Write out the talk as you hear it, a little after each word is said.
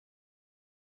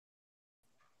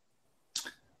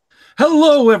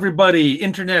Hello, everybody,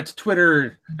 internet,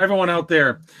 Twitter, everyone out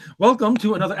there. Welcome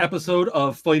to another episode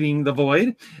of Fighting the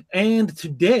Void. And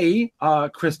today,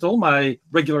 Crystal, my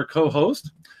regular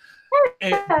co-host,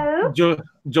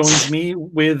 joins me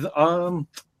with,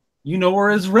 you know her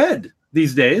as Red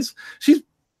these days. She's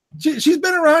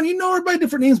been around, you know her by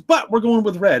different names, but we're going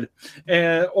with Red.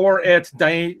 Or at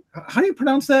Diane, how do you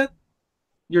pronounce that?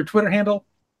 Your Twitter handle?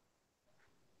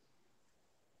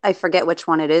 I forget which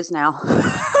one it is now.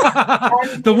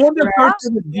 The one that starts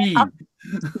with a D.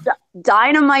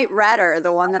 Dynamite Redder,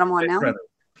 the one that I'm on now. Redder.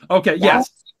 Okay, yes.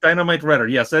 Dynamite Redder.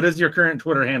 Yes, that is your current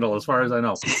Twitter handle, as far as I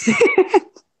know.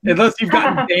 Unless you've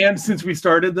gotten banned since we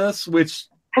started this, which...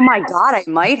 Oh my God, I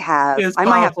might have. I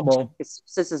might have.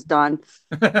 This is done.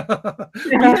 We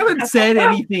haven't said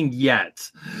anything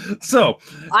yet. So,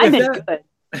 I've been good.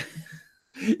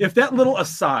 If that little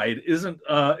aside isn't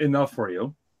enough for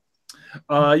you,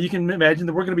 you can imagine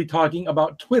that we're going to be talking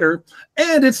about Twitter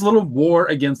and its little war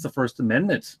against the First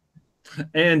Amendment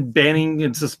and banning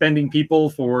and suspending people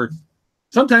for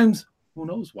sometimes who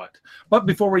knows what. But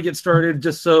before we get started,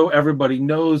 just so everybody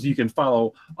knows, you can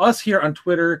follow us here on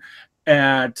Twitter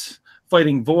at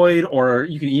Fighting Void, or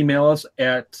you can email us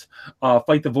at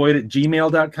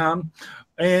fightthevoid@gmail.com.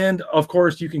 And of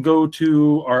course, you can go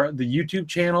to the YouTube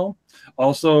channel,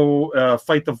 also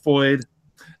Fight the Void.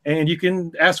 And you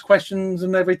can ask questions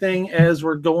and everything as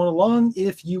we're going along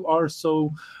if you are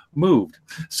so moved.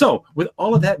 So with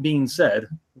all of that being said,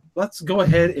 let's go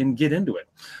ahead and get into it.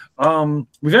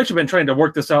 We've actually been trying to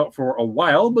work this out for a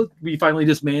while, but we finally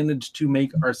just managed to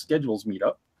make our schedules meet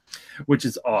up, which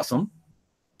is awesome.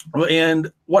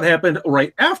 And what happened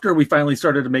right after we finally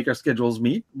started to make our schedules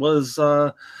meet was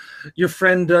your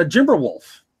friend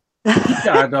Jimberwolf.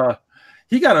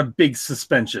 He got a big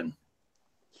suspension.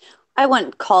 I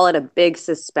wouldn't call it a big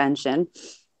suspension,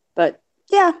 but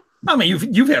yeah. I mean,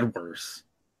 you've had worse.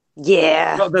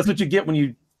 Yeah. Well, that's what you get when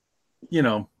you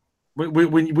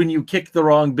when you kick the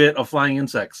wrong bit of flying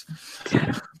insects.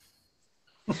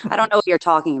 I don't know what you're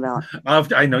talking about.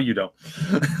 I know you don't.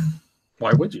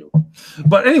 Why would you?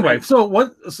 But anyway, so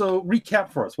recap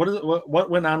for us. What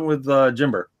went on with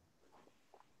Jimber?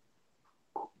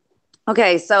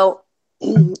 Okay, so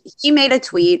he made a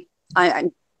tweet.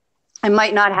 I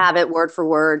might not have it word for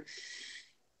word.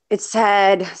 It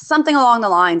said something along the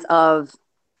lines of,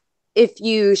 if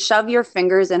you shove your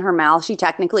fingers in her mouth, she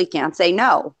technically can't say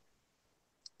no.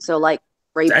 So like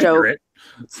rape joke.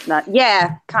 It's not,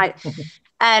 yeah, kind of.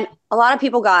 And a lot of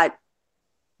people got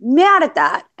mad at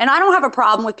that. And I don't have a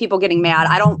problem with people getting mad.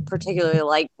 I don't particularly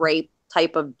like rape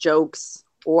type of jokes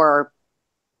or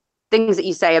things that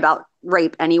you say about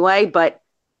rape anyway, but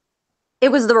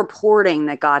it was the reporting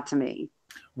that got to me.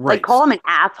 Right. Like, call him an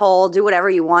asshole, do whatever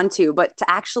you want to, but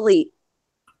to actually,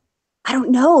 I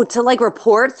don't know, to like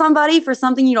report somebody for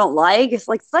something you don't like, it's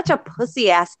like such a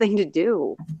pussy ass thing to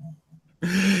do.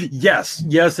 Yes,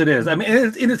 it is. I mean,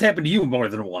 it has happened to you more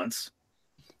than once.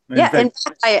 In fact,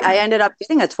 I ended up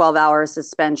getting a 12-hour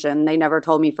suspension. They never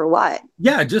told me for what.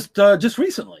 Yeah, just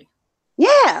recently.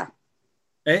 Yeah.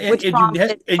 And you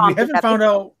haven't found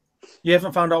out. You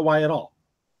haven't found out why at all.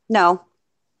 No.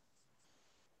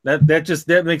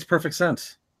 That makes perfect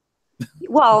sense.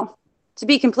 Well, to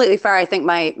be completely fair, I think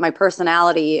my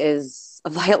personality is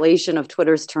a violation of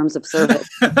Twitter's terms of service.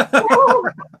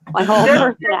 My whole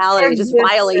personality just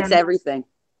violates everything.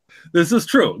 This is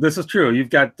true.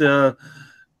 You've got a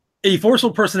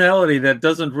forceful personality that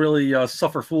doesn't really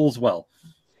suffer fools well.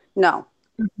 No.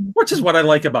 Which is what I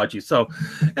like about you. So,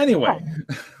 anyway.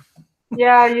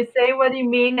 Yeah, you say what you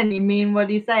mean and you mean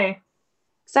what you say.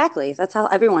 Exactly. That's how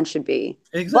everyone should be.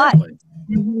 Exactly.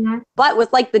 But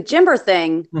with like the Jimber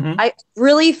thing, I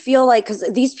really feel like, because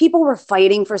these people were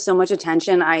fighting for so much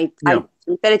attention, I think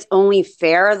that it's only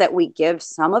fair that we give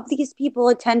some of these people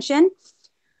attention.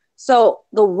 So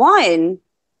the one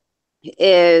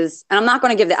is, and I'm not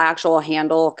going to give the actual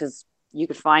handle because you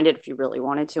could find it if you really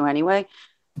wanted to anyway.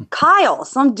 Kyle,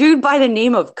 some dude by the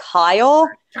name of Kyle.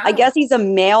 I guess he's a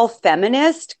male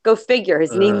feminist. Go figure.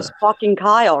 His name's fucking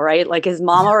Kyle, right? Like his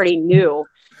mom already knew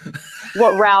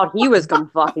what route he was going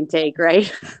to fucking take, right?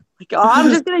 Like, oh, I'm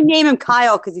just going to name him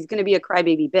Kyle because he's going to be a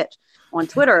crybaby bitch on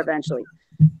Twitter eventually.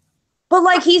 But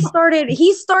like he started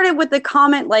with the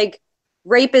comment like,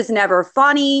 rape is never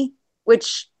funny,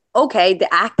 which, okay,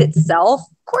 the act itself,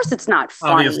 of course it's not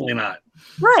funny. Obviously not.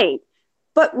 Right.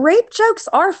 But rape jokes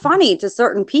are funny to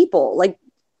certain people. Like,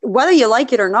 whether you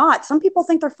like it or not, some people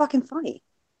think they're fucking funny.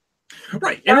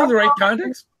 Right. And in the right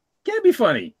context, can be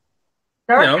funny.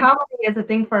 Dark comedy is a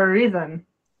thing for a reason.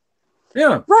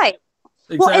 Yeah. Right.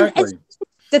 Exactly. Well, and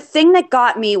the thing that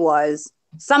got me was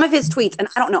some of his tweets, and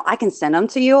I don't know, I can send them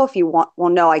to you if you want. Well,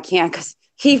 no, I can't because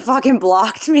he fucking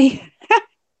blocked me.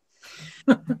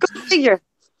 Go figure.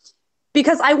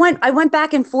 Because I went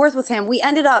back and forth with him. We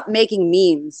ended up making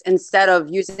memes instead of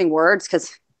using words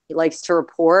because he likes to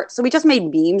report. So we just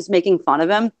made memes making fun of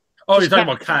him. Oh, you're talking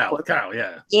about Kyle. Kyle,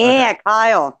 yeah. Yeah, okay.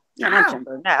 Kyle. No, not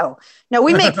Jimber. No,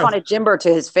 we make fun of Jimber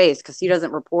to his face because he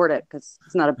doesn't report it because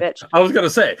he's not a bitch. I was gonna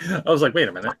say, I was like, wait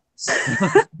a minute.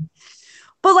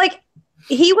 But like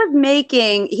he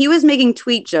was making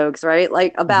tweet jokes, right?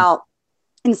 Like about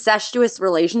incestuous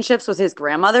relationships with his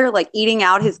grandmother, like eating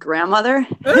out his grandmother.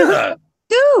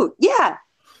 Dude, yeah.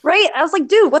 Right? I was like,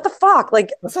 dude, what the fuck?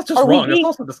 Like, that's not just wrong, that's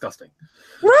also disgusting.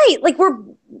 Right. Like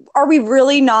are we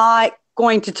really not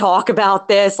going to talk about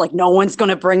this? Like no one's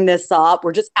gonna bring this up.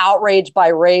 We're just outraged by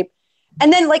rape.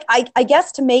 And then like I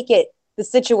guess to make it the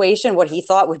situation what he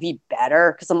thought would be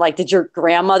better, because I'm like, did your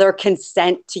grandmother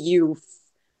consent to you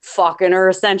fucking her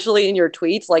essentially in your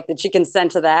tweets? Like, did she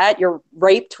consent to that? You're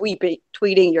rape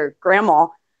tweeting your grandma.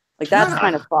 Like, that's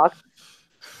kind of fucked.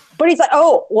 But he's like,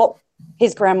 oh, well,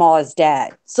 his grandma is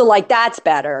dead. So, like, that's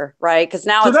better, right? Because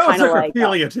now it's kind of like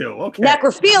necrophilia too. Okay.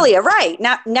 Necrophilia, right.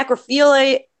 Now,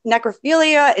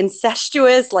 necrophilia,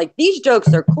 incestuous, like, these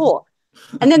jokes are cool.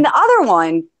 And then the other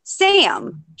one,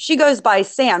 Sam, she goes by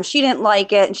Sam. She didn't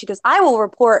like it. And she goes, I will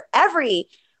report every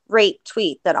rape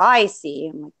tweet that I see.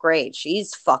 I'm like, great,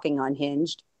 she's fucking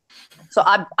unhinged. So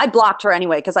I blocked her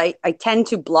anyway because I tend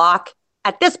to block.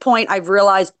 At this point, I've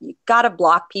realized you got to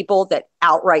block people that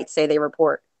outright say they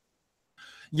report.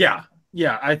 Yeah,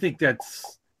 I think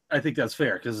that's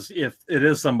fair, because if it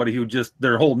is somebody who just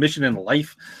their whole mission in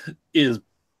life is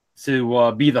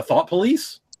to be the thought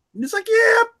police, it's like,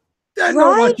 yeah, I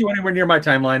don't want you anywhere near my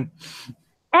timeline.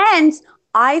 And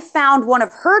I found one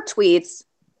of her tweets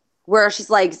where she's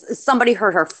like, somebody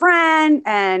hurt her friend,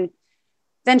 and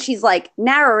then she's like,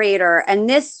 narrator, and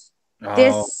this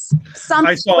something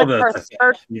I saw with her first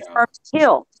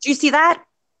kill. Did you see that?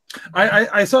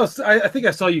 I saw. I think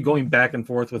I saw you going back and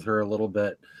forth with her a little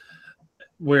bit.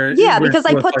 Because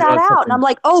I put that out, and I'm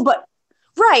like, oh, but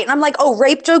right, and I'm like, oh,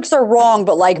 rape jokes are wrong,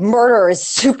 but like murder is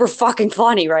super fucking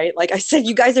funny, right? Like I said,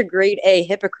 you guys are grade A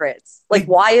hypocrites. Like,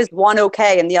 why is one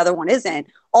okay and the other one isn't?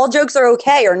 All jokes are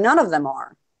okay, or none of them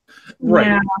are. Right.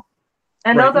 Yeah.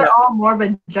 And those are all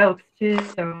morbid jokes too.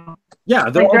 So. Yeah,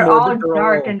 they're all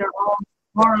dark and they're all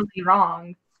morally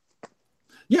wrong.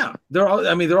 Yeah, they're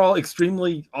all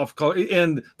extremely off color,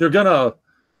 and they're gonna.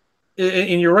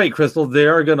 And you're right, Crystal.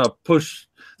 They're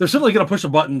simply gonna push the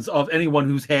buttons of anyone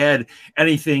who's had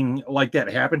anything like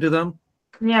that happen to them.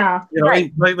 Yeah,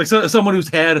 like someone who's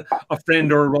had a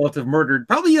friend or a relative murdered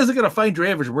probably isn't gonna find your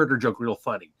average murder joke real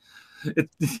funny.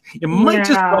 It might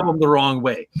just rub them the wrong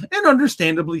way, and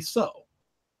understandably so.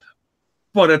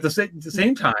 But at the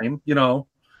same time,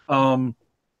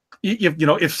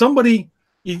 if somebody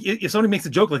makes a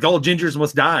joke like all gingers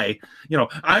must die,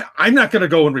 I'm not going to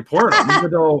go and report them,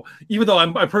 even though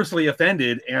I'm personally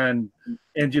offended, and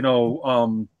I've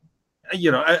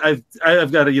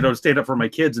got to stand up for my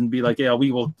kids and be like, yeah,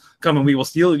 we will come and we will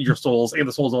steal your souls and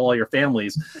the souls of all your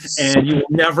families, and you will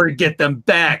never get them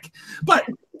back. But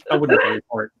I wouldn't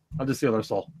report. I'll just steal their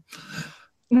soul.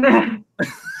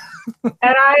 And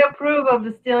I approve of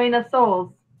the stealing of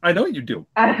souls. I know you do.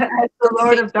 As the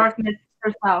Lord of Darkness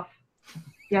herself.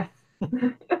 Yes.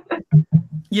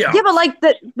 Yeah, but like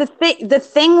the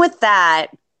thing with that,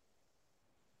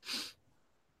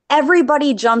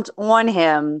 everybody jumped on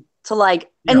him to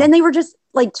and then they were just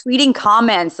like tweeting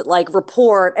comments that like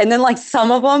report, and then like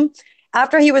some of them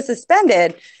after he was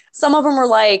suspended, some of them were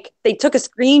like they took a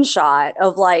screenshot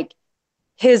of like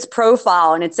his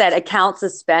profile and it said account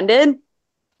suspended.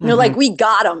 And they're like, we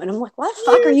got him. And I'm like, why the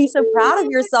fuck are you so proud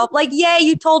of yourself? Like, yeah,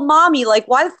 you told mommy. Like,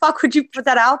 why the fuck would you put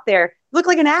that out there? You look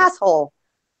like an asshole.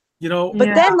 But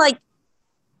then, like,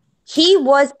 he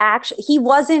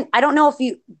wasn't, I don't know if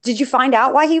did you find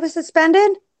out why he was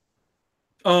suspended?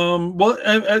 Well,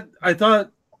 I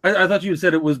thought you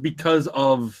said it was because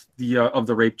of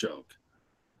the rape joke.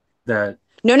 That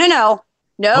No,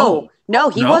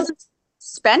 he wasn't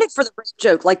suspended for the rape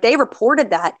joke. Like they reported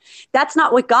that. That's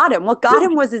not what got him. What got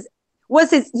him was his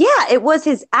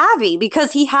Avi,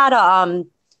 because he had I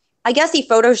guess he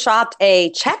photoshopped a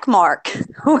check mark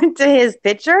into his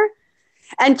picture,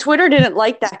 and Twitter didn't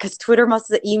like that because Twitter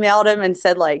must have emailed him and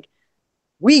said like,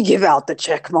 we give out the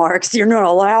check marks. You're not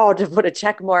allowed to put a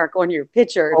check mark on your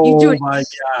picture. Oh my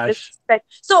gosh.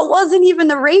 So it wasn't even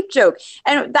the rape joke.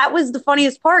 And that was the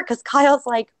funniest part, because Kyle's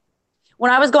like,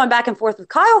 when I was going back and forth with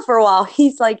Kyle for a while,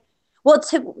 he's like, well,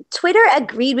 Twitter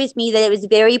agreed with me that it was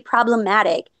very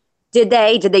problematic. Did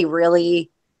they really?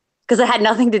 because it had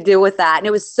nothing to do with that. And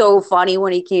it was so funny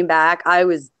when he came back. I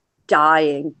was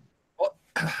dying.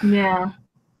 Yeah.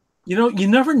 You know, you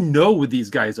never know with these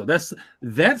guys though. That's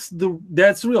the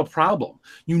real problem.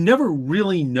 You never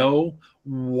really know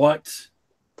what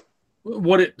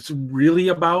it's really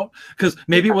about, because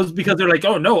maybe it was because they're like,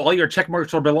 oh no, all your check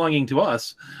marks are belonging to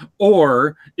us,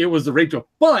 or it was the rape joke,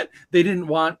 but they didn't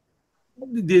want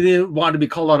to be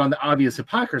called out on the obvious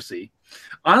hypocrisy.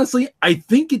 Honestly, I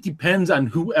think it depends on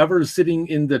whoever's sitting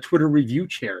in the Twitter review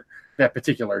chair that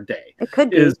particular day. It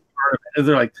could be.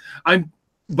 They're like,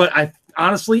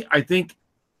 honestly, I think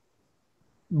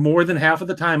more than half of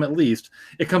the time, at least,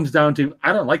 it comes down to,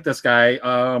 I don't like this guy.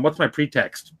 What's my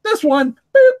pretext? This one.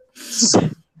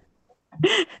 Boop.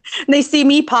 They see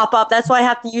me pop up. That's why I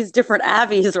have to use different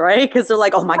Avies, right? Because they're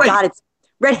like, oh my God, it's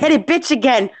redheaded bitch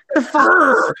again. The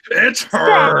fuck? It's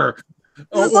her.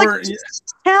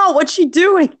 Hell, what's she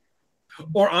doing?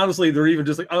 Or honestly, they're even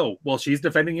just like, oh, well, she's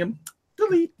defending him.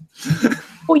 Delete.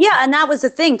 Well, yeah, and that was the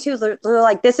thing too. They're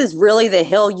like, this is really the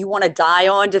hill you want to die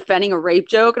on, defending a rape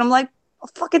joke. And I'm like,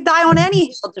 I'll fucking die on any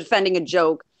hill defending a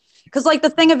joke. Because like the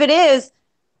thing of it is,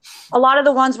 a lot of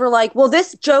the ones were like, well,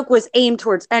 this joke was aimed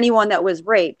towards anyone that was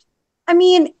raped. I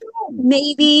mean,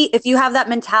 maybe if you have that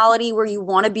mentality where you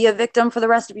want to be a victim for the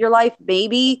rest of your life,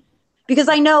 maybe. Because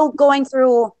I know going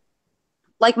through,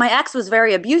 like my ex was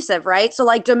very abusive, right? So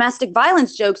like domestic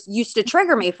violence jokes used to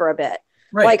trigger me for a bit.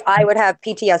 Right. Like I would have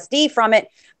PTSD from it.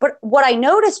 But what I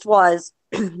noticed was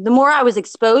the more I was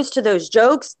exposed to those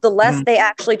jokes, the less they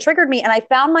actually triggered me. And I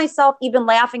found myself even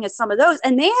laughing at some of those.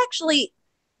 And they actually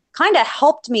kind of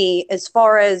helped me as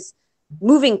far as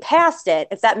moving past it,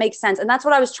 if that makes sense. And that's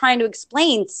what I was trying to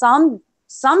explain. Some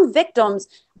victims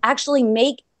actually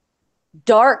make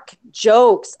dark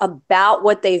jokes about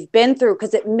what they've been through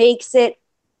because it makes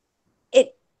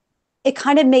it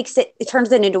kind of makes it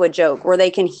turns it into a joke where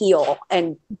they can heal.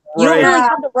 And you don't really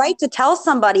have the right to tell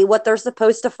somebody what they're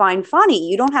supposed to find funny.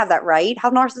 You don't have that right.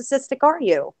 How narcissistic are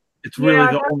you? It's really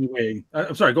the only way.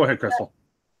 I'm sorry. Go ahead, Crystal.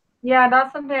 Yeah,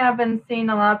 that's something I've been seeing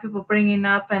a lot of people bringing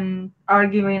up and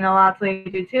arguing a lot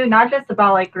lately too. Not just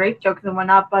about like rape jokes and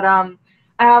whatnot, but I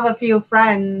have a few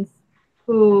friends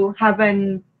who have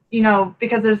been, you know,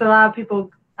 because there's a lot of people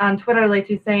on Twitter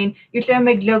lately saying you shouldn't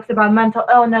make jokes about mental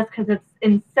illness because it's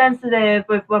insensitive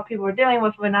with what people are dealing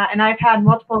with and whatnot. And I've had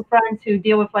multiple friends who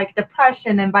deal with like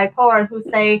depression and bipolar who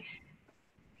say,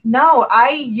 no, I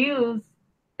use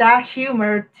that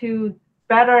humor to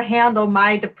better handle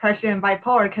my depression and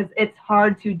bipolar because it's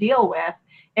hard to deal with.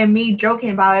 And me joking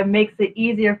about it makes it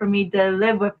easier for me to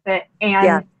live with it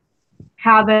and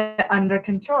have it under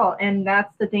control. And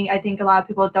that's the thing I think a lot of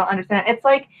people don't understand. It's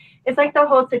like the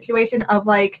whole situation of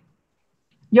like,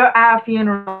 you're at a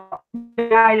funeral,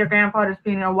 your grandfather's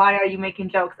funeral, why are you making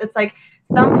jokes? It's like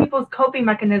some people's coping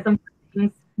mechanisms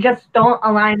just don't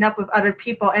align up with other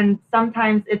people. And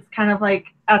sometimes it's kind of like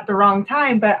at the wrong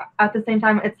time, but at the same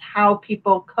time, it's how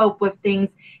people cope with things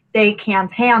they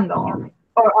can't handle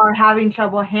or are having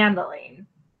trouble handling,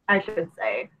 I should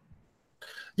say.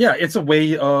 Yeah, it's a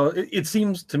way, it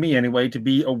seems to me anyway, to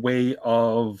be a way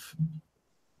of,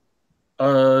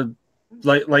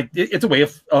 it's a way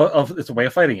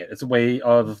of fighting it. It's a way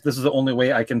of, this is the only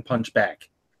way I can punch back.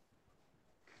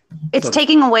 It's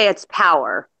taking away its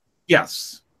power.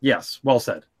 Yes. Well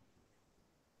said.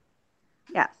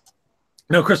 Yeah.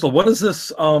 No, Crystal, what is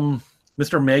this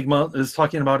Mr. Magma is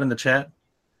talking about in the chat?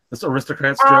 This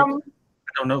aristocrat's joke?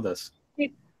 I don't know this.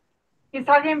 He's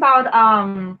talking about,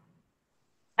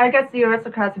 I guess the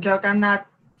aristocrat's joke. I'm not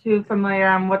too familiar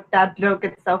on what that joke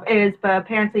itself is, but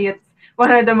apparently it's one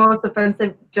of the most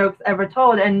offensive jokes ever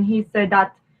told. And he said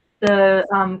that the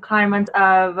climate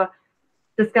of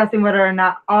discussing whether or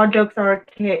not all jokes are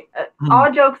okay,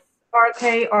 all jokes are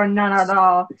okay or none at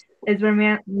all is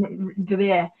reminding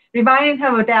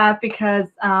him of that because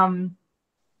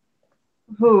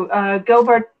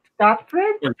Gilbert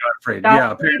Gottfried?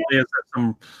 Yeah, apparently it's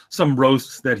some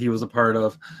roasts that he was a part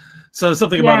of. So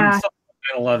something about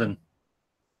 9/11.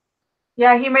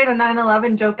 Yeah, he made a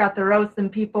 9/11 joke at the roast, and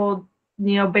people,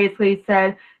 you know, basically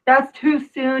said that's too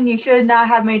soon. You should not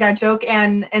have made that joke.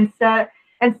 And instead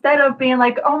of being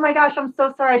like, oh my gosh, I'm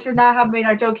so sorry, I should not have made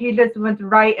that joke, he just went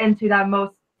right into that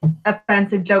most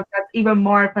offensive joke that's even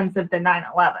more offensive than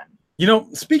 9/11. You know,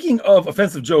 speaking of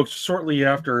offensive jokes, shortly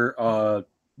after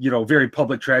very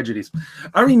public tragedies,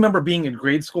 I remember being in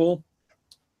grade school.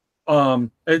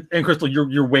 And Crystal,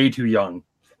 you're way too young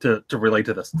to relate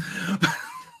to this.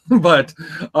 But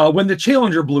when the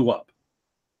Challenger blew up,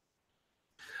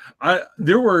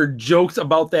 there were jokes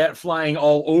about that flying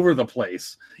all over the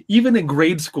place, even in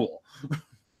grade school.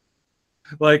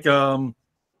 Like,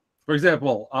 For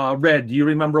example, Red, do you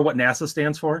remember what NASA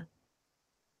stands for?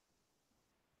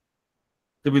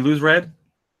 Did we lose Red?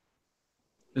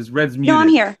 Is Red's muted? No, I'm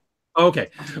here. Okay.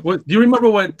 Do you remember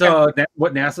what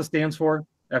NASA stands for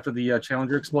after the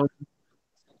Challenger explosion?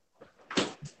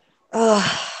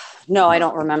 No, I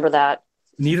don't remember that.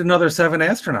 Need another 7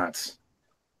 astronauts.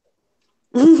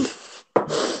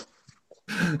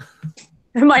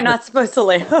 Am I not supposed to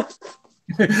laugh?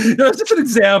 It's just an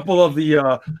example of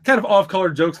the kind of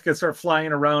off-color jokes that can start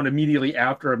flying around immediately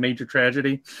after a major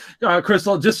tragedy.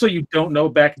 Crystal, just so you don't know,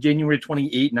 back January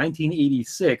 28,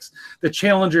 1986, the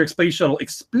Challenger space shuttle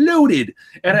exploded,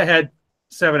 and it had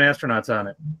 7 astronauts on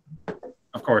it,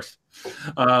 of course.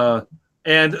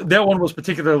 And that one was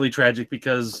particularly tragic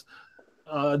because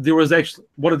there was actually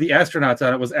one of the astronauts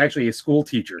on it was actually a school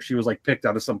teacher. She was like picked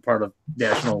out of some part of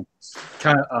national,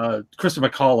 Krista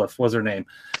McAuliffe was her name,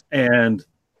 and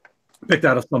picked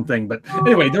out of something. But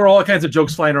anyway, there were all kinds of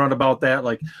jokes flying around about that.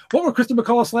 Like, what were Krista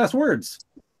McAuliffe's last words?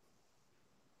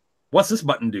 What's this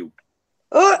button do?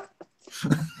 That's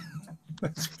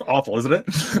awful, isn't it?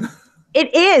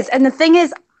 It is. And the thing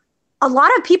is, a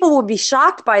lot of people would be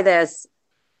shocked by this.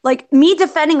 Like, me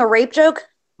defending a rape joke,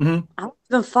 I don't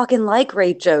even fucking like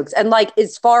rape jokes. And like,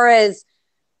 as far as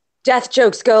death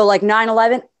jokes go, like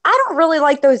 9/11, I don't really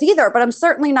like those either, but I'm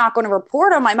certainly not going to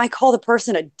report them. I might call the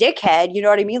person a dickhead. You know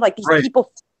what I mean? Like, these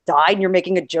people died and you're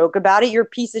making a joke about it. You're a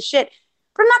piece of shit.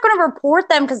 But I'm not going to report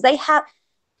them because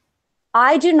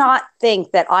I do not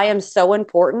think that I am so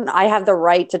important. I have the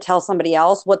right to tell somebody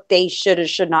else what they should or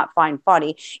should not find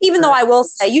funny. Even though I will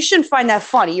say, you shouldn't find that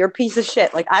funny. You're a piece of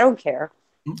shit. Like, I don't care.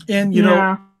 And, you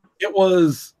know, it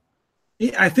was,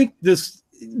 I think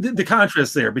the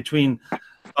contrast there between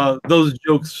those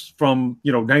jokes from,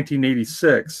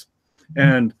 1986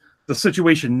 and the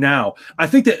situation now, I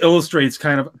think that illustrates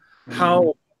kind of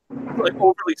how like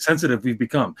overly sensitive we've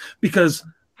become. Because,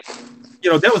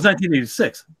 that was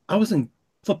 1986. I was in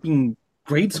flipping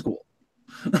grade school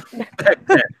back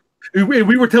then.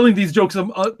 We were telling these jokes,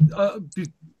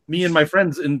 me and my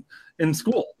friends in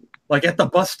school, like at the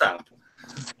bus stop.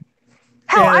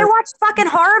 Hell, I watched fucking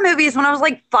horror movies when I was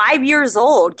like 5 years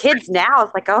old. Kids now,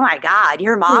 it's like, oh my God,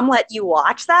 your mom let you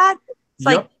watch that? It's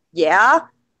like, yeah.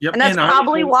 Yep. And that's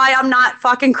probably why I'm not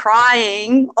fucking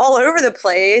crying all over the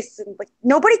place. And like,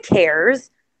 nobody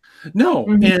cares. No.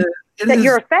 And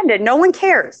you're offended. No one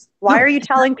cares. Why are you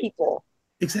telling people?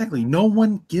 Exactly. No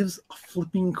one gives a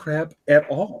flipping crap at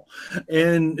all.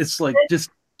 And it's like, just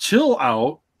chill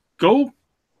out. Go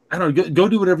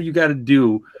do whatever you got to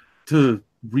do to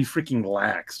freaking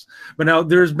relax. But now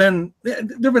there've been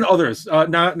others,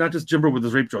 not just Jimbo with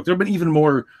his rape joke. There have been even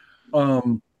more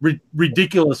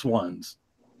ridiculous ones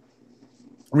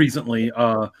recently.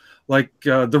 Like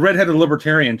the redheaded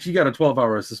libertarian, she got a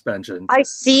 12-hour suspension. I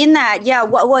seen that. Yeah,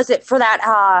 what was it for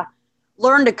that?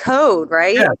 Learn to code,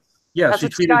 right? Yeah. That's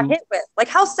what she got hit with. Like,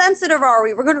 how sensitive are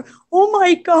we? We're gonna. Oh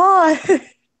my God.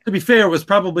 To be fair, it was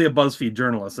probably a BuzzFeed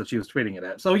journalist that she was tweeting it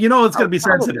at. So it's gonna be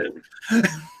sensitive.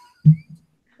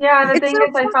 Yeah, the thing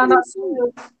is, I found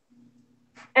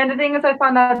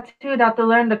out too that the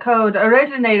Learn to Code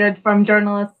originated from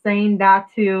journalists saying that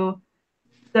to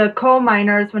the coal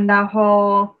miners when that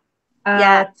whole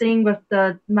thing with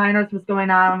the miners was going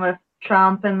on with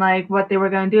Trump and like what they were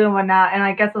going to do and whatnot. And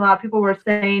I guess a lot of people were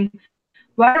saying,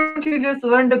 why don't you just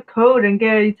learn to code and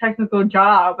get a technical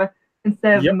job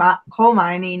instead of coal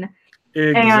mining?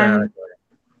 Exactly. And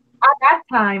at that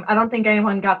time, I don't think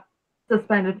anyone got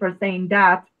suspended for saying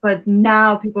that, but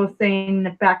now people saying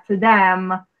it back to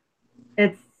them,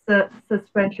 it's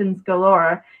suspensions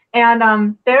galore.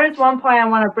 And there is one point I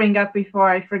want to bring up before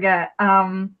I forget.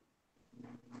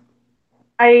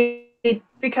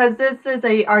 Because this is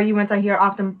a argument I hear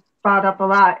often brought up a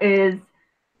lot, is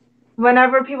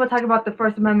whenever people talk about the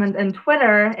First Amendment and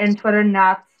Twitter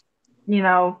not,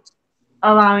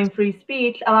 allowing free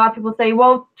speech, a lot of people say,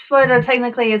 well, Twitter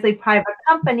technically is a private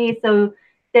company, so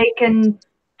they can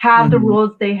have the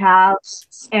rules they have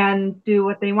and do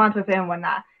what they want with it and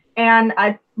whatnot. And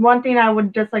one thing I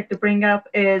would just like to bring up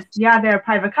is, they're a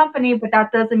private company, but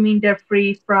that doesn't mean they're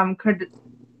free from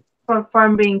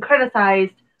being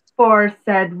criticized for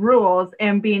said rules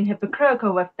and being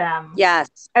hypocritical with them.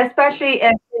 Yes. Especially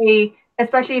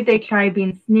if they try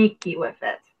being sneaky with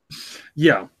it.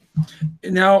 Yeah.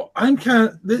 Now, I'm kind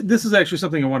of, this is actually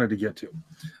something I wanted to get to.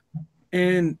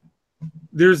 And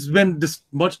there's been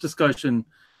much discussion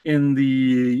in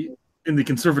the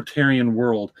conservatarian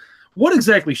world. What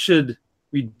exactly should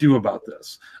we do about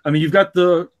this? I mean, you've got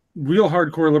the real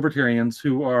hardcore libertarians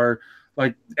who are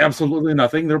like, absolutely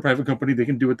nothing. They're a private company. They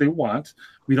can do what they want.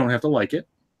 We don't have to like it.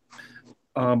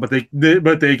 but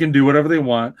they can do whatever they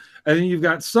want. And then you've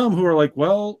got some who are like,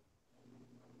 well,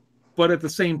 but at the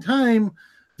same time,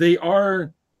 they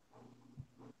are,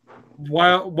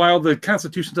 while the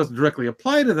Constitution doesn't directly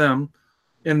apply to them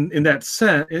in that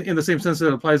sense, in the same sense that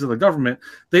it applies to the government,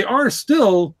 they are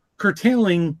still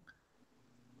curtailing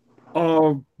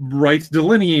rights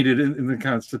delineated in the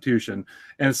Constitution.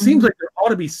 And it seems like there ought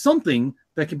to be something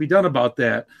that can be done about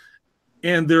that.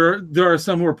 And there are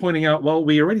some who are pointing out, well,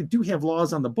 we already do have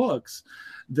laws on the books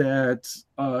that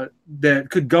that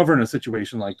could govern a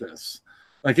situation like this.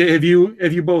 Like, have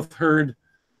you both heard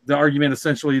the argument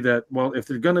essentially that, well, if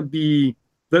they're going to be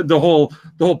the whole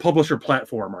publisher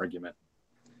platform argument?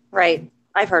 Right.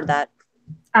 I've heard that.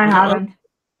 I haven't.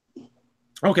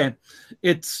 Okay.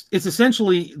 It's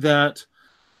essentially that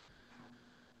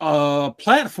a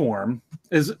platform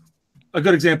is a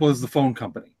good example is the phone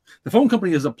company. The phone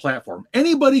company is a platform.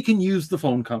 Anybody can use the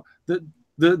phone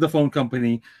the phone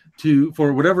company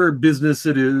for whatever business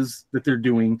it is that they're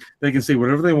doing. They can say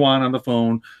whatever they want on the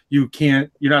phone. You're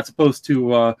not supposed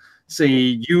to say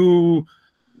you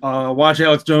watch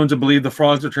Alex Jones and believe the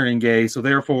frogs are turning gay, so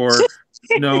therefore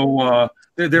no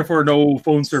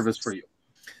phone service for you.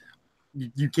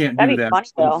 You can't do that. Funny,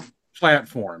 though.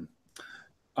 Platform.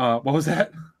 What was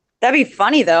that? That'd be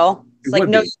funny though. It's like,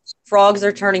 no, frogs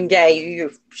are turning gay.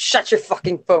 You shut your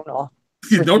fucking phone off.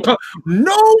 Don't talk.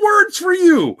 No words for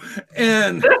you.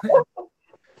 And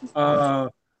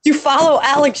you follow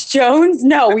Alex Jones?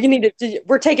 No,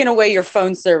 we're taking away your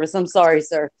phone service. I'm sorry,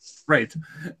 sir. Right.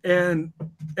 And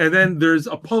then there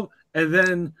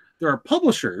are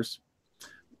publishers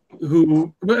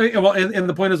who, well, and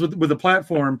the point is with the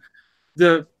platform,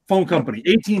 the phone company,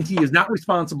 AT&T, is not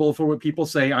responsible for what people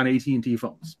say on AT&T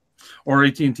phones or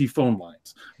AT&T phone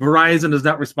lines. Verizon is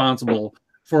not responsible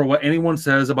for what anyone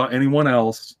says about anyone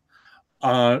else,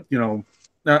 on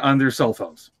their cell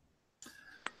phones.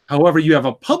 However, you have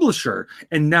a publisher,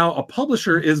 and now a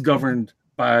publisher is governed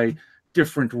by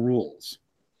different rules.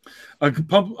 A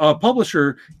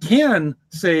publisher can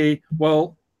say,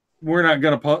 well, we're not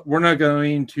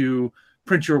going to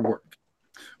print your work.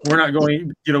 We're not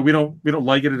going, we don't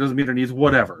like it. It doesn't meet our needs,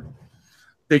 whatever.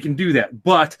 They can do that,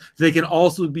 but they can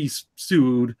also be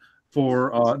sued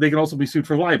for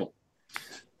libel.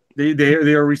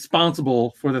 They are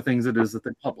responsible for the things it is that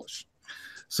they publish.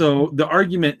 So the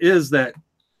argument is that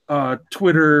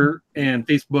Twitter and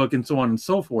Facebook and so on and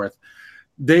so forth,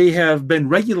 they have been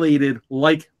regulated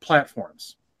like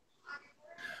platforms,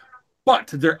 but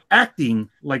they're acting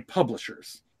like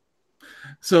publishers.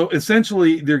 So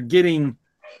essentially, they're getting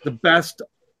the best.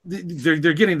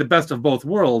 They're getting the best of both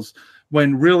worlds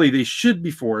when really they should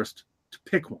be forced to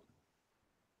pick one.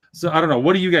 So I don't know.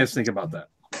 What do you guys think about that?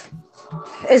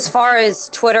 As far as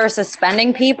Twitter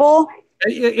suspending people?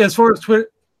 As far as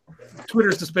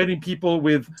Twitter suspending people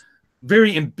with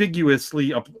very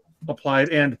ambiguously applied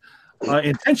and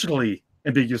intentionally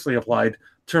ambiguously applied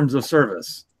terms of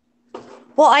service.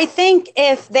 Well, I think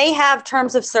if they have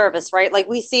terms of service, right? Like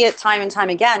we see it time and time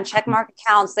again, checkmark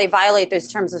accounts, they violate those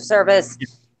terms of service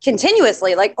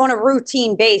continuously, like on a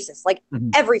routine basis, like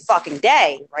every fucking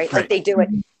day, right? Like they do it.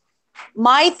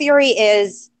 My theory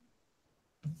is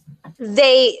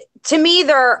to me,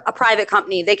 they're a private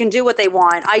company. They can do what they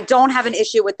want. I don't have an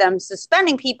issue with them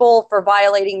suspending people for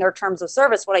violating their terms of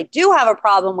service. What I do have a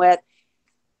problem with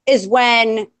is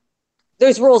when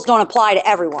those rules don't apply to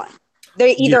everyone.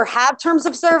 They either have terms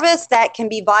of service that can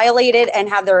be violated and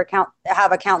have their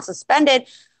account suspended,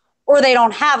 or they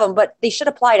don't have them, but they should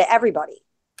apply to everybody.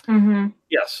 Mm-hmm.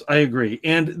 Yes, I agree.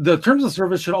 And the terms of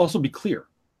service should also be clear.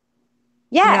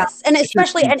 Yes. And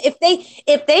especially, and if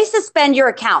they suspend your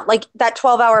account, like that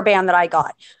 12-hour ban that I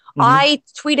got, I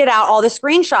tweeted out all the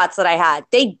screenshots that I had.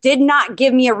 They did not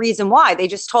give me a reason why. They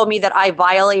just told me that I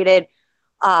violated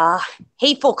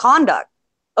hateful conduct.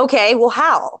 Okay, well,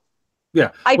 how?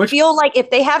 Yeah. I feel like if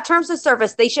they have terms of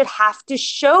service, they should have to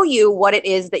show you what it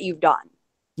is that you've done.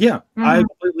 Yeah, I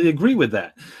completely agree with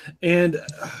that. And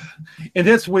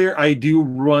that's where I do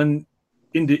run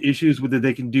into issues with it.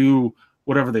 They can do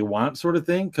whatever they want sort of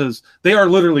thing, because they are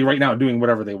literally right now doing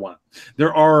whatever they want.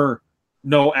 There are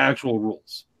no actual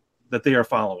rules that they are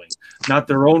following. Not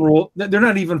their own rule. They're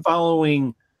not even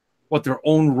following what their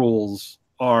own rules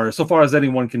are, so far as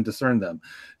anyone can discern them.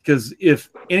 Because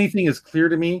if anything is clear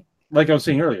to me, like I was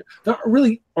saying earlier, there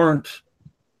really aren't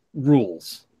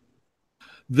rules.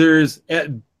 There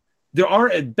are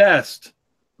at best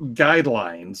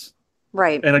guidelines,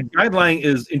 right? And a guideline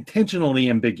is intentionally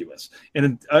ambiguous.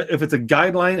 And if it's a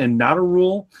guideline and not a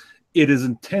rule, it is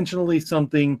intentionally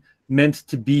something meant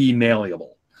to be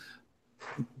malleable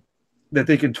that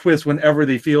they can twist whenever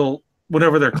they feel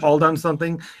whenever they're called on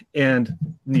something and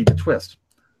need to twist.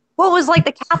 Well, it was like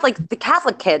the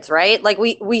Catholic kids, right? Like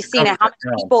we seen it, how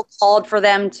many people called for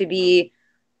them to be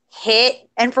hit,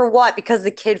 and for what? Because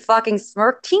the kid fucking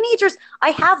smirked. Teenagers, I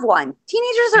have one.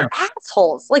 Teenagers are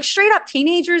assholes. Like straight up,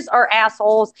 teenagers are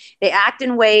assholes. They act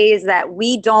in ways that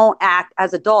we don't act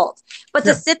as adults. But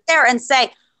to sit there and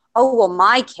say, "Oh well,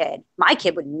 my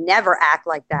kid would never act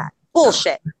like that."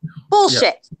 Bullshit.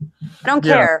 Bullshit. I don't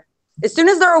care. As soon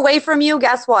as they're away from you,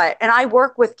 guess what? And I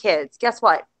work with kids. Guess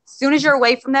what? As soon as you're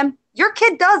away from them, your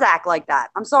kid does act like that.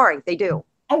 I'm sorry, they do.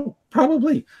 Oh,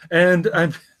 probably. And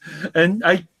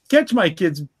I catch my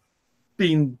kids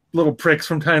being little pricks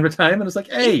from time to time, and it's like,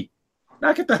 hey,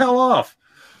 knock it the hell off.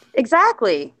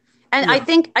 Exactly. And I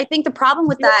think the problem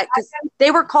with that, because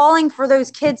they were calling for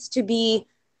those kids to be,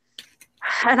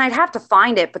 and I'd have to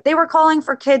find it, but they were calling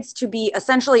for kids to be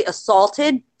essentially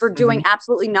assaulted for doing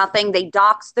absolutely nothing. They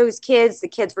doxed those kids. The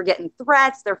kids were getting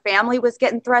threats. Their family was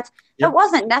getting threats. It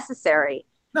wasn't necessary.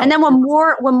 No. And then when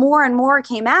more and more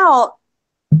came out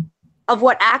of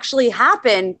what actually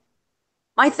happened,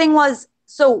 my thing was,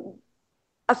 so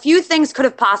a few things could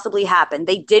have possibly happened.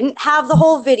 They didn't have the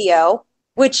whole video,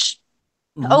 which,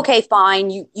 okay, fine.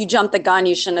 You jumped the gun.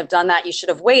 You shouldn't have done that. You should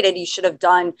have waited. You should have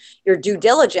done your due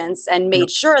diligence and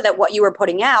made sure that what you were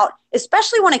putting out,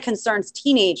 especially when it concerns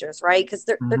teenagers, right? Because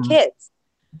they're kids.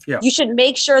 Yeah. You should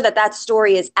make sure that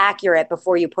story is accurate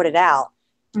before you put it out.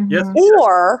 Yes.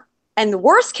 Or, and the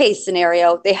worst case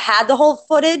scenario, they had the whole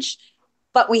footage,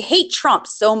 but we hate Trump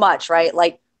so much, right?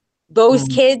 Like those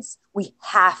kids, we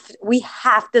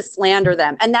have to slander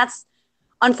them. And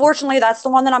unfortunately, that's the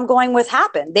one that I'm going with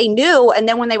happened. They knew, and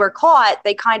then when they were caught,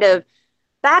 they kind of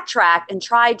backtracked and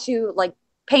tried to like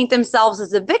paint themselves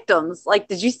as the victims. Like,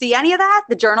 did you see any of that?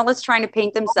 The journalists trying to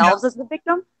paint themselves as the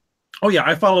victim? Oh yeah,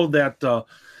 I followed that.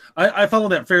 I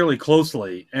followed that fairly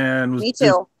closely, and was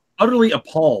utterly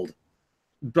appalled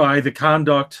by the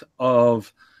conduct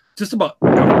of just about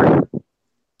everyone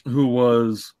who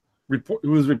was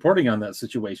reporting on that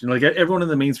situation. Like everyone in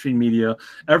the mainstream media,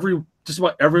 just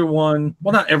about everyone,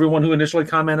 well, not everyone who initially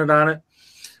commented on it,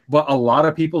 but a lot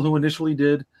of people who initially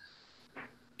did.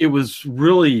 It was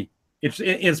really,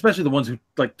 especially the ones who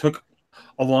like took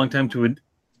a long time to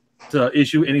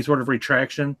issue any sort of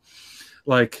retraction.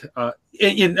 Like,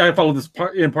 and I follow this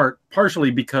in part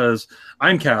partially because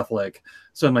I'm Catholic,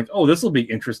 so I'm like, oh, this will be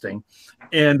interesting.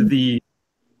 And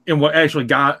what actually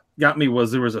got me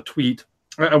was there was a tweet.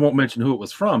 I won't mention who it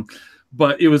was from,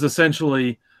 but it was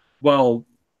essentially, what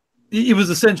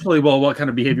kind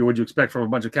of behavior would you expect from a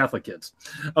bunch of Catholic kids?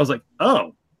 I was like,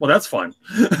 oh, well, that's fun.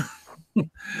 And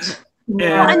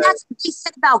that's what he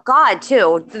said about God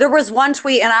too. There was one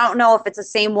tweet, and I don't know if it's the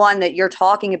same one that you're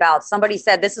talking about. Somebody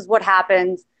said, this is what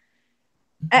happens.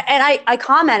 And I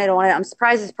commented on it. I'm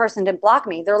surprised this person didn't block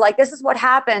me. They're like, this is what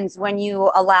happens when you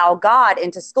allow God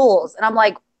into schools. And I'm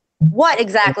like, what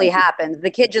exactly happens?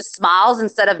 The kid just smiles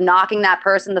instead of knocking that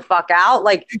person the fuck out?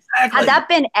 Like, had that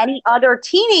been any other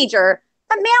teenager,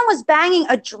 that man was banging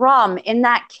a drum in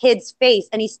that kid's face,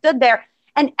 and he stood there,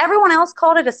 and everyone else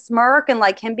called it a smirk and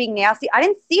like him being nasty. I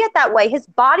didn't see it that way. His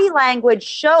body language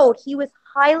showed he was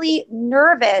highly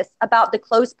nervous about the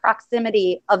close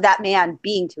proximity of that man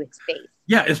being to his face.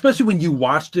 Yeah, especially when you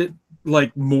watched it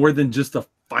like more than just the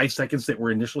 5 seconds that were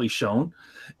initially shown.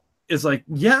 It's like,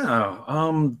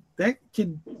 that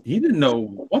kid, he didn't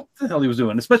know what the hell he was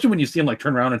doing, especially when you see him like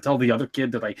turn around and tell the other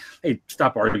kid that, like, hey,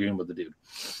 stop arguing with the dude.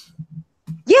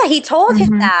 Yeah, he told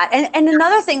him that. And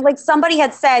another thing, like somebody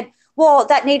had said, well,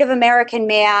 that Native American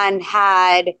man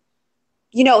had,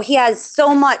 he has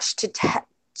so much to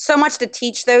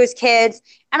teach those kids.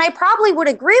 And I probably would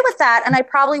agree with that. And I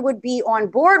probably would be on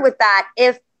board with that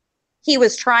if he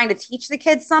was trying to teach the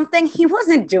kids something. He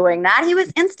wasn't doing that. He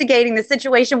was instigating the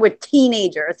situation with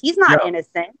teenagers. He's not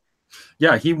innocent.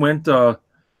 Yeah, he went. And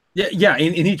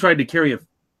he tried to carry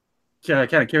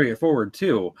it forward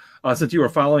too. Since you were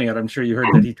following it, I'm sure you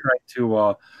heard that he tried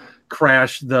to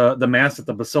crash the mass at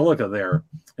the Basilica there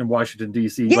in Washington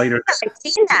D.C. later. I've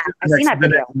seen that. The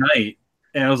next night,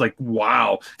 and I was like,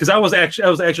 wow, because I was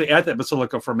actually at that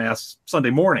Basilica for Mass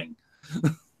Sunday morning.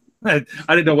 I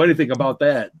didn't know anything about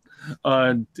that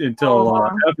until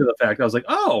after the fact. I was like,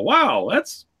 oh wow,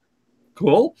 that's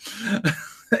cool.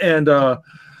 And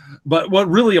but what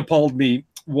really appalled me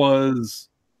was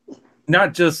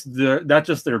not just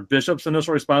their bishop's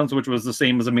initial response, which was the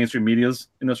same as the mainstream media's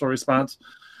initial response.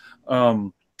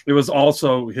 It was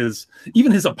also his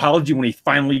apology when he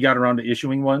finally got around to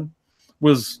issuing one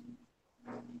was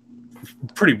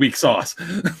pretty weak sauce.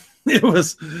 He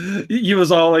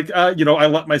was all like, I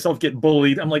let myself get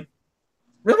bullied. I'm like,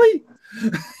 really?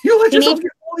 You let yourself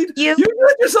get bullied. You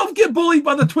let yourself get bullied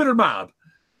by the Twitter mob.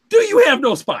 Do you have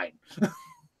no spine?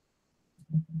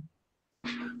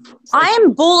 I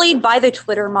am bullied by the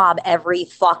Twitter mob every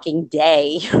fucking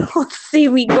day. See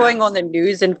me going on the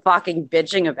news and fucking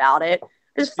bitching about it.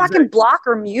 Just fucking block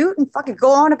or mute and fucking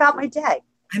go on about my day.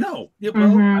 I know. Yeah,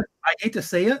 well, I hate to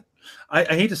say it. I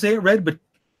hate to say it, Red, but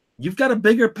you've got a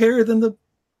bigger pair than the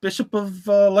Bishop of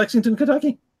Lexington,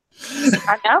 Kentucky.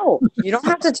 I know. You don't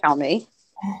have to tell me.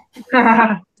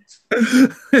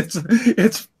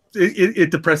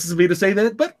 It depresses me to say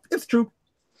that, but it's true.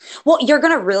 Well, you're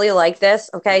going to really like this.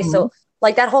 Okay. So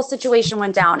like that whole situation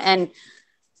went down, and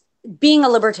being a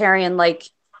libertarian, like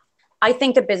I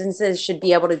think that businesses should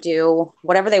be able to do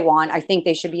whatever they want. I think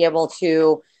they should be able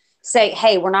to say,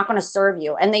 hey, we're not going to serve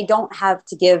you. And they don't have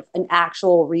to give an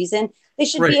actual reason. They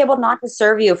should be able not to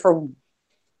serve you for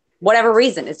whatever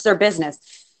reason. It's their business.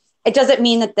 It doesn't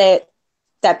mean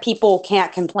that people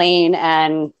can't complain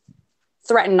and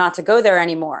threaten not to go there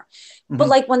anymore. But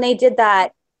like when they did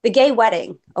that, the gay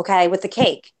wedding, okay, with the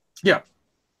cake. Yeah.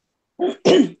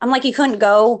 I'm like, you couldn't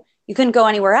go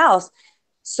anywhere else.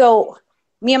 So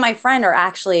me and my friend are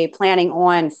actually planning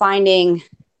on finding,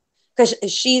 because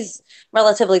she's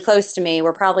relatively close to me.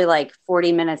 We're probably like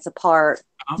 40 minutes apart,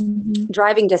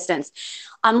 driving distance.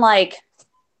 I'm like,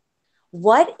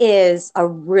 what is a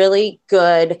really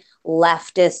good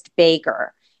leftist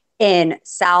baker in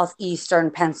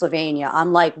southeastern Pennsylvania?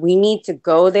 I'm like, we need to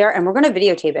go there, and we're going to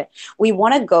videotape it. We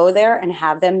want to go there and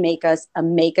have them make us a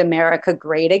Make America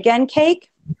Great Again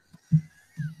cake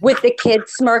with the kid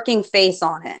smirking face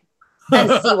on it and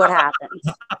see what happens.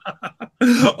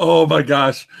 Oh my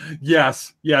gosh.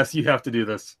 Yes, you have to do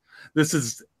this. This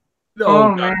is,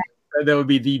 man. That would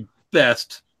be the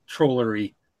best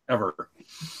trollery ever.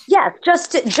 Yeah,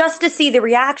 just to see the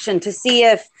reaction, to see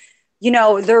if,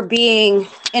 they're being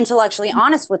intellectually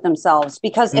honest with themselves.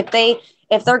 Because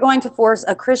if they're going to force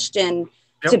a Christian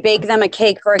to bake them a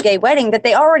cake for a gay wedding that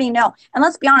they already know, and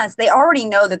let's be honest, they already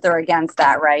know that they're against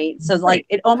that, right? So like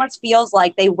it almost feels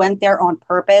like they went there on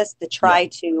purpose to try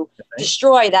to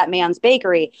destroy that man's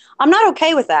bakery. I'm not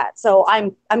okay with that. So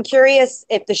I'm curious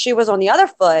if the shoe was on the other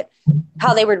foot,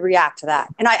 how they would react to that.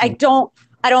 And I don't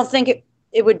think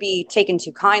it would be taken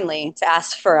too kindly to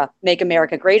ask for a Make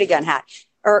America Great Again hat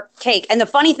or cake. And the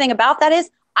funny thing about that is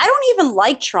I don't even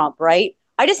like Trump, right?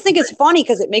 I just think it's funny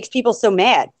because it makes people so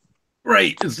mad.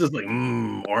 Right. It's just like,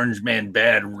 orange man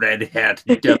bad, red hat.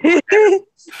 It's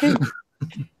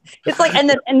like, and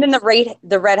then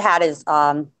the red hat is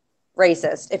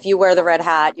racist. If you wear the red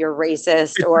hat, you're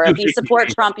racist. Or if you support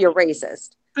Trump, you're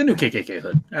racist. The new KKK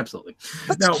hood. Absolutely.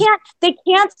 But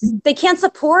they can't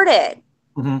support it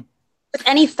with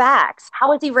any facts.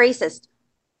 How is he racist?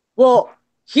 Well,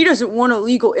 he doesn't want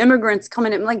illegal immigrants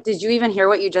coming in. Like, did you even hear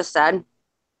what you just said?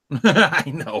 I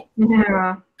know.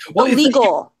 Yeah. Well,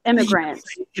 illegal immigrants.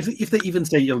 If they even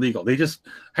say illegal, they just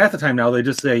half the time now they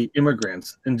just say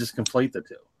immigrants and just conflate the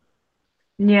two.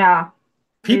 Yeah.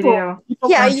 People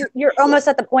yeah, you're almost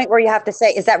at the point where you have to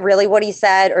say, is that really what he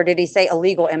said, or did he say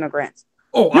illegal immigrants?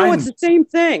 Oh, no, it's the same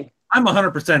thing. I'm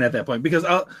 100% at that point because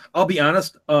I'll be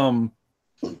honest.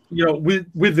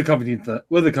 With the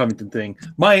Covington thing,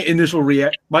 my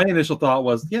initial thought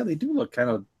was, yeah, they do look kind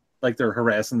of like they're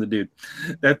harassing the dude.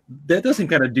 That does seem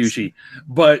kind of douchey.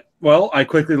 But I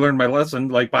quickly learned my lesson.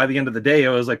 Like by the end of the day, it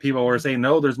was like people were saying,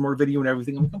 no, there's more video and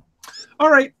everything. I'm like,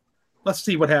 all right, let's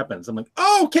see what happens. I'm like,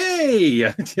 okay.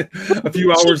 A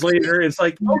few hours later, it's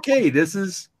like, okay, this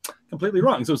is completely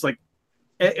wrong. So it's like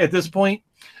at this point,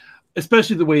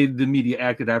 especially the way the media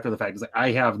acted after the fact, is like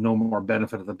I have no more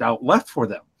benefit of the doubt left for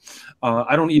them.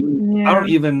 I don't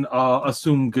even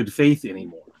assume good faith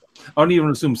anymore. I don't even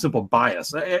assume simple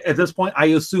bias. At this point, I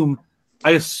assume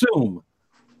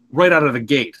right out of the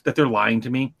gate that they're lying to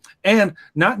me, and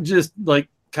not just like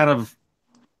kind of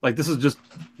like this is just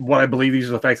what I believe. These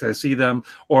are the facts I see them,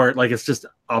 or like it's just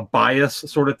a bias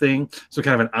sort of thing. So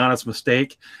kind of an honest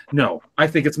mistake. No, I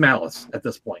think it's malice at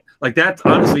this point. Like that's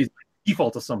honestly the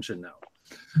default assumption now,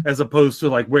 as opposed to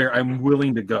like where I'm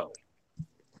willing to go.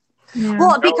 Yeah.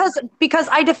 Well, because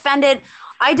I defended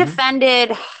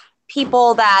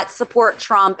people that support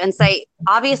Trump and say,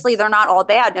 obviously they're not all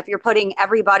bad. And if you're putting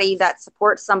everybody that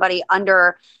supports somebody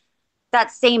under that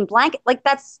same blanket, like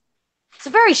it's a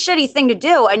very shitty thing to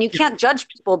do. And you can't judge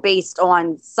people based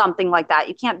on something like that.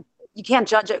 You can't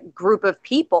judge a group of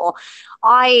people.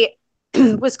 I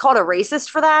was called a racist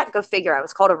for that. Go figure. I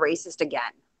was called a racist again.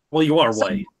 Well, you are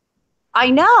white. I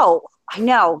know.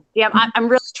 Yeah, I'm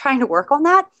really trying to work on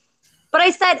that. But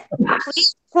I said,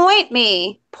 please point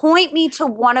me to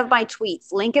one of my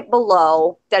tweets. Link it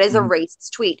below. That is a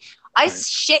racist tweet. I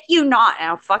shit you not, and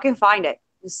I'll fucking find it.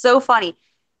 It's so funny.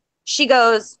 She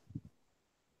goes,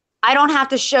 I don't have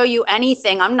to show you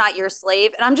anything. I'm not your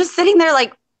slave. And I'm just sitting there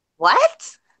like,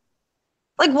 what?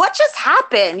 Like, what just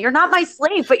happened? You're not my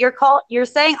slave, but you're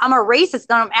saying I'm a racist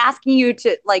and I'm asking you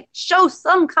to like show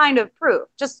some kind of proof.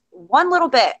 Just one little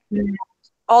bit. Mm-hmm.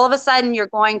 All of a sudden you're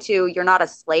not a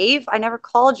slave. I never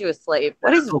called you a slave.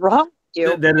 What is wrong with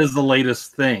you? That is the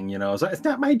latest thing, you know. It's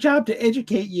not my job to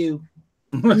educate you.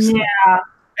 Yeah.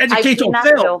 Educate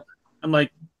yourself. I'm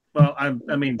like, well,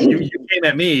 I mean, you came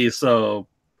at me, so.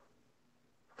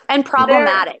 And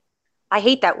problematic. I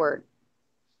hate that word.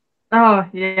 Oh,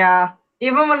 yeah.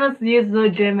 Even when it's used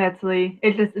legitimately,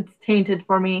 it's tainted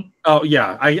for me. Oh,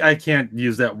 yeah. I can't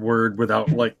use that word without,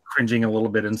 like, cringing a little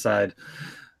bit inside.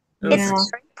 It's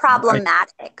very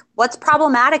problematic. What's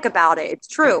problematic about it? It's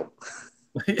true.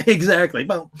 Exactly.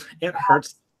 Well, it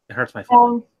hurts. It hurts my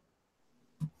feelings.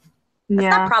 That's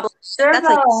not problem. That's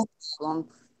a problem.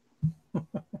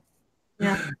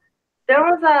 Yeah. There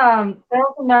was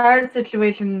another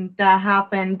situation that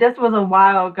happened. This was a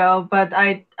while ago, but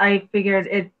I figured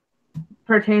it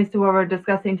pertains to what we're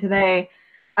discussing today.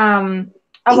 A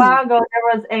while ago, there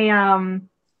was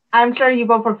I'm sure you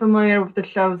both are familiar with the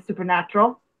show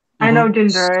Supernatural. Mm-hmm. I know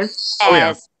Ginger is.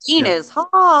 Yes, Gene is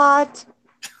hot.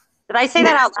 Did I say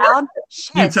that out loud?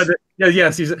 You said that,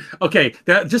 yes. Okay,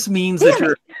 that just means that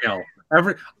you're a female.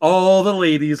 All the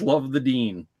ladies love the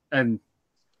Dean, and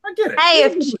I get it. Hey,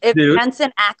 if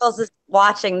Jensen Ackles is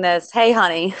watching this, hey,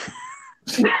 honey.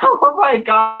 Oh my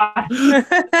god!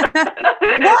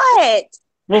 What?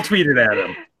 We'll tweet it at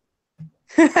him.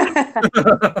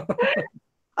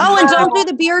 Oh, and don't do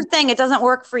the beard thing. It doesn't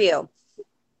work for you.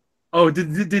 Oh, did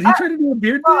he try to do a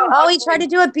beard thing? Oh, he tried to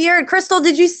do a beard. Crystal,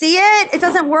 did you see it? It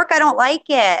doesn't work. I don't like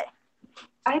it.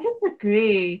 I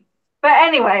disagree. But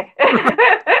anyway.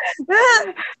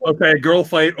 Okay, girl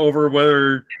fight over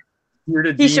whether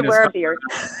he should wear a beard.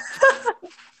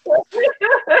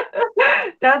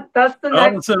 That's the next.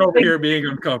 I'm sitting over here being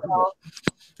uncomfortable.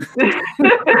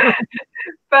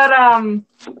 But a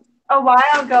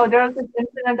while ago, there was this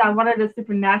incident at one of the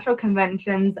Supernatural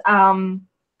conventions.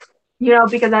 You know,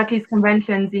 because at these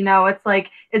conventions, you know, it's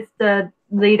the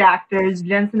lead actors,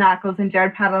 Jensen Ackles and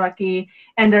Jared Padalecki,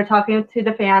 and they're talking to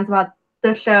the fans about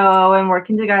the show and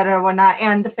working together and whatnot,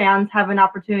 and the fans have an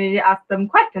opportunity to ask them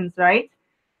questions, right?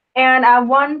 And at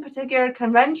one particular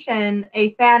convention,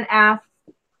 a fan asked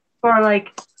for,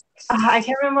 I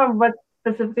can't remember what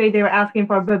specifically they were asking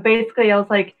for, but basically it was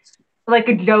like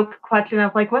a joke question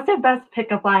of, what's the best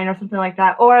pickup line or something like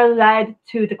that, or led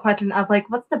to the question of,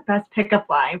 what's the best pickup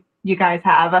line you guys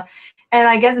have? And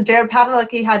I guess Jared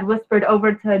Padalecki had whispered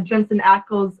over to Jensen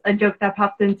Ackles a joke that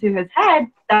popped into his head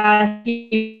that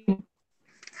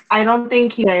I don't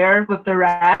think he's there with the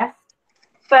rest,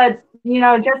 but, you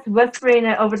know, just whispering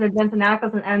it over to Jensen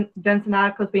Ackles and Jensen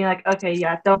Ackles being like, okay,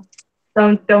 yeah, don't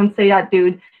say that,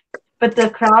 dude. But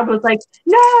the crowd was like,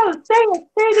 no, say it,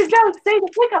 say the joke, say the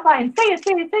pickup line, say it.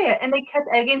 And they kept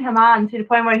egging him on to the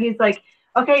point where he's like,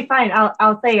 okay, fine,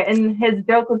 I'll say it. And his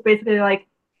joke was basically like,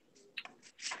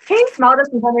 can you smell this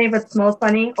and tell me if it smells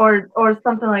funny or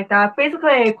something like that?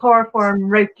 Basically a chloroform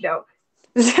rape joke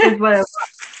is what it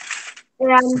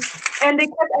was. And they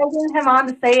kept egging him on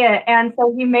to say it. And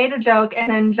so he made a joke,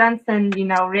 and then Jensen, you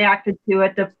know, reacted to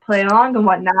it to play along and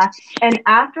whatnot. And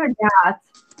after that,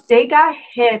 they got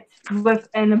hit with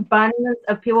an abundance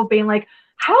of people being like,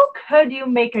 how could you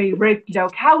make a rape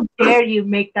joke? How dare you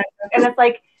make that joke? And it's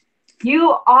like,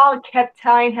 you all kept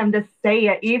telling him to say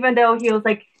it, even though he was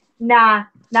like, nah,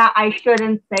 I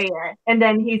shouldn't say it. And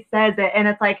then he says it, and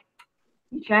it's like,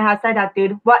 you shouldn't have said that,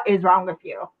 dude. What is wrong with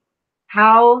you?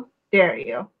 How dare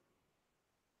you?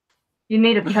 You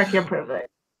need to check your privilege,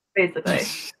 basically.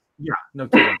 Yeah, no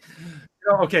kidding.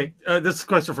 Okay, this is a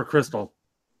question for Crystal.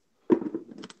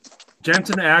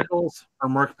 Jensen Ackles or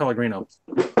Mark Pellegrino?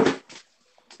 Oh,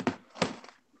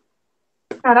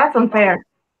 that's unfair.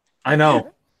 I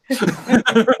know.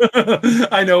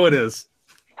 I know it is.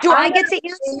 Do I get to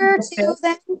answer too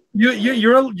then?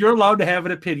 You're allowed to have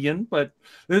an opinion, but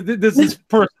this is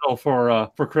personal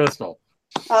for Crystal.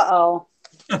 Uh-oh.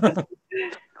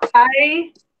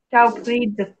 I shall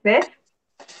plead the fifth.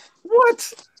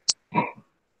 What?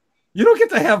 You don't get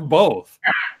to have both.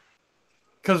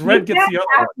 Because Red gets the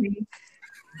other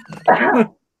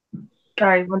one.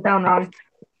 Sorry, went down wrong.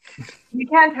 You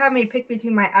can't have me pick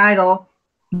between my idol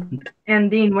and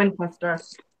Dean Winchester.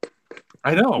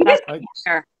 I know.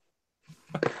 Sure.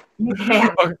 You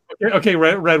can't. Okay,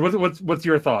 Red. What's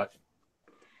your thought?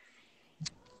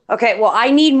 Okay, well, I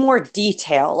need more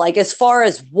detail. Like, as far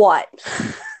as what?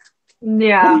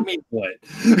 Yeah. What do you mean what?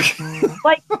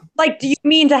 Like, do you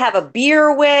mean to have a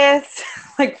beer with?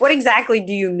 Like, what exactly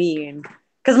do you mean?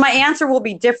 Because my answer will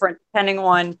be different depending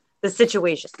on the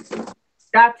situation.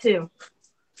 That too.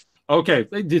 Okay.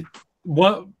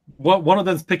 What one of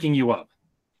them's picking you up?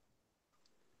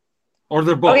 Or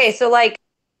they're both. Okay, so like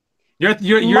you're at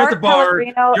the Mark bar.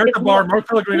 Pellegrino You're at the is bar. more- Mark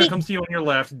Pellegrino comes to you on your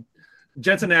left.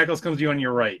 Jensen Ackles comes to you on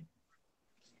your right.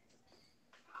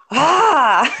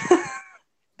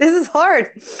 This is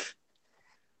hard.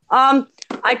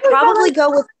 I'd probably go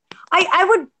with I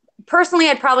would personally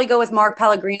I'd probably go with Mark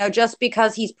Pellegrino just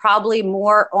because he's probably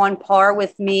more on par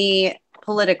with me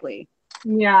politically.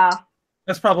 Yeah,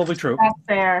 That's probably true. that's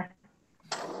fair.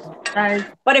 That is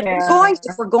But if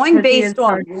we're going Because he based is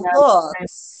on hard,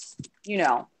 looks, you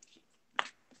know.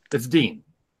 It's Dean.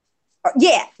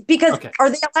 Yeah, because Okay. are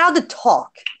they allowed to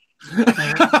talk?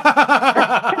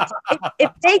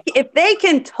 If they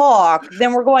can talk,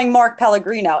 then we're going Mark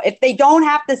Pellegrino. If they don't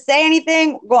have to say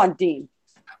anything, we're going Dean.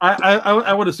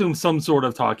 I would assume some sort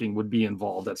of talking would be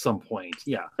involved at some point.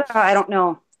 Yeah. I don't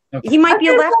know. Okay. He might be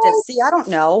a leftist. See, I don't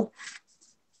know.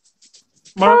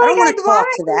 Mark, I don't want to talk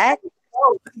to that.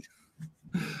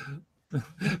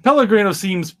 Pellegrino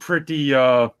seems pretty,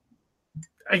 I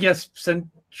guess,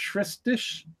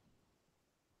 centristish.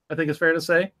 I think it's fair to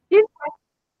say.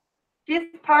 he's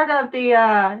part of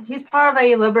the he's part of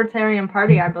a libertarian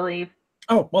party, I believe.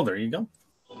 Oh, well, there you go.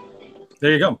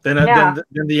 There you go. Then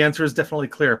the answer is definitely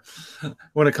clear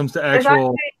when it comes to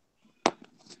actual.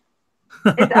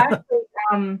 It's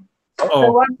actually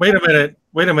Oh, wait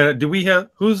a minute. Do we have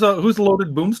who's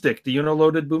Loaded Boomstick? Do you know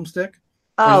Loaded Boomstick?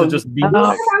 Or is it just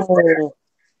Boomstick?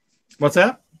 What's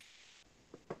that?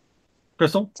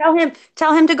 Crystal?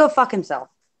 Tell him to go fuck himself.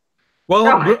 Well,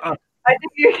 I think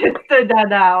you should say that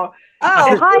now.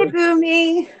 Oh, hi,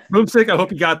 Boomy. Boomstick, I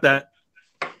hope you got that.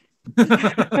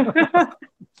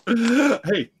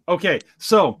 Hey, okay.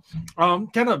 So,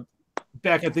 kind of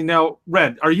back at the now,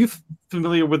 Red, are you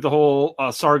familiar with the whole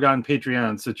Sargon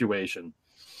Patreon situation?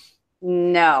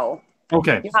 No.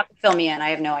 Okay. You have to fill me in. I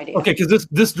have no idea. Okay, because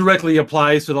this directly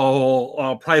applies to the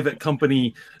whole private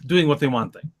company doing what they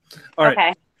want thing. All right.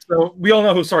 Okay. So we all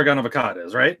know who Sargon of Akkad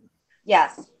is, right?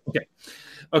 Yes. Okay.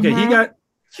 Okay. He got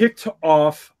kicked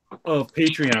off of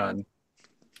Patreon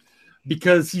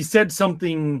because he said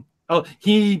something.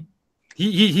 He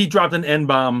dropped an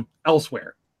N-bomb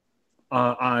elsewhere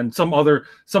on someone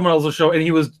else's show, and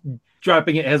he was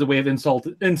dropping it as a way of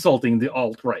insulting the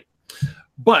alt-right.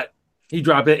 But he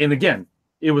dropped it, and again,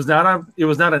 it was not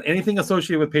on anything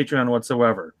associated with Patreon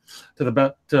whatsoever,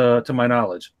 to my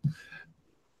knowledge.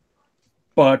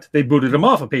 But they booted him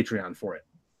off of Patreon for it.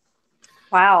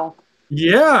 Wow.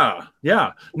 Yeah.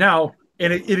 Now,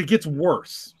 and it gets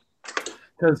worse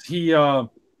because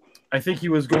I think he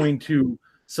was going to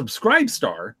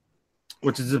Subscribestar,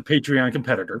 which is a Patreon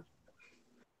competitor,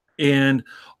 and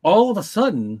all of a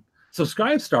sudden,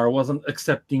 Subscribestar wasn't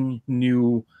accepting any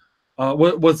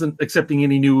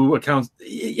new accounts,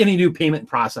 any new payment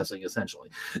processing. Essentially,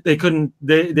 they couldn't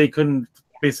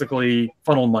basically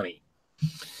funnel money.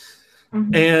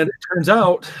 And it turns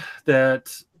out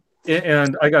that,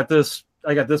 and I got this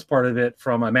part of it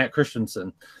from Matt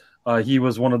Christensen. He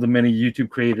was one of the many YouTube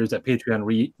creators that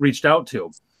Patreon reached out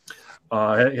to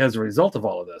as a result of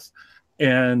all of this.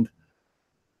 And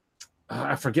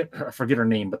I forget her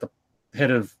name, but the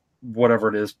head of whatever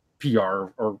it is, PR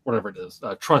or whatever it is,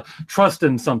 trust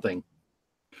in something,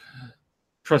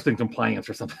 trust in compliance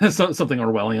or something, something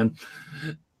Orwellian,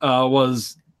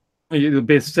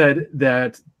 said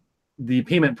that the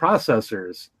payment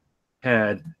processors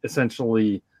had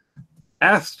essentially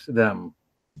asked them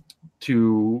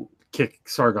to kick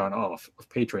Sargon off of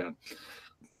Patreon.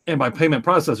 And by payment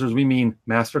processors, we mean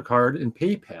MasterCard and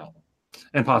PayPal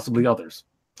and possibly others.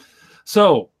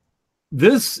 So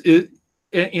this is,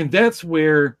 and that's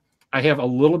where I have a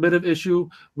little bit of issue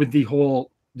with the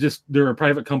whole, just they're a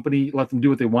private company, let them do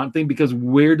what they want thing, because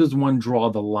where does one draw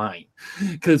the line?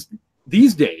 Because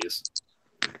these days,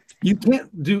 you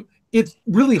can't do, it's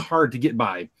really hard to get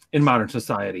by in modern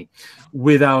society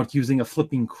without using a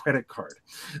flipping credit card.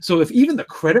 So if even the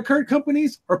credit card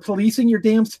companies are policing your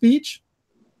damn speech,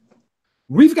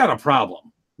 we've got a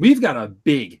problem. We've got a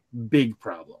big, big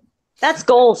problem. That's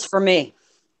goals for me.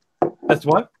 That's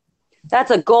what?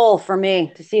 That's a goal for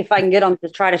me to see if I can get them to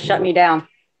try to shut me down.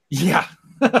 Yeah,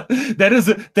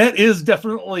 that is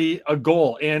definitely a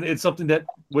goal. And it's something that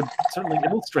would certainly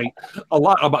illustrate a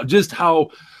lot about just how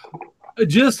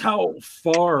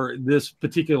far this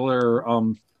particular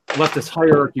leftist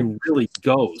hierarchy really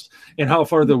goes and how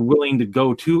far they're willing to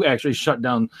go to actually shut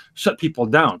people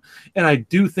down. And I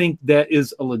do think that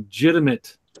is a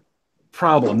legitimate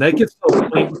problem. That gets to the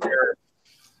point where,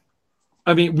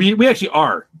 I mean, we actually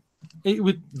are.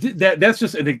 That's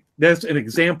just that's an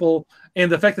example,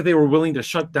 and the fact that they were willing to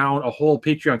shut down a whole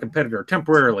Patreon competitor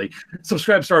temporarily.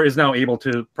 Subscribestar is now able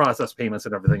to process payments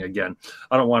and everything again.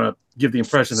 I don't want to give the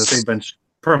impression that they've been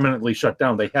permanently shut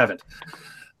down. They haven't.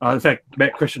 In fact,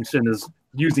 Matt Christensen is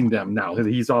using them now.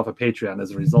 He's off of Patreon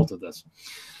as a result of this,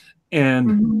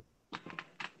 and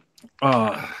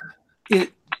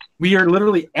we are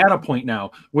literally at a point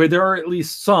now where there are at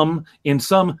least some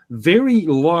very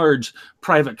large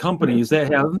private companies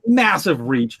that have massive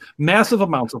reach, massive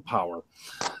amounts of power,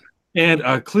 and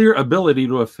a clear ability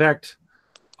to affect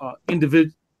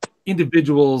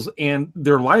individuals and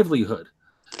their livelihood,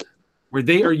 where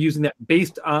they are using that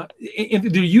based on, and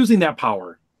they're using that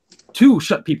power to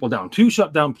shut people down, to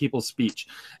shut down people's speech.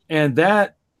 And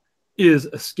that is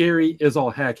scary as all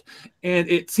heck. And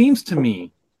it seems to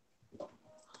me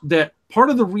that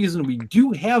part of the reason we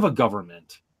do have a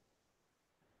government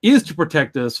is to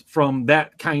protect us from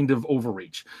that kind of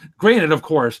overreach. Granted, of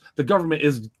course, the government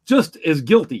is just as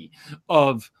guilty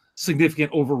of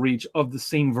significant overreach of the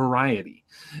same variety.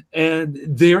 And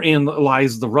therein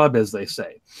lies the rub, as they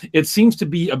say. It seems to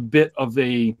be a bit of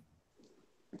a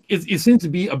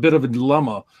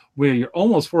dilemma where you're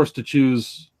almost forced to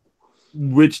choose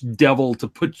which devil to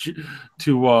put you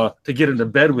to get into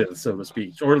bed with, so to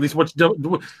speak, or at least which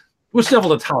devil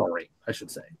to tolerate, I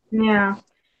should say. Yeah.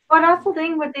 But that's the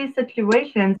thing with these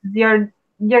situations. You're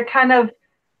kind of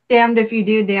damned if you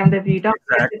do, damned if you don't.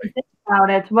 Exactly. If you think about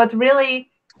it. What's really,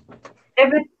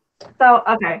 so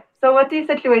with these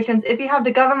situations, if you have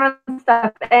the government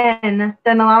step in,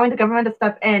 then allowing the government to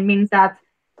step in means that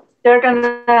they're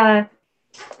gonna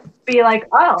be like,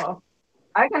 oh,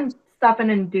 I can step in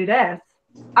and do this.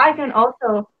 I can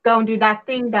also go and do that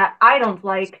thing that I don't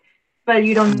like, but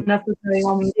you don't necessarily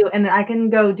want me to do, and I can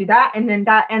go do that, and then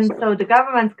that, and so the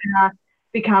government's gonna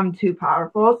become too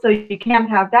powerful, so you can't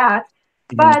have that.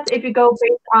 Mm-hmm. But if you go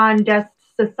based on just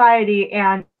society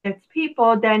and its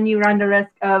people, then you run the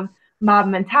risk of mob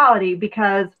mentality,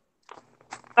 because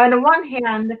on the one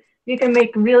hand, you can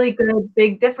make really good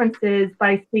big differences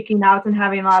by speaking out and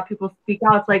having a lot of people speak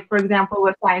out. Like, for example,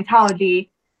 with Scientology,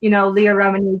 Leah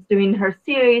Remini is doing her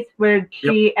series where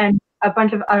she and a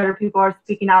bunch of other people are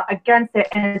speaking out against it,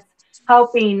 and it's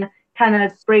helping kind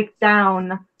of break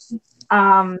down,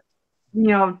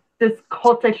 this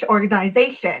cultish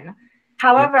organization.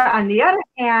 However, on the other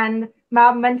hand,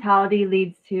 mob mentality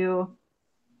leads to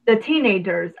the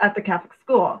teenagers at the Catholic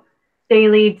school. They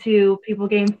lead to people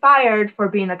getting fired for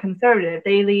being a conservative.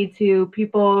 They lead to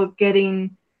people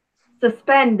getting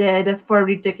suspended for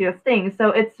ridiculous things.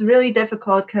 So it's really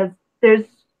difficult because it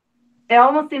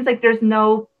almost seems like there's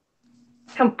no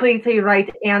completely right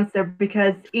answer,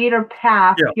 because either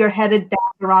path you're headed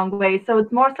down the wrong way. So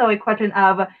it's more so a question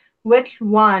of which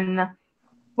one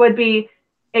would be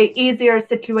a easier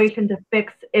situation to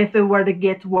fix if it were to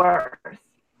get worse.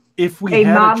 If we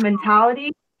had mob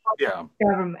mentality,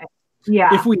 government.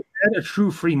 Yeah. If we had a true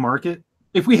free market,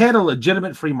 if we had a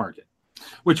legitimate free market,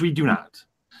 which we do not,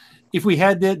 if we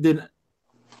had that,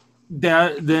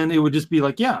 then it would just be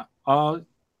like,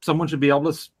 someone should be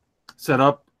able to set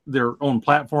up their own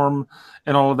platform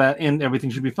and all of that, and everything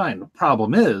should be fine. The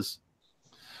problem is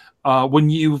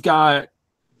when you've got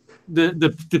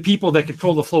the people that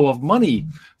control the flow of money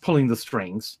pulling the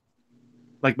strings,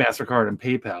 like MasterCard and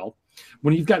PayPal,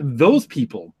 when you've got those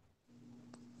people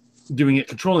doing it,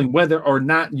 controlling whether or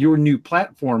not your new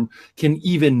platform can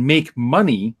even make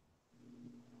money,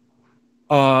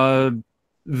 how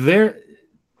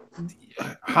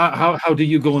do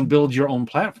you go and build your own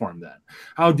platform then?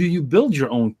 How do you build your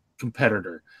own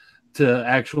competitor to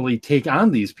actually take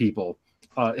on these people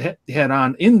head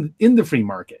on in the free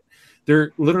market?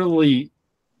 They're literally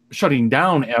shutting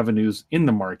down avenues in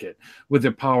the market with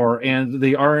their power, and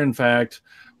they are in fact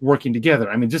working together.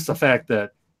 I mean, just the fact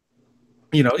that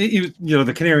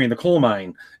the canary in the coal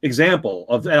mine example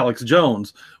of Alex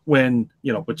Jones, when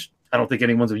which I don't think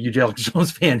anyone's a huge Alex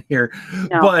Jones fan here,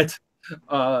 but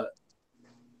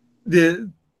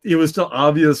it was still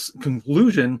obvious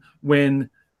conclusion when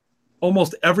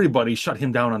almost everybody shut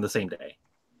him down on the same day.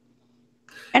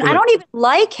 And I don't even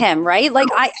like him, right? Like,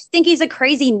 I think he's a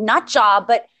crazy nut job,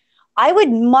 but I would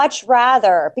much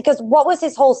rather, because what was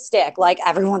his whole stick? Like,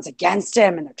 everyone's against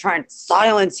him and they're trying to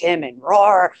silence him and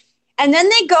roar. And then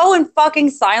they go and fucking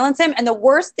silence him. And the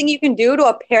worst thing you can do to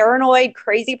a paranoid,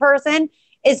 crazy person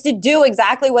is to do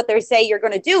exactly what they say you're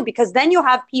going to do, because then you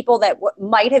have people that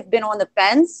might have been on the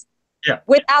fence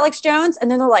with Alex Jones. And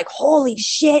then they're like, holy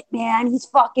shit, man, he's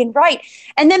fucking right.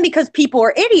 And then because people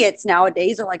are idiots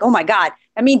nowadays, they're like, oh my God,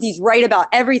 that means he's right about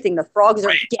everything. The frogs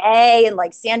are gay and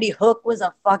like Sandy Hook was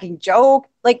a fucking joke.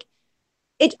 Like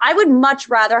I would much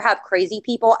rather have crazy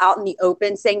people out in the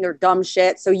open saying they're dumb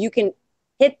shit so you can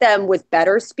hit them with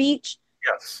better speech.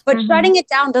 Yes. But shutting it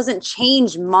down doesn't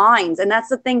change minds. And that's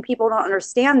the thing people don't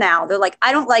understand now. They're like,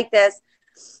 I don't like this.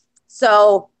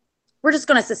 So we're just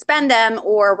going to suspend them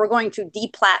or we're going to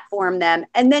deplatform them.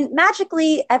 And then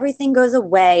magically everything goes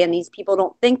away and these people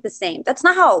don't think the same. That's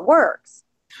not how it works.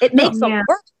 It makes them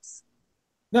worse.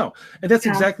 No. And that's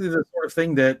exactly the sort of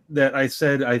thing that I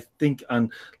said, I think on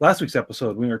last week's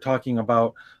episode, when we were talking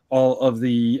about all of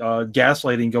the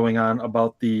gaslighting going on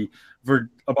about the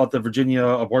Virginia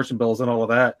abortion bills and all of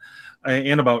that,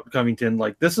 and about Covington.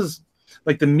 Like, this is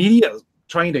like the media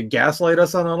trying to gaslight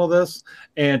us on all of this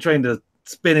and trying to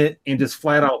spin it and just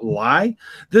flat out lie.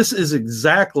 This is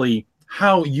exactly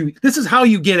how you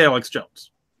get Alex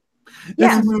Jones.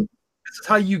 This is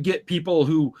how you get people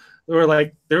who were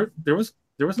like, there was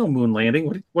no moon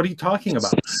landing. What are you talking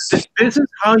about? This is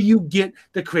how you get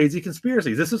the crazy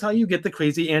conspiracies. This is how you get the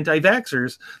crazy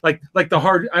anti-vaxxers, like the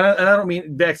hard. And I don't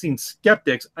mean vaccine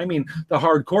skeptics. I mean the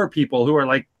hardcore people who are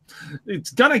like,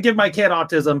 it's gonna give my cat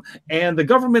autism, and the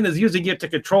government is using it to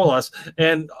control us,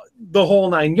 and the whole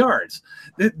 9 yards.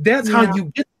 That's how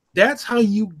you get. That's how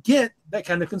you get that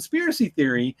kind of conspiracy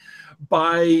theory,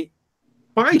 by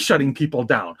shutting people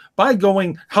down, by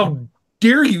going, how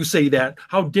dare you say that?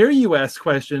 How dare you ask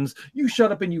questions? You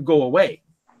shut up and you go away.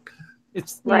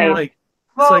 It's like,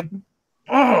 oh.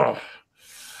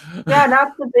 Yeah,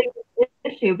 that's the big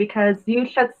issue, because you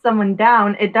shut someone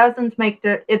down, it doesn't make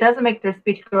their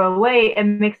speech go away. It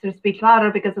makes their speech louder,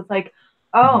 because it's like,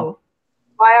 oh,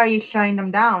 why are you shutting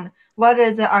them down? What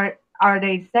is it are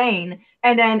they saying?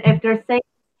 And then if they're saying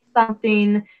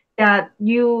something that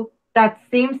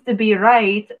seems to be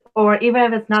right, or even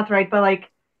if it's not right, but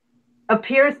like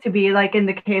appears to be, like in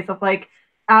the case of like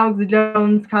Alex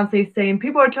Jones constantly saying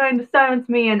people are trying to silence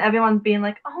me, and everyone's being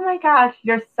like, oh my gosh,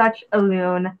 you're such a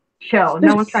loon, chill,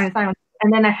 no one's trying to silence you.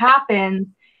 And then it happens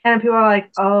and people are like,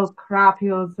 oh crap,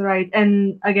 he was right.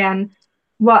 And again,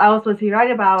 what else was he right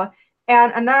about?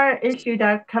 And another issue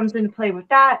that comes into play with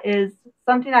that is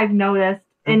something I've noticed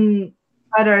in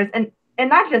others, and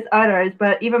not just others,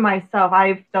 but even myself,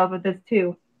 I've dealt with this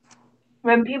too.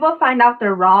 When people find out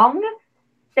they're wrong,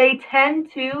 they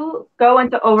tend to go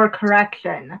into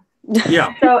overcorrection.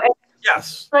 Yeah. So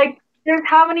yes, like there's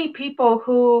how many people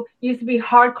who used to be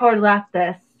hardcore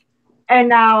leftists, and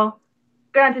now,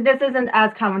 granted, this isn't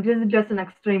as common. This is just an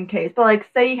extreme case. But like,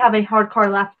 say you have a hardcore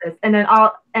leftist, and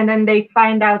then they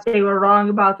find out they were wrong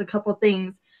about a couple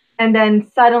things, and then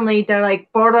suddenly they're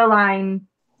like borderline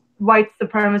white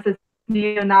supremacist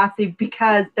neo-Nazi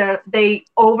because they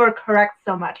overcorrect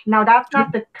so much. Now that's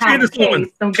not the kind of case.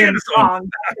 Don't get me wrong.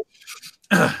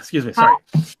 Excuse me, sorry.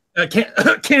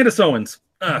 Candace Owens.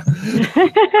 But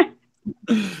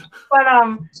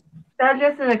that's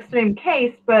just an extreme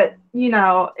case. But you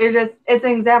know, it's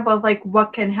an example of like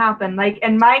what can happen. Like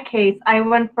in my case, I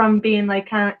went from being like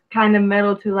kind of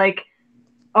middle to like,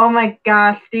 oh my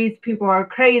gosh, these people are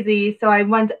crazy. So I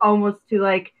went almost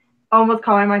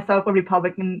calling myself a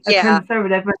Republican, a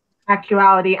conservative, but in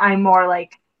actuality, I'm more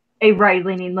like a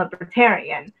right-leaning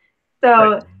libertarian.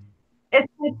 So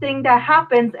it's the thing that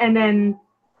happens, and then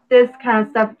this kind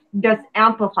of stuff just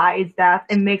amplifies that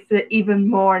and makes it even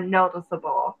more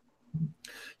noticeable.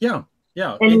 Yeah.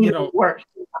 And you know, worse.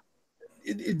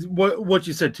 What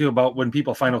you said too about when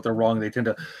people find out they're wrong,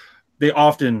 they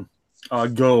often they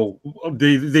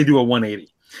do a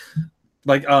 180.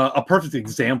 Like a perfect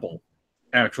example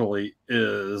actually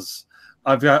is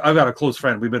I've got a close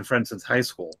friend. We've been friends since high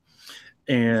school,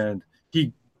 and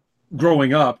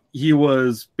growing up, he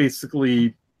was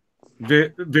basically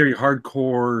very, very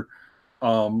hardcore,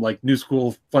 like new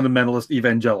school fundamentalist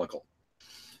evangelical,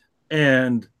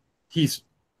 and he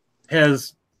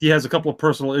has a couple of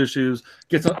personal issues.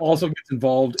 Also gets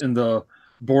involved in the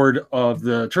board of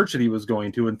the church that he was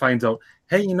going to, and finds out,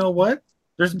 hey, you know what?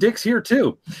 There's dicks here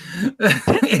too,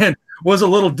 and was a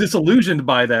little disillusioned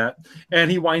by that, and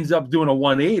he winds up doing a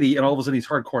 180, and all of a sudden he's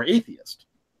hardcore atheist.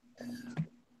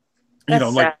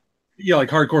 Like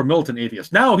hardcore militant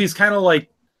atheist. Now he's kind of like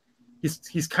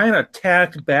he's kind of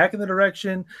tacked back in the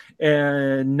direction,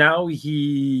 and now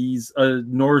he's a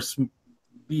Norse.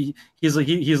 He's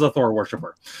a Thor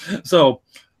worshiper. So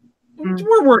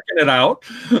we're working it out.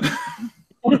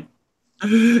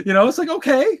 It's like,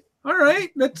 okay, all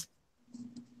right, that's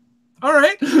all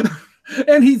right.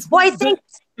 And he's well, I think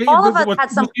all of us had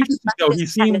some. He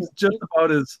seems just about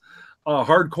as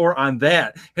hardcore on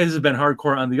that as has been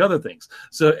hardcore on the other things.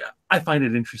 So I find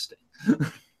it interesting.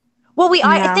 Well,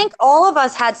 I think all of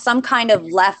us had some kind of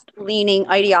left-leaning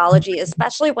ideology,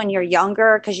 especially when you're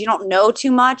younger, because you don't know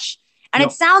too much. And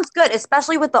it sounds good,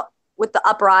 especially with the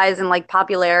uprise and like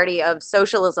popularity of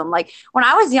socialism. Like when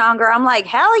I was younger, I'm like,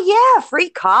 hell yeah, free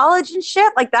college and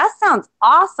shit. Like that sounds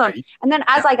awesome. Right. And then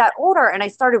as I got older and I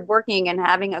started working and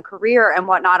having a career and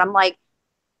whatnot, I'm like,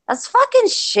 that's fucking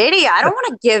shitty. I don't want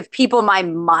to give people my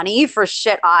money for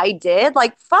shit I did.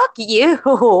 Like, fuck you.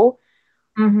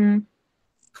 Mm-hmm.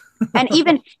 And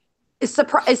even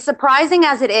as surprising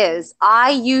as it is,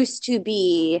 I used to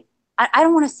be, I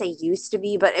don't want to say used to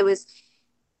be, but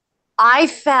I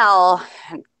fell,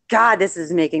 God, this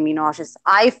is making me nauseous.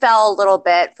 I fell a little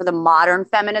bit for the modern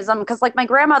feminism because like my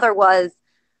grandmother was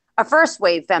a first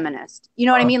wave feminist. You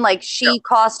know what I mean? Like she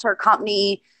cost her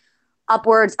company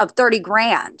upwards of 30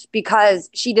 grand because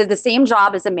she did the same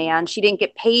job as a man. She didn't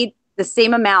get paid the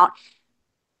same amount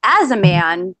as a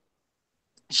man.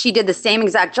 She did the same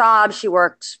exact job. She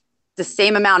worked the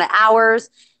same amount of hours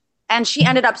and she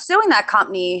ended up suing that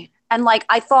company. And like,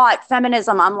 I thought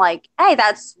feminism, I'm like, hey,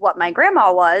 that's what my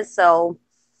grandma was. So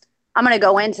I'm going to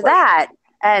go into that.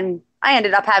 And I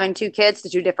ended up having 2 kids to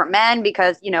 2 different men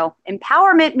because, you know,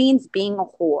 empowerment means being a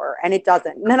whore and it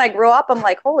doesn't. And then I grew up, I'm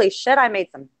like, holy shit, I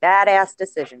made some badass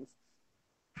decisions.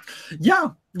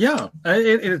 Yeah. Yeah.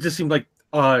 It just seemed like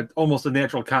almost a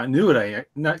natural continuity,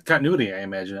 I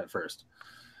imagine at first.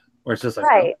 Where it's just like,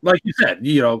 right. Like you said,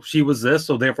 you know, she was this,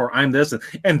 so therefore I'm this.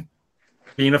 And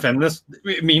being a feminist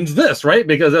it means this, right?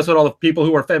 Because that's what all the people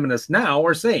who are feminists now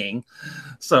are saying.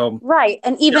 So right.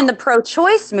 And even the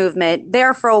pro-choice movement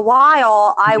there for a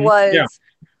while,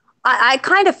 I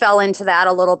kind of fell into that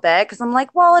a little bit because I'm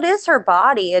like, well, it is her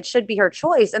body. It should be her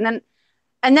choice. And then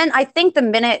I think the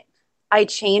minute I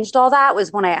changed all that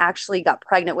was when I actually got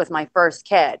pregnant with my first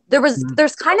kid.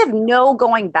 There's kind of no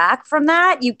going back from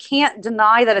that. You can't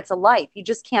deny that it's a life. You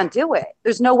just can't do it.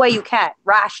 There's no way you can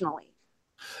rationally.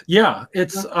 Yeah,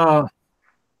 it's I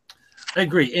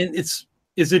agree. And it's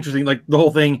interesting, like the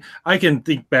whole thing. I can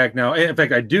think back now. In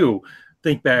fact, I do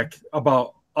think back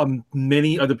about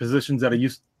many other positions that I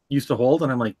used to hold,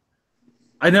 and I'm like,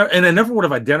 I never would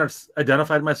have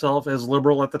identified myself as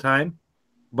liberal at the time,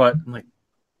 but I'm like,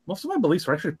 most of my beliefs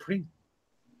are actually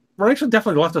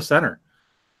definitely left of center.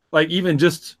 Like even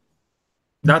just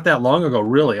not that long ago,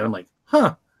 really. And I'm like,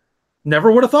 huh.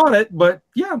 Never would have thought it, but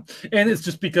yeah. And it's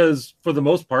just because for the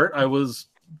most part, I was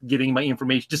getting my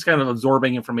information, just kind of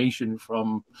absorbing information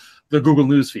from the Google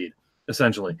News feed,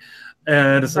 essentially.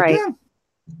 And it's like,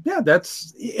 yeah,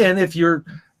 that's, and if you're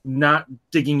not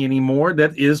digging anymore,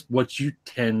 that is what you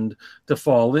tend to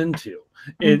fall into.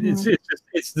 Mm-hmm.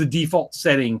 It's the default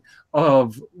setting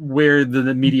of where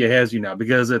the media has you now,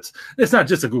 because it's not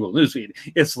just a Google News feed.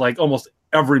 It's like almost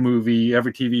every movie,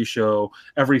 every TV show,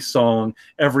 every song,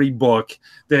 every book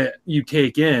that you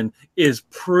take in is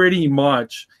pretty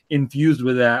much infused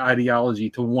with that ideology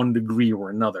to one degree or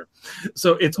another.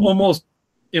 So it's almost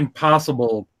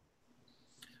impossible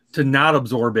to not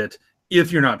absorb it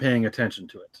if you're not paying attention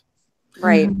to it.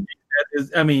 Right.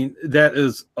 That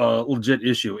is a legit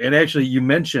issue. And actually, you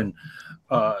mentioned,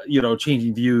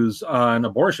 changing views on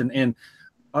abortion, and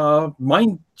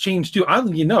mine changed too.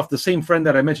 Oddly enough, the same friend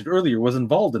that I mentioned earlier was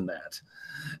involved in that,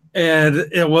 and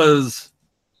it was,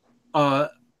 and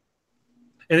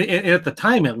at the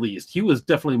time, at least, he was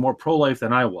definitely more pro-life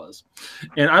than I was,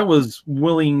 and I was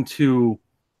willing to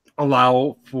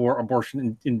allow for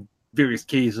abortion in various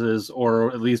cases,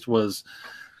 or at least was,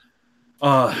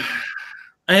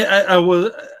 I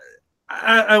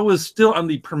was still on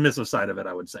the permissive side of it,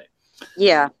 I would say.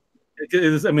 Yeah.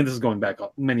 This is going back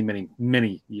many, many,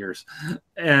 many years.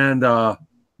 And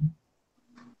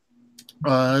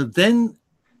then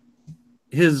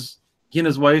he and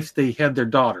his wife, they had their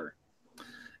daughter.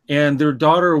 And their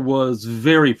daughter was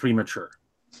very premature.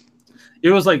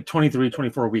 It was like 23,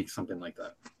 24 weeks, something like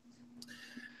that.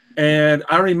 And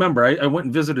I remember I went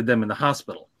and visited them in the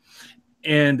hospital.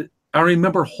 And I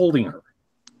remember holding her.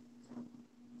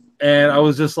 And I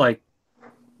was just like,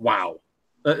 wow.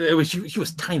 She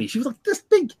was tiny. She was like this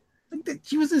big.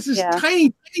 She was this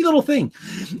tiny little thing.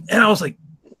 And I was like,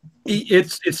 it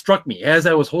struck me as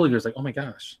I was holding her. It's like, oh my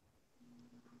gosh,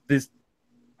 this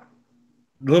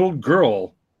little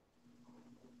girl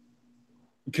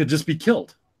could just be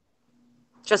killed.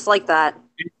 Just like that.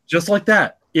 Just like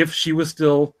that. If she was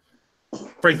still,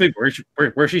 frankly,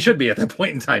 where she should be at that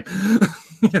point in time.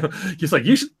 He's like,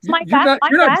 you're not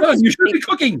done. You should be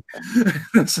cooking.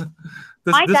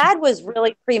 My dad was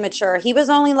really premature. He was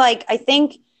only like, I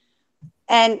think,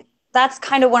 and that's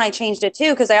kind of when I changed it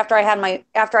too, because after I had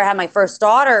my first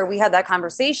daughter, we had that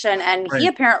conversation, and Right. he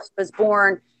apparently was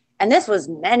born, and this was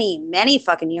many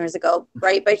fucking years ago,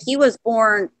 right? But he was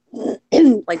born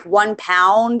like 1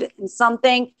 pound and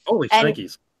something. Holy And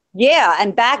shnikes. yeah,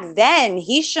 and back then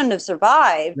he shouldn't have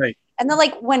survived. Right. And then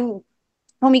like when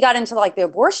we got into like the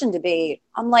abortion debate,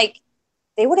 I'm like,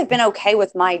 they would have been okay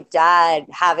with my dad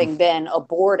having been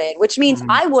aborted, which means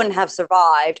I wouldn't have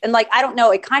survived. And like, I don't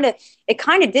know, it kind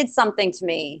of did something to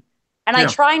me. And I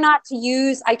try not to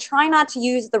use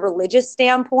the religious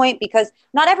standpoint, because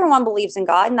not everyone believes in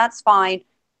God, and that's fine.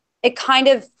 It kind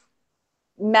of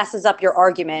messes up your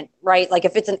argument, right? Like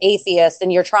if it's an atheist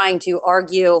and you're trying to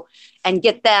argue and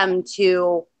get them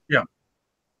to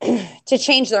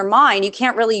change their mind, you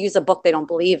can't really use a book they don't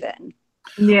believe in.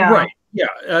 Yeah. Right.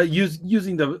 Yeah.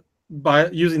 Using the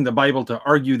Bible to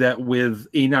argue that with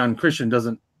a non-Christian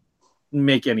doesn't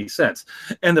make any sense.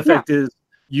 And the fact is,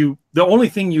 the only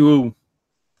thing you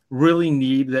really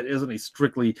need that isn't a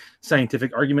strictly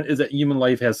scientific argument is that human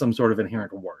life has some sort of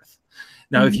inherent worth.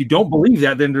 Now, if you don't believe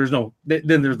that, then there's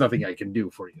nothing I can do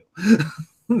for you.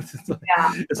 It's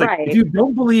like, if you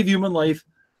don't believe human life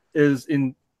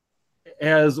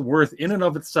has worth in and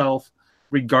of itself,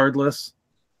 regardless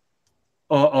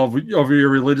of your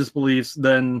religious beliefs,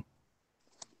 then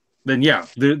yeah,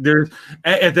 there's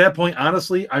at that point,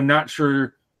 honestly, I'm not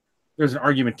sure there's an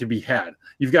argument to be had.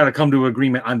 You've got to come to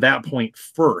agreement on that point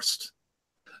first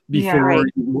before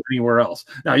you go anywhere else.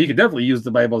 Now, you could definitely use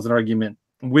the Bible as an argument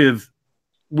with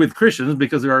Christians,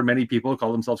 because there are many people who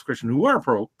call themselves Christian who are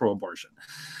pro-abortion,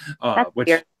 which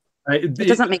it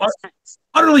doesn't make sense.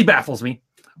 Utterly baffles me.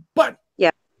 But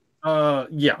there are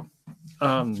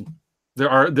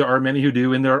many who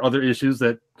do, and there are other issues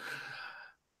that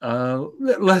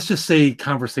let's just say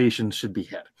conversations should be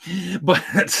had.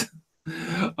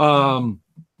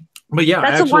 But yeah,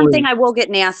 that's the one thing I will get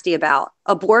nasty about.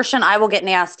 Abortion, I will get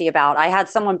nasty about. I had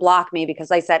someone block me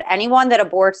because I said anyone that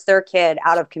aborts their kid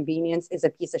out of convenience is a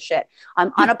piece of shit.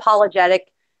 I'm unapologetic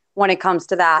when it comes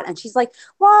to that. And she's like,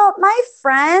 well, my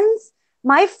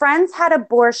friends had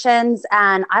abortions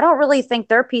and I don't really think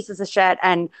they're pieces of shit.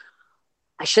 And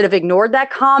I should have ignored that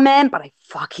comment, but I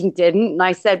fucking didn't. And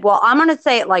I said, well, I'm going to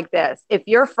say it like this. If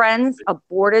your friends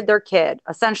aborted their kid,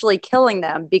 essentially killing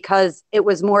them because it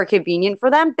was more convenient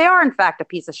for them, they are in fact a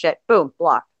piece of shit. Boom,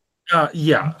 block.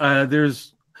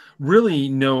 There's really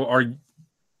no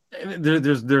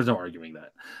there's no arguing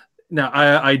that. Now,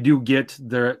 I do get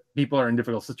there. People are in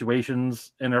difficult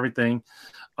situations and everything.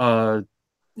 I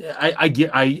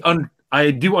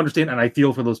do understand, and I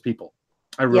feel for those people.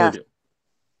 I really do.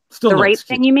 Still, the rape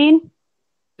thing, you mean?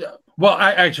 Yeah. Well,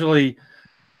 I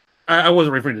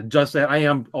wasn't referring to just that. I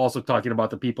am also talking about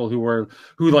the people who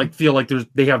like feel like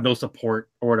they have no support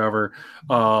or whatever.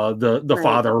 The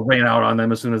father ran out on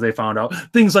them as soon as they found out.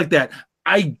 Things like that.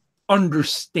 I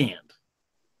understand.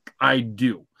 I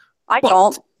do.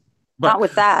 Don't. Not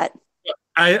with that.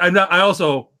 I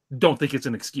also don't think it's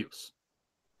an excuse.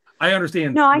 I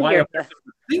understand why a person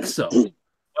would think so.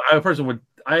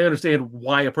 I understand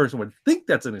why a person would think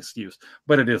that's an excuse,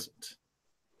 but it isn't.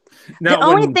 Now, the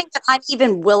only thing that I'm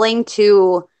even willing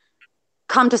to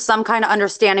come to some kind of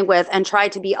understanding with and try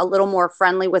to be a little more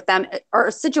friendly with them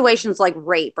are situations like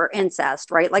rape or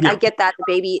incest, right? Like I get that the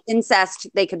baby incest,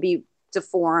 they could be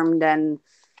deformed and,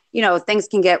 things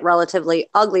can get relatively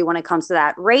ugly when it comes to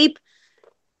that. Rape,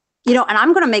 and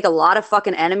I'm going to make a lot of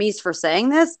fucking enemies for saying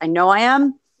this. I know I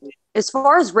am. As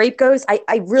far as rape goes,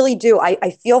 I really do.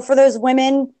 I feel for those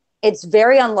women. It's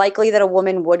very unlikely that a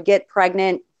woman would get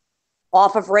pregnant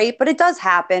off of rape, but it does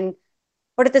happen.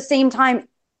 But at the same time,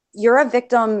 you're a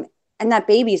victim and that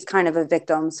baby's kind of a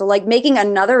victim. So like making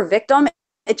another victim,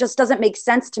 it just doesn't make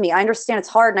sense to me. I understand it's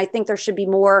hard. And I think there should be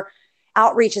more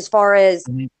outreach as far as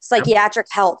psychiatric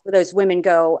health where those women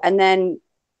go. And then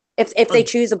if they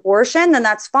choose abortion, then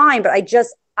that's fine. But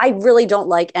I really don't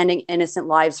like ending innocent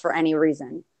lives for any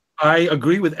reason. I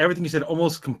agree with everything you said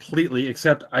almost completely,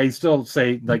 except I still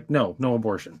say like, no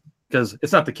abortion, because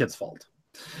it's not the kid's fault.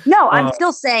 No, I'm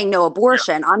still saying no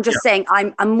abortion. I'm just saying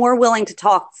I'm more willing to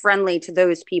talk friendly to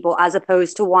those people as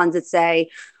opposed to ones that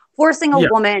say forcing a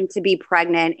woman to be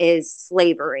pregnant is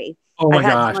slavery. I've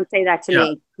had someone say that to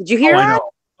me. Did you hear that?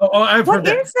 I've heard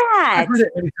that. What is that? I've heard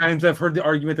it many times. I've heard the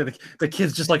argument that the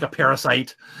kid's just like a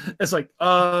parasite. It's like,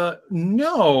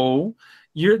 no,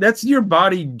 that's your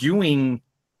body doing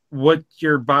what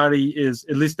your body is,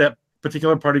 at least that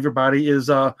particular part of your body is,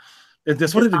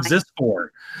 that's what it exists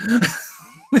for.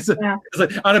 It's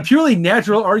like, on a purely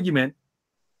natural argument,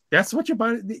 that's what you're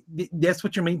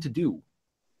made to do.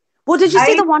 Well, did you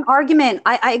see the one argument?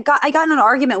 I got in an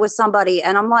argument with somebody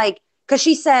and I'm like, because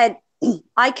she said,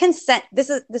 I consent. This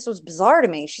was bizarre to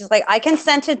me. She's like, I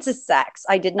consented to sex.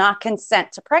 I did not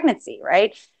consent to pregnancy.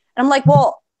 Right. And I'm like,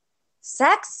 well,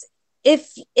 sex, if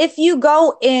you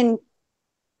go into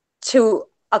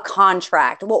a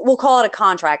contract, we'll call it a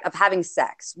contract of having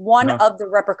sex, one of the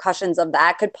repercussions of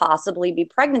that could possibly be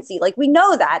pregnancy. Like, we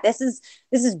know that this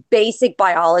is basic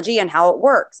biology and how it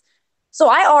works. So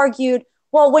I argued,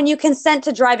 well, when you consent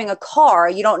to driving a car,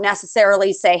 you don't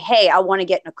necessarily say, hey, I want to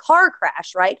get in a car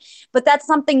crash, right? But that's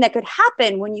something that could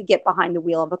happen when you get behind the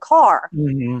wheel of a car.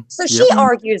 So she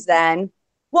argues then,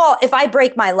 well, if I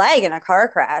break my leg in a car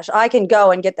crash, I can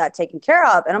go and get that taken care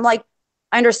of. And I'm like,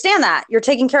 I understand that. You're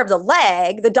taking care of the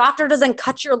leg. The doctor doesn't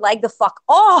cut your leg the fuck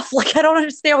off. Like, I don't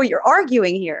understand what you're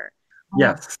arguing here.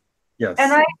 Yes.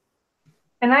 And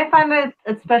I find it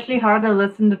especially hard to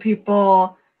listen to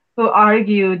people who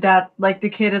argue that, like, the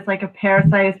kid is like a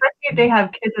parasite, especially if they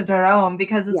have kids of their own,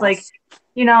 because it's like,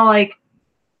 you know, like,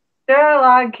 there are a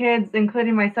lot of kids,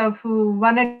 including myself, who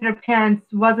one of their parents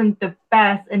wasn't the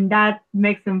best, and that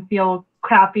makes them feel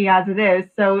crappy as it is.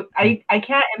 So I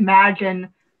can't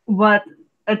imagine what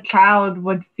a child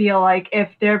would feel like if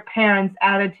their parents'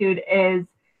 attitude is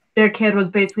their kid was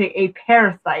basically a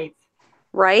parasite.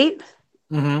 Right?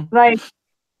 Like,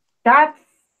 that's,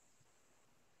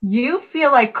 you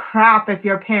feel like crap if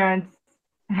your parents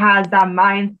has that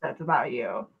mindset about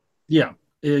you. Yeah,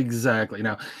 exactly.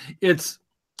 Now, it's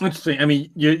interesting. I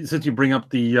mean, since you bring up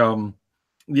the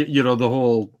the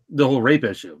whole rape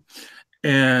issue,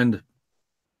 and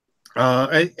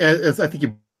I think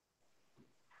you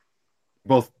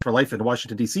both for life in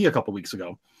Washington D.C. a couple weeks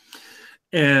ago,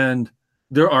 and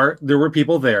there were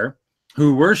people there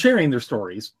who were sharing their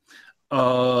stories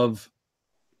of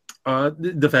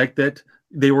the fact that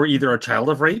they were either a child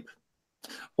of rape,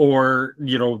 or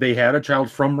they had a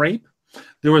child from rape.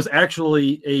 There was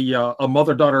actually a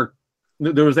mother-daughter.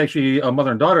 There was actually a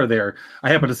mother and daughter there. I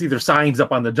happened to see their signs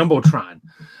up on the jumbotron.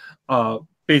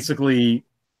 Basically,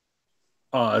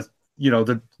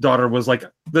 the daughter was like,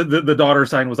 the daughter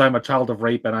sign was, "I'm a child of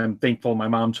rape, and I'm thankful my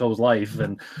mom chose life."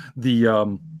 And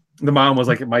the mom was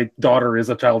like, "My daughter is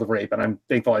a child of rape, and I'm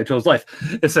thankful I chose life."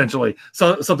 Essentially,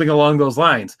 so something along those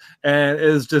lines. And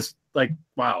it's just like,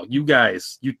 wow, you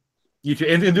guys, you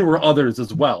and there were others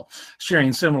as well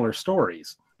sharing similar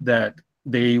stories that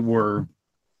they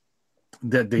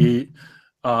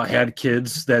had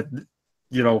kids that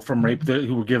from rape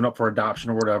who were given up for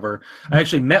adoption or whatever. I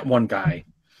actually met one guy.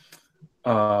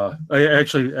 I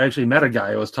actually met a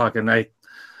guy. I was talking.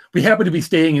 We happened to be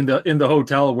staying in the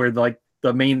hotel where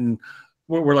the main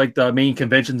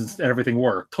conventions and everything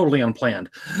were totally unplanned.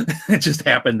 It just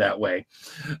happened that way.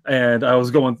 And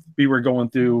we were going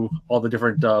through all the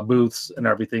different booths and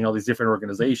everything, all these different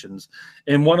organizations.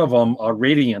 And one of them,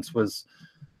 Radiance, was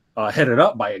headed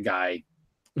up by a guy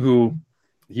who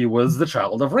he was the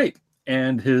child of rape,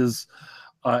 and his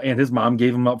mom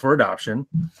gave him up for adoption.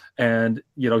 And,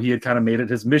 he had kind of made it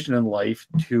his mission in life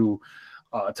to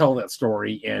tell that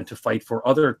story and to fight for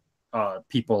other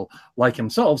people like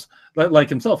himself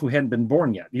who hadn't been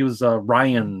born yet. He was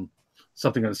Ryan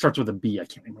something that starts with a B. I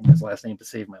can't remember his last name to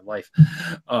save my life.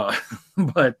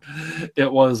 But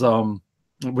it was,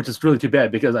 which is really too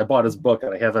bad because I bought his book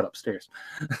and I have it upstairs.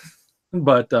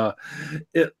 But the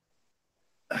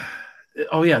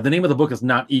name of the book is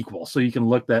Not Equal, so you can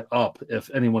look that up if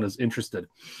anyone is interested.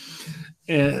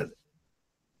 And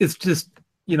it's just,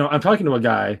 I'm talking to a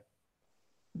guy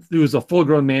who's a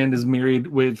full-grown man, is married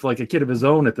with like a kid of his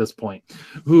own at this point,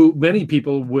 who many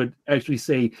people would actually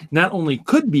say not only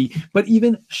could be, but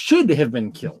even should have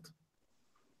been killed.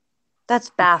 That's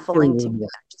baffling to me.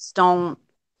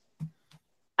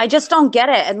 I just don't get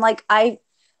it. And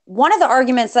one of the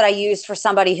arguments that I used for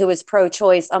somebody who is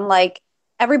pro-choice, I'm like,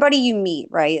 everybody you meet,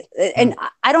 right? And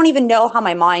I don't even know how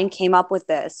my mind came up with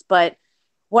this, but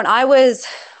when I was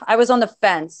on the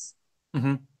fence,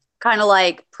 kind of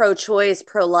like pro-choice,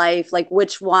 pro-life, like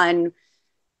which one.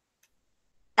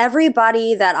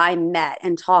 Everybody that I met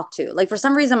and talked to, like for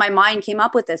some reason my mind came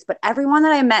up with this, but everyone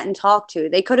that I met and talked to,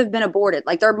 they could have been aborted.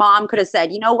 Like their mom could have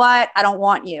said, you know what, I don't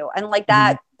want you. And like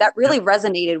that really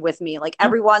resonated with me. Like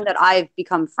everyone that I've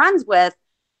become friends with,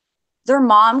 their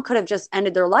mom could have just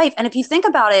ended their life. And if you think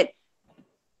about it,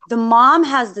 the mom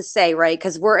has the say, right?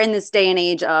 Because we're in this day and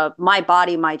age of my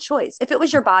body, my choice. If it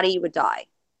was your body, you would die.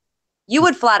 You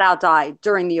would flat out die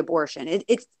during the abortion.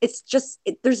 It's just,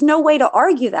 there's no way to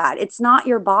argue that. It's not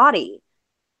your body.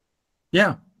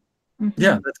 Yeah.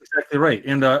 Yeah, that's exactly right.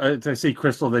 And I see,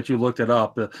 Crystal, that you looked it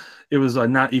up. It was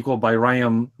Not Equal by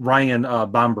Ryan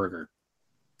Bomberger.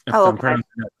 If I'm pronouncing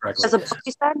that correctly. As a book,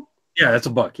 you said? Yeah, that's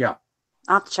a book. Yeah.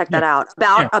 I'll have to check that out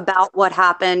about what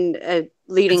happened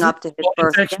leading up to his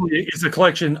birth. It's a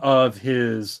collection of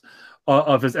his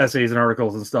essays and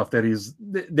articles and stuff that he's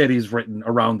written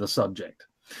around the subject,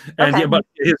 and but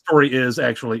his story is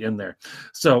actually in there.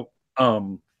 So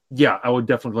I would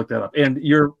definitely look that up. And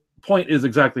your point is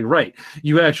exactly right.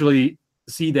 You actually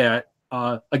see that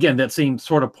again. That same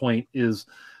sort of point is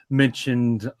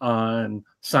mentioned on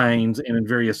signs and in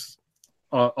various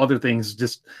other things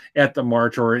just at the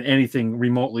march or anything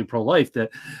remotely pro-life,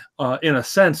 that in a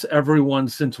sense everyone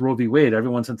since Roe v. Wade,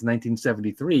 everyone since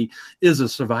 1973 is a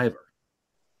survivor,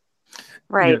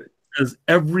 right? Because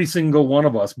every single one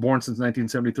of us born since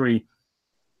 1973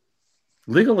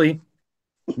 legally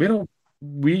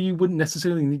we wouldn't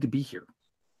necessarily need to be here,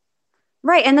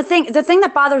 right? And the thing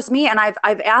that bothers me, and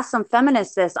I've asked some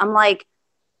feminists this, I'm like,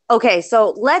 okay,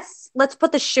 so let's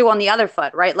put the shoe on the other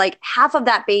foot, right? Like half of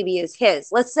that baby is his.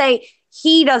 Let's say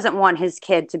he doesn't want his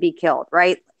kid to be killed,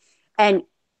 right? And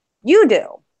you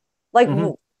do. Like,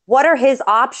 what are his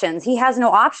options? He has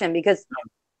no option because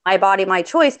my body, my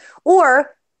choice.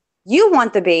 Or you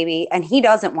want the baby and he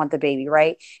doesn't want the baby,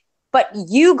 right? But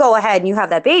you go ahead and you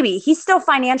have that baby. He's still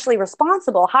financially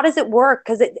responsible. How does it work?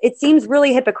 Because it seems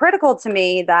really hypocritical to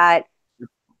me that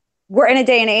we're in a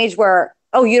day and age where,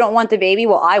 oh, you don't want the baby?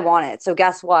 Well, I want it. So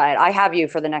guess what? I have you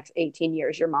for the next 18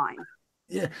 years. You're mine.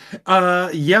 Yeah.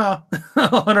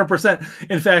 100%.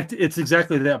 In fact, it's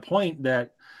exactly that point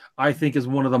that I think is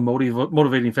one of the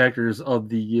motivating factors of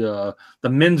the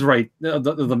men's right,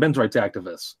 the men's rights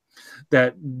activists.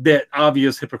 That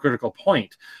obvious hypocritical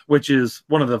point, which is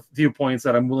one of the few points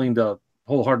that I'm willing to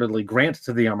wholeheartedly grant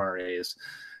to the MRAs.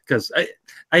 Because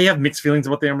I have mixed feelings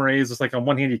about the MRAs. It's like on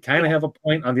one hand, you kind of have a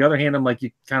point. On the other hand, I'm like,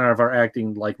 you kind of are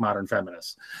acting like modern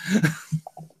feminists.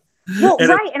 Well,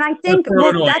 right. And I think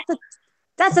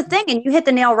that's the thing. And you hit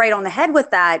the nail right on the head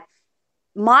with that.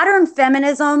 Modern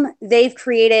feminism, they've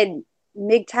created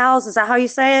MGTOWs. Is that how you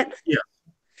say it? Yeah.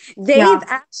 They've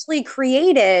actually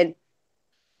created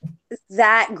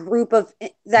that group of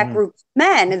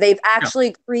men. They've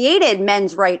actually created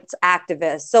men's rights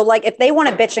activists. So like if they want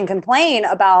to bitch and complain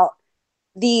about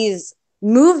these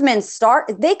movements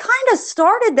they kind of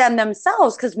started them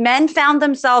themselves, because men found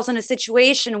themselves in a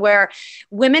situation where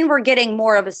women were getting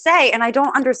more of a say. And I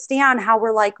don't understand how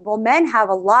we're like, well, men have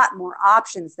a lot more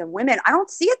options than women. I don't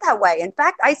see it that way. In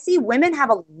fact, I see women have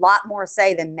a lot more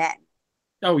say than men.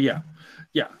 Oh yeah.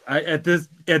 At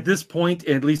this point,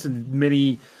 at least in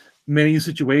many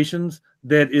situations,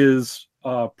 that is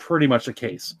pretty much the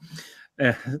case.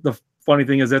 The funny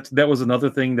thing is that was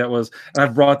another thing that was, and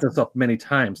I've brought this up many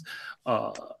times.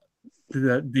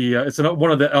 It's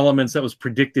one of the elements that was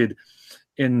predicted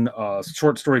in a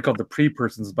short story called "The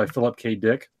Pre-Persons" by Philip K.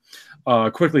 Dick.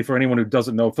 Quickly, for anyone who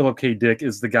doesn't know, Philip K. Dick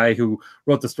is the guy who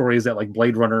wrote the stories that like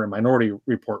Blade Runner and Minority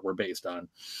Report were based on,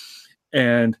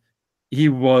 and he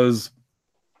was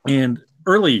very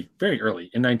early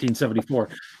in 1974,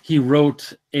 he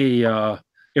wrote a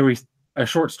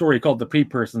short story called "The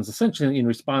Pre-Persons," essentially in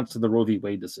response to the Roe v.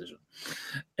 Wade decision,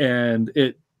 and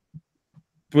it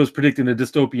was predicting a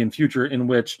dystopian future in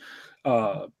which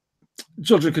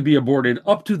children could be aborted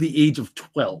up to the age of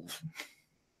 12.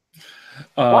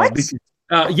 What?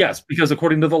 Yes, because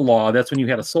according to the law, that's when you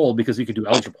had a soul, because you could do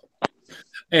algebra.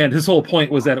 And his whole point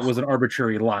was that it was an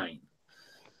arbitrary line.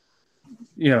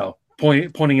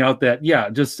 Pointing out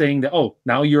that, just saying that, oh,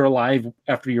 now you're alive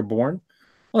after you're born,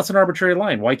 well, that's an arbitrary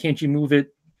line. Why can't you move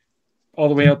it all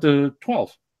the way out to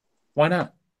 12? Why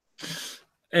not?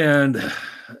 And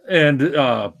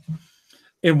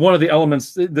one of the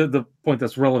elements, the point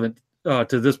that's relevant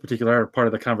to this particular part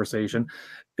of the conversation,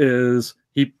 is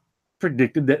he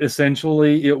predicted that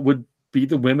essentially it would be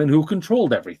the women who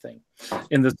controlled everything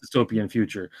in this dystopian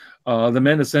future. The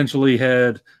men essentially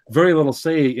had very little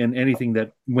say in anything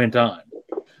that went on,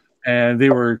 and they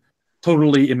were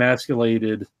totally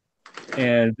emasculated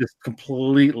and just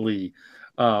completely,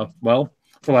 for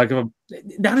lack of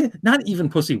not even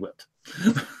pussy whipped.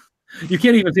 You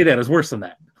can't even say that. It's worse than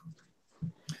that.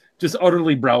 Just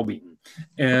utterly browbeaten.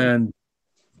 And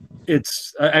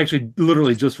it's, I actually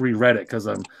literally just reread it because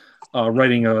I'm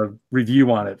writing a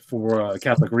review on it for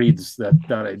Catholic Reads that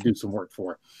I do some work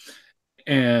for.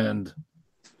 And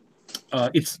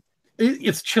it's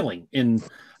chilling in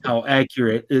how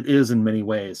accurate it is in many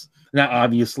ways. Not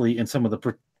obviously in some of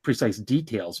the precise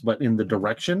details, but in the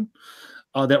direction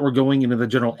that we're going, into the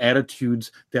general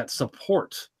attitudes that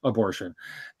support abortion.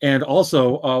 And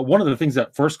also, one of the things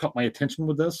that first caught my attention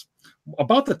with this,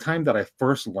 about the time that I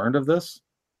first learned of this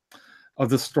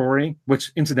story,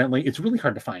 which incidentally, it's really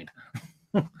hard to find.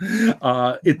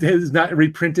 It is not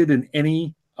reprinted in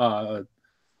any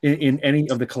in any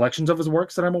of the collections of his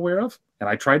works that I'm aware of, and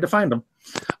I tried to find them.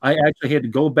 I actually had to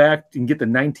go back and get the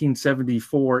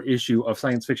 1974 issue of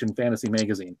Science Fiction Fantasy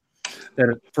magazine that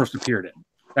it first appeared in.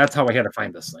 That's how I had to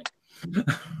find this thing.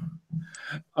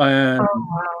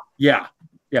 Yeah.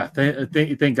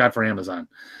 Thank God for Amazon.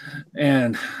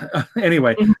 And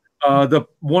anyway,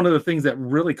 one of the things that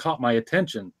really caught my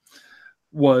attention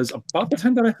was about the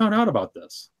time that I found out about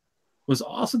this. Was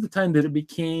also the time that it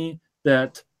became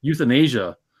that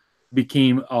euthanasia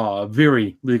became a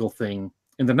very legal thing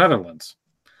in the Netherlands.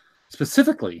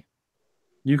 Specifically,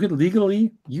 you could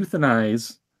legally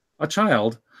euthanize a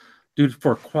child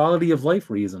for quality of life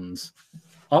reasons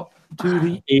up to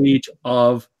the age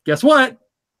of, guess what?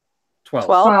 12.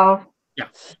 12? Yeah.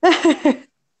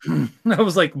 I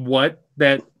was like, what?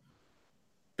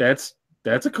 That's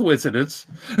a coincidence.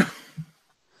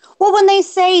 Well, when they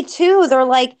say too, they're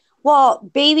like, well,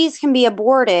 babies can be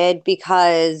aborted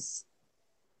because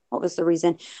what was the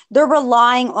reason? They're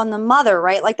relying on the mother,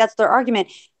 right? Like that's their argument.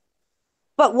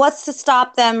 But what's to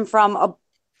stop them from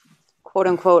quote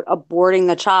unquote aborting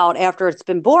the child after it's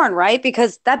been born, right?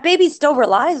 Because that baby still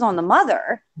relies on the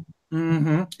mother.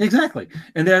 Mm-hmm. Exactly.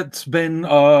 And that's been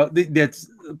that's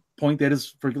a point that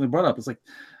is frequently brought up. It's like,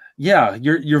 yeah,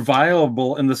 you're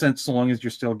viable in the sense so long as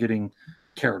you're still getting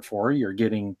cared for, you're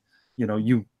getting,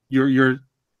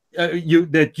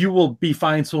 that you will be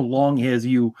fine so long as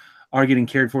you are getting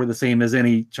cared for the same as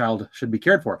any child should be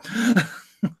cared for.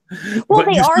 Well,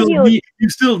 they argue you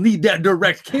still need that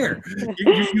direct care.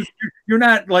 You're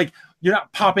not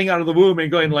popping out of the womb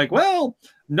and going like, well,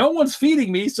 no one's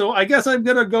feeding me, so I guess I'm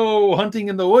gonna go hunting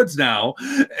in the woods now.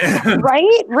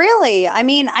 Right? Really? I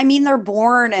mean, they're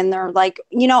born and they're like,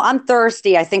 I'm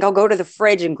thirsty. I think I'll go to the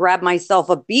fridge and grab myself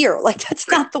a beer. Like that's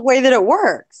not the way that it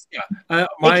works. Yeah, they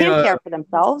can't care for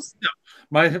themselves. No.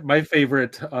 My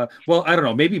favorite, well, I don't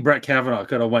know. Maybe Brett Kavanaugh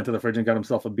could have went to the fridge and got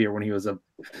himself a beer when he was a,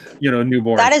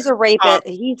 newborn. That is a rapist.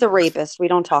 He's a rapist. We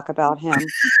don't talk about him.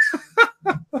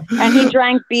 And he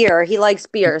drank beer. He likes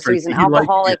beer, so he's an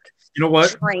alcoholic. You know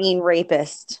what? Train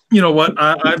rapist. You know what?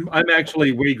 I'm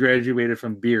actually way graduated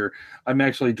from beer. I'm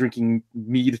actually drinking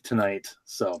mead tonight,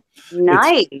 so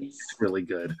nice. It's really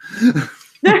good.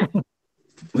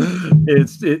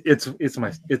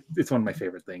 It's one of my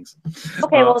favorite things.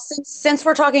 Okay, well, since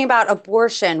we're talking about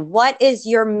abortion, what is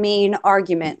your main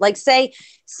argument? Like, say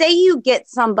you get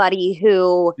somebody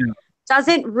who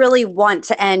doesn't really want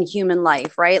to end human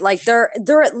life, right? Like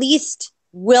they're at least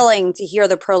willing to hear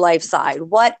the pro-life side.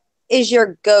 What is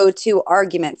your go-to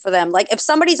argument for them? Like, if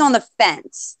somebody's on the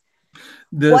fence,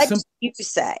 what do you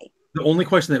say? The only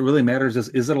question that really matters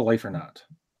is it a life or not?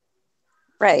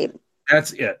 Right.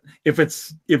 That's it. If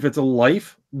it's a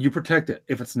life, you protect it.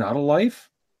 If it's not a life,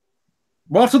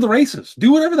 well, off to the races.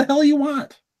 Do whatever the hell you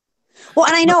want. Well,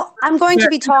 and I know I'm going to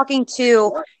be talking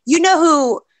to,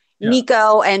 who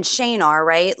Nico and Shane are,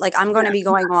 right? Like I'm going to be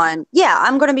going on. Yeah,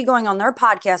 I'm going to be going on their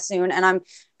podcast soon. And I'm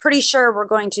pretty sure we're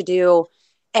going to do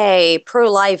a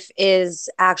pro-life is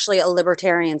actually a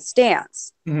libertarian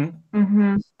stance. Mm-hmm.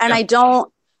 Mm-hmm. And I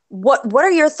don't, what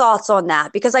are your thoughts on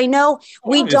that? Because I know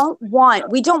we don't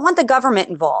want the government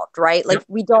involved, right? Like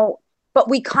we don't, but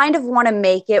we kind of want to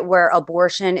make it where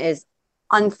abortion is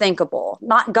unthinkable,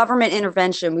 not government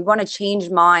intervention. We want to change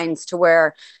minds to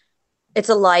where it's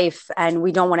a life and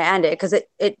we don't want to end it because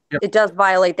it does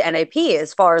violate the NAP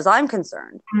as far as I'm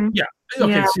concerned. Yeah.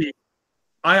 Okay. See,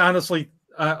 I honestly,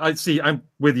 I'm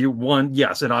with you. One,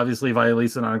 yes, it obviously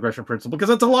violates the non-aggression principle because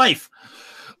it's a life.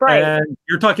 Right. And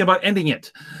you're talking about ending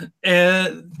it.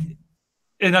 And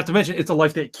not to mention, it's a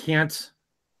life that can't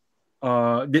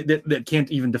that can't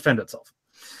even defend itself.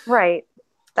 Right.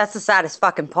 That's the saddest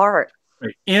fucking part.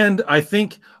 Right. And I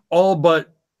think all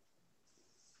but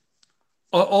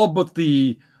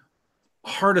the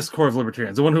hardest core of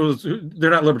libertarians, the one they're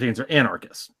not libertarians, they're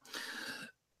anarchists.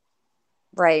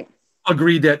 Right.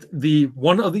 Agree that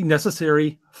one of the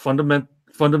necessary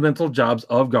fundamental jobs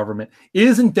of government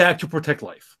is in fact to protect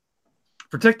life,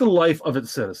 protect the life of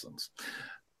its citizens.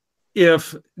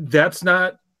 If that's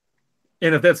not a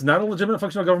legitimate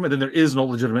function of government, then there is no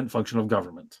legitimate function of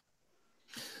government.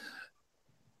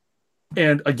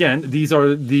 And again, this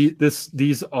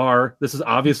is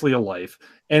obviously a life.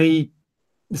 Any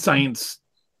science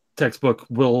textbook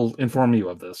will inform you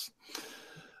of this.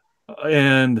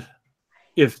 And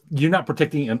if you're not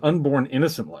protecting an unborn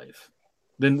innocent life,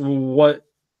 then what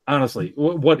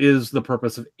is the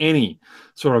purpose of any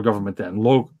sort of government then?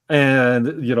 Local,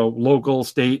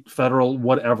 state, federal,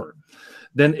 whatever.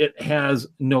 Then it has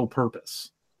no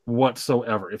purpose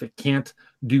whatsoever. If it can't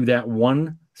do that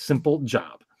one simple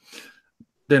job,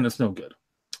 then it's no good.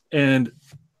 And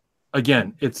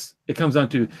again, it comes down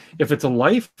to, if it's a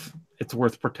life, it's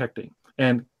worth protecting,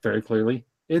 and very clearly,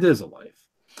 it is a life.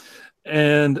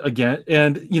 And again,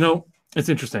 it's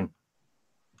interesting.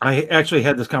 I actually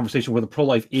had this conversation with a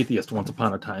pro-life atheist once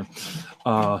upon a time,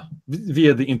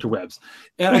 via the interwebs,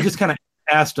 and I just kind of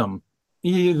asked him,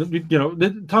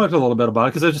 talked a little bit about it,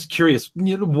 because I was just curious,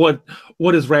 what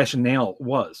his rationale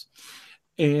was,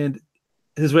 and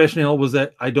his rationale was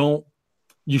that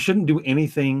you shouldn't do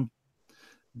anything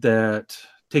that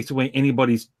takes away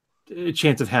anybody's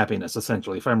chance of happiness.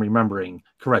 Essentially, if I'm remembering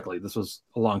correctly, this was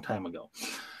a long time ago,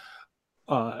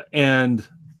 and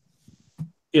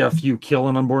if you kill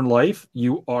an unborn life,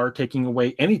 you are taking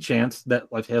away any chance that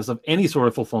life has of any sort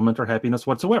of fulfillment or happiness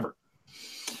whatsoever.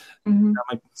 Mm-hmm.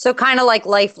 So kind of like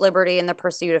life, liberty, and the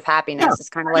pursuit of happiness is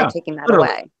kind of like taking that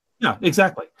away. Yeah,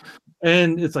 exactly.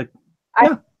 And it's like,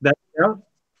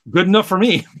 good enough for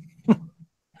me.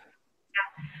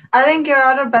 I think your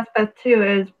other best bet too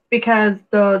is, because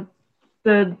the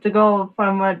goal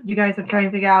from what you guys are trying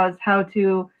to figure out is how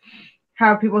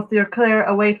people steer clear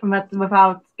away from it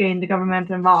without getting the government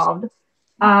involved.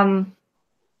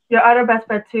 Your other best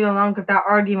bet too, along with that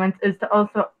argument, is to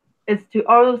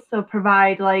also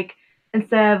provide, like,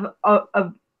 instead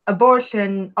of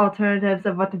abortion, alternatives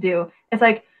of what to do. It's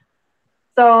like,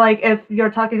 so like if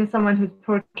you're talking to someone who's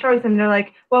pro-choice and they're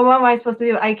like, well, what am I supposed to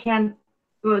do?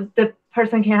 The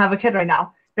person can't have a kid right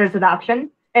now. There's adoption,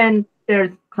 and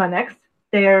there's clinics,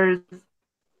 there's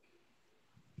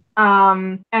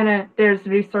there's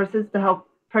resources to help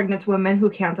pregnant women who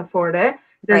can't afford it.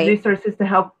 There's resources to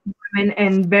help women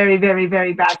in very, very,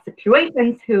 very bad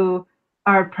situations who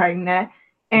are pregnant.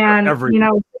 And,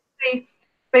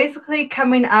 basically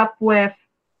coming up with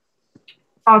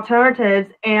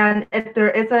alternatives. And if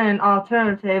there isn't an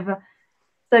alternative,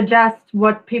 suggest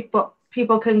what people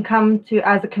can come to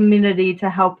as a community to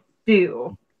help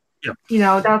do.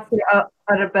 Yeah. That's the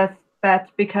other best bet,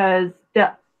 because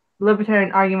the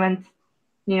libertarian argument,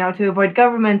 to avoid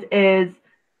government is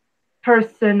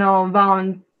personal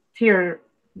volunteering.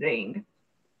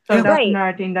 So that's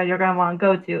another thing that you're going to want to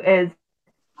go to is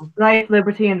life,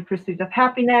 liberty, and the pursuit of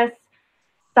happiness,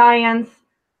 science,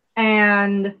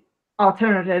 and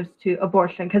alternatives to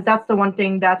abortion. Because that's the one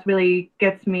thing that really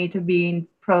gets me to being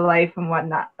pro-life and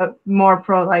whatnot, more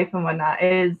pro-life and whatnot,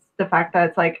 is the fact that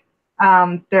it's like,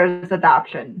 there's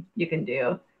adoption you can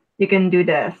do. You can do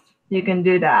this. You can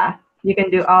do that. You can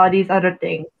do all these other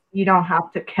things. You don't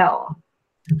have to kill.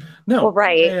 No, well,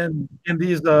 right. And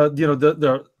these,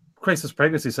 the crisis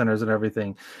pregnancy centers and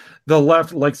everything, the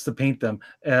left likes to paint them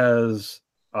as,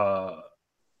 as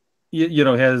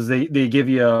they give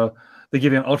you an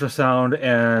ultrasound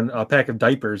and a pack of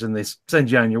diapers and they send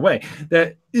you on your way.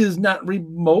 That is not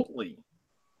remotely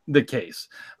the case.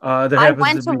 I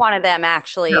went to one of them,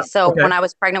 actually. Yeah, so when I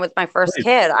was pregnant with my first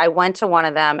kid, I went to one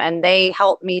of them and they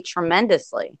helped me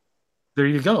tremendously. There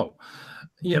you go.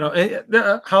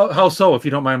 How so, if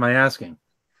you don't mind my asking?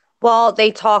 Well,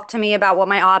 they talked to me about what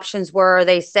my options were.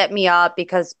 They set me up,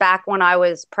 because back when I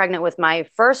was pregnant with my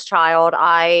first child,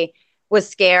 I was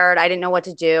scared. I didn't know what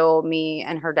to do. Me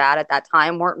and her dad at that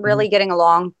time weren't really getting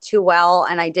along too well,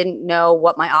 and I didn't know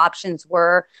what my options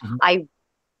were.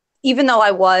 Even though I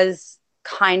was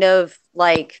kind of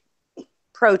like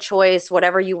pro-choice,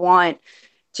 whatever you want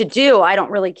to do, I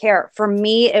don't really care. For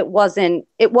me, it wasn't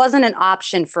an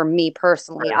option for me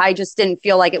personally. I just didn't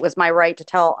feel like it was my right to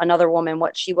tell another woman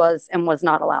what she was and was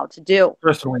not allowed to do.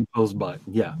 Personally imposed by,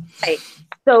 yeah. Right.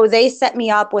 So they set me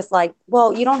up with like,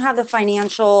 well, you don't have the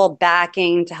financial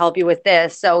backing to help you with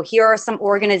this. So here are some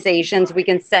organizations we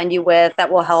can send you with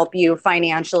that will help you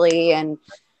financially. And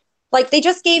like they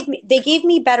gave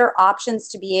me better options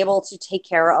to be able to take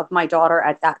care of my daughter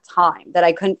at that time, that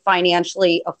I couldn't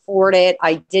financially afford it.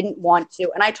 I didn't want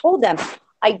to. And I told them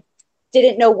I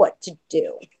didn't know what to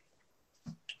do.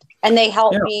 And they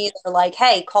helped me. They're like,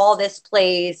 hey, call this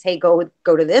place. Hey, go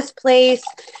to this place.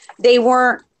 They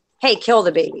weren't, hey, kill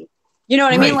the baby. You know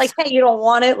what I mean? Like, hey, you don't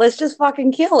want it. Let's just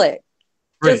fucking kill it.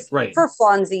 Just for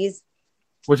funsies.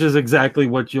 Which is exactly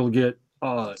what you'll get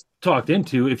talked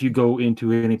into if you go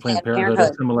into any Planned Parenthood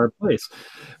or similar place.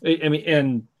 I mean,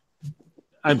 and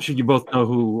I'm sure you both know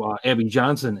who Abby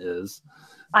Johnson is.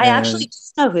 I actually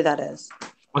just know who that is.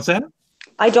 What's that?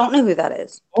 I don't know who that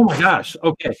is. Oh my gosh.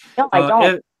 Okay. No, I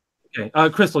don't. Okay.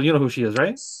 Crystal, you know who she is,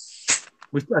 right?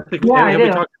 I do.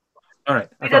 All right.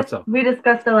 I thought so. We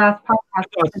discussed the last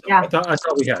podcast. I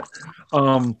thought we had.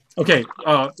 Okay.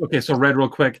 So real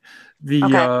quick.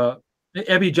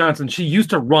 Abby Johnson, she used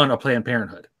to run a Planned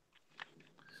Parenthood.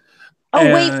 Oh,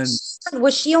 wait.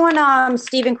 Was she on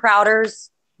Steven Crowder's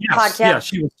podcast? Yeah,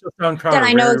 she was just on Crowder. Then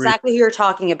I know exactly who you're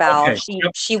talking about. Okay.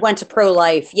 She went to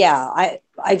pro-life. Yeah,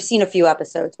 I've seen a few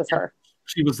episodes with her.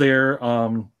 She was there,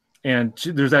 and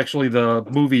there's actually the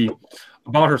movie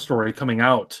about her story coming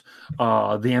out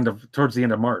towards the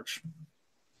end of March.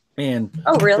 And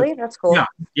oh, really? That's cool.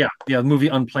 Yeah. The movie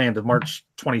Unplanned of March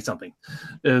 20 something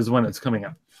is when it's coming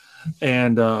out.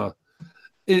 And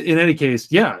in any case,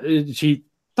 she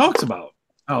talks about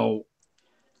how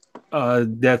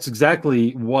that's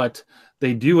exactly what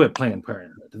they do at Planned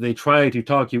Parenthood. They try to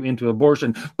talk you into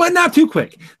abortion, but not too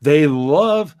quick. They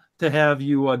love to have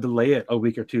you delay it a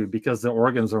week or two because the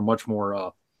organs are much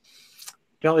more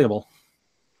valuable.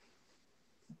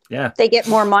 Yeah. They get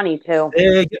more money too.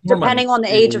 Depending on the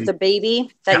age of the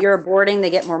baby that you're aborting, they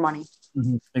get more money.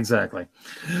 Mm-hmm. Exactly.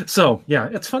 So yeah,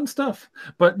 it's fun stuff.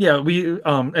 But yeah, we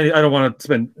I don't want to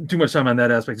spend too much time on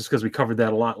that aspect just because we covered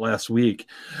that a lot last week.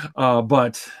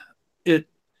 But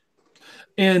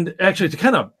actually to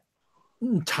kind of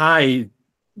tie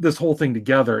this whole thing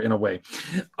together in a way,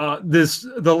 this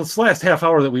last half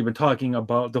hour that we've been talking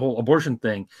about the whole abortion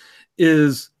thing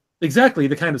is exactly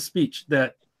the kind of speech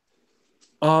that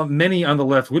many on the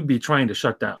left would be trying to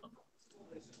shut down.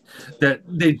 That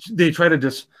they try to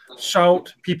just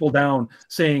shout people down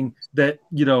saying that,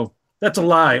 that's a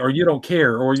lie, or you don't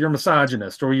care, or you're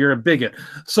misogynist, or you're a bigot,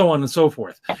 so on and so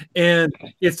forth. And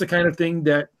it's the kind of thing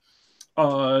that,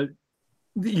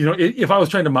 if I was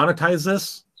trying to monetize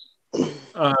this,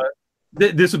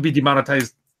 this would be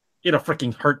demonetized in a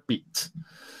freaking heartbeat.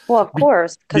 Well, of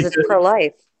course, because it's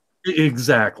pro-life.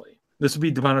 Exactly. This would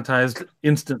be demonetized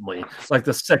instantly, like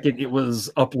the second it was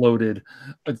uploaded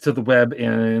to the web,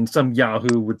 and some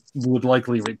Yahoo would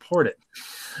likely report it.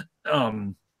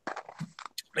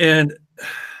 And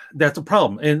that's a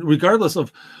problem. And regardless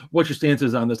of what your stance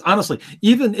is on this, honestly,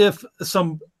 even if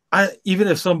somebody,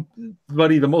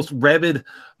 the most rabid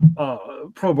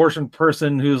pro-abortion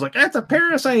person who's like, that's a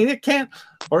parasite, it can't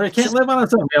live on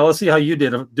its own. Yeah, let's see how you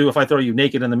do if I throw you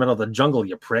naked in the middle of the jungle,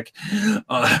 you prick.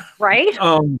 Right?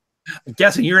 I'm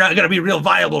guessing you're not going to be real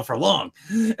viable for long.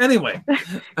 Anyway,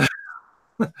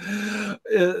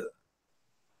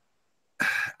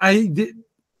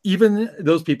 even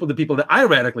those people, the people that I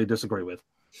radically disagree with,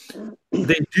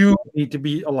 they do need to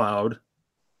be allowed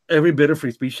every bit of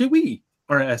free speech that we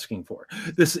are asking for.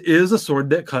 This is a sword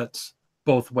that cuts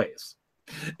both ways.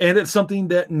 And it's something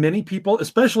that many people,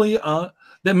 especially that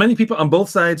many people on both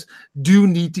sides, do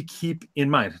need to keep in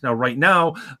mind. Now, right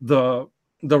now, the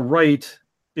right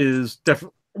is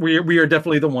definitely, we are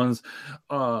definitely the ones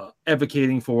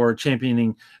advocating for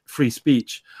championing free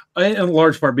speech, in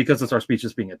large part because it's our speech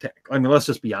is being attacked. I mean, let's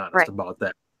just be honest about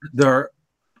that.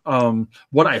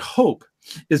 What I hope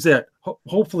is that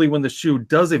hopefully when the shoe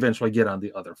does eventually get on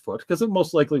the other foot, because it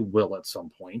most likely will at some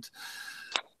point,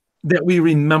 that we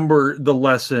remember the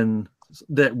lesson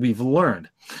that we've learned.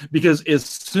 Because as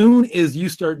soon as you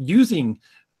start using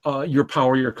your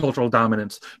power, your cultural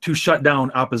dominance to shut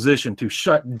down opposition, to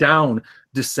shut down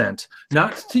dissent,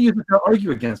 not to use it to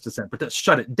argue against dissent, but to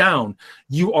shut it down,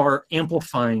 you are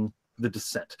amplifying the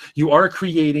dissent. You are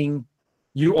creating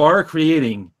your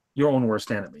own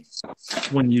worst enemy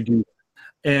when you do that.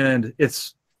 And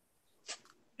it's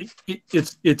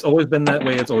always been that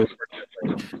way. It's always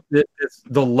been that way.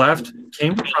 The left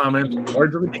came to prominence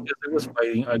largely because it was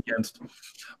fighting against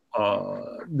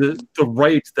the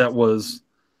right that was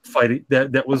fighting,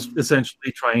 that was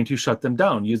essentially trying to shut them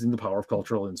down using the power of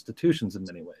cultural institutions in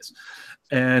many ways.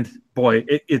 And boy,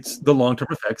 it's the long-term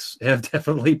effects have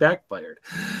definitely backfired.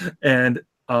 And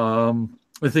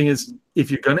the thing is, if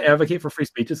you're going to advocate for free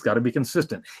speech, it's got to be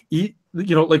consistent.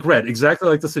 Like Red, exactly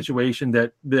like the situation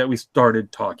that we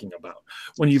started talking about.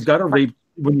 When you've got a rape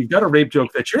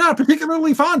joke that you're not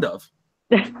particularly fond of,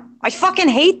 I fucking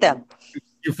hate them.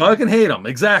 You fucking hate them,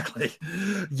 exactly.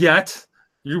 Yet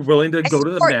you're willing to go to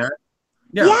the mat.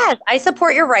 Yeah. Yes, I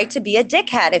support your right to be a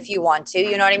dickhead if you want to.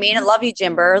 You know what I mean? I love you,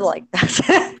 Jimber. Like that's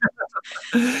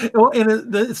well,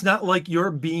 and it's not like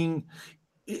you're being.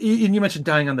 And you mentioned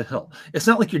dying on the hill. It's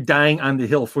not like you're dying on the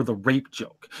hill for the rape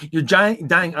joke. You're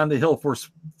dying on the hill for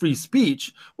free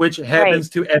speech, which happens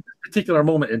to, at a particular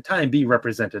moment in time, be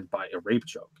represented by a rape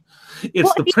joke.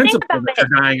 It's the principle that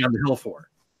you're dying on the hill for.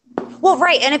 Well,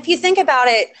 right. And if you think about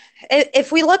it,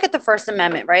 if we look at the First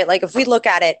Amendment, right? Like if we look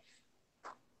at it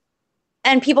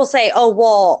and people say, oh,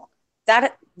 well,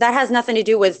 that has nothing to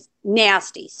do with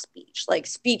nasty speech, like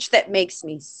speech that makes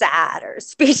me sad or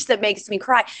speech that makes me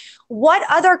cry. What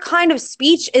other kind of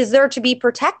speech is there to be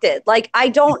protected? Like, I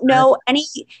don't know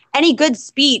any good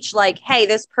speech like, hey,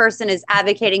 this person is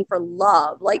advocating for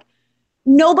love. Like,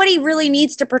 nobody really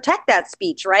needs to protect that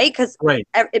speech, right? Because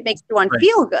it makes everyone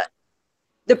feel good.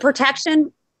 the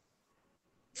protection,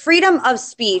 freedom of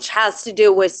speech has to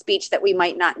do with speech that we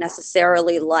might not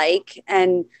necessarily like.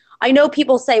 And I know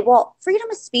people say, well, freedom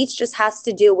of speech just has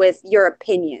to do with your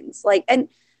opinions. Like, and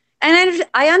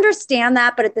I understand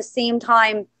that, but at the same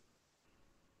time,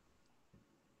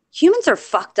 humans are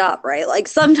fucked up, right? Like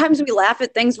sometimes we laugh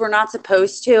at things we're not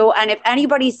supposed to. And if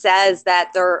anybody says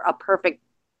that they're a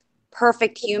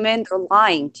perfect human, they're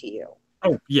lying to you.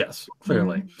 Oh, yes,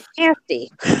 clearly.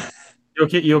 Nasty.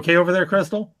 You okay over there,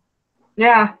 Crystal?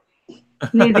 Yeah.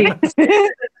 Easy.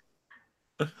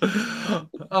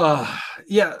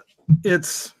 Yeah,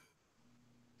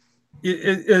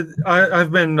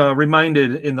 I've been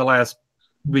reminded in the last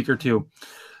week or two.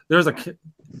 There was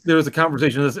a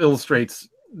conversation. This illustrates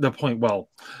the point well.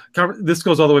 This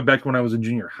goes all the way back to when I was in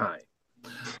junior high.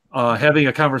 Having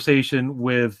a conversation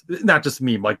with not just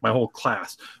me, like my whole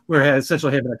class. We're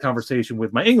essentially having a conversation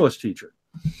with my English teacher.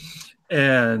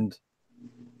 And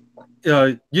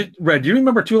Red, do you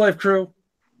remember Two Life Crew?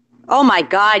 Oh my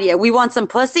God, yeah. We want some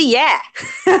pussy? Yeah.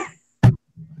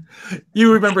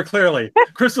 You remember clearly.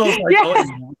 Crystal's like, yeah.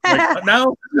 Like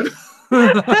now?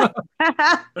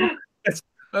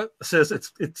 Sis,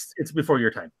 it's before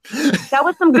your time. That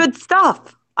was some good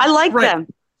stuff. I like them.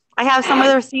 I have some of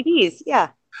their CDs. Yeah.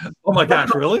 Oh my gosh,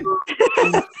 really?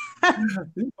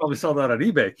 You probably saw that on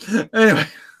eBay. Anyway.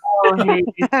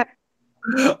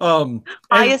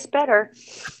 Highest better.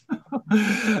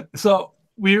 So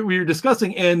we were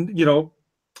discussing, and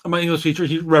my English teacher,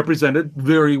 he represented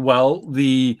very well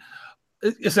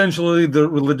essentially the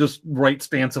religious right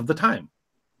stance of the time,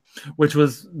 which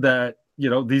was that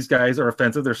these guys are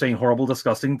offensive. They're saying horrible,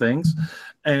 disgusting things,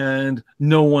 and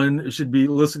no one should be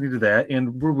listening to that.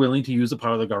 And we're willing to use the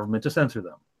power of the government to censor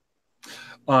them.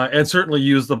 And certainly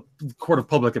use the court of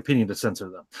public opinion to censor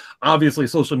them. Obviously,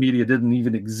 social media didn't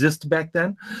even exist back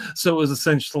then. So it was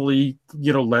essentially,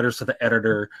 letters to the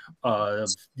editor, the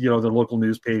local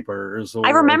newspapers. I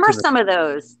remember some of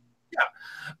those. Yeah.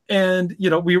 And,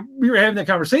 we were having that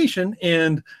conversation,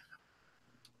 and,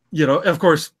 of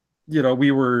course,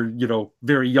 we were,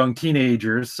 very young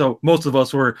teenagers. So most of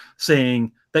us were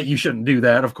saying that you shouldn't do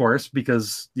that, of course,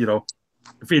 because,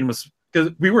 freedom of speech.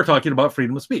 Because we were talking about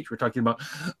freedom of speech. We're talking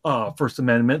about First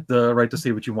Amendment, the right to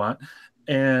say what you want.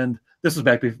 And this was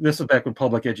back when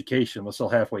public education was still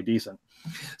halfway decent.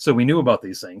 So we knew about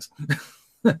these things.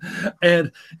 And,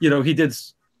 he did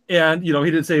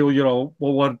say, well,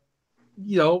 what,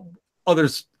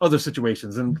 other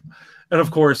situations. And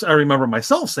of course, I remember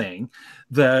myself saying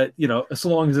that, as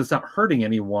long as it's not hurting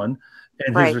anyone,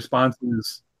 and his response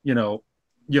is,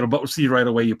 but see right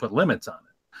away you put limits on it.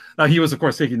 Now, he was, of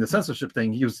course, taking the censorship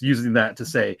thing. He was using that to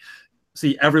say,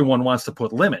 see, everyone wants to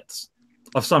put limits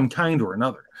of some kind or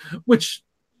another, which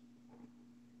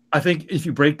I think if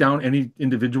you break down any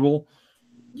individual,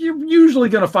 you're usually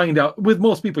going to find out, with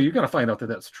most people, you're going to find out that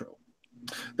that's true.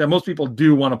 That most people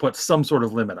do want to put some sort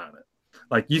of limit on it.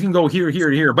 Like, you can go here,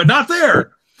 here, here, but not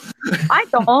there. I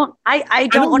don't. I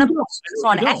don't want to put limits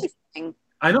on anything.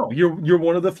 I know you're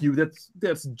one of the few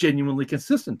that's genuinely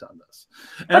consistent on this.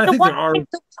 And I think there are.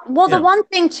 The one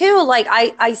thing too, like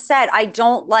I said, I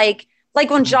don't like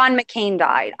when John McCain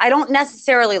died. I don't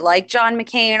necessarily like John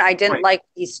McCain. I didn't like what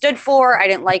he stood for. I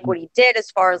didn't like what he did as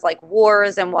far as like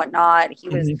wars and whatnot. He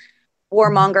was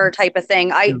warmonger type of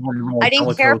thing. I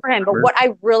didn't care for him. But what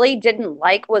I really didn't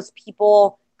like was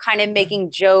people kind of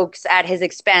making jokes at his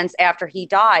expense after he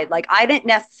died. Like, I didn't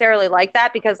necessarily like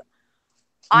that, because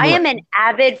I am an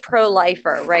avid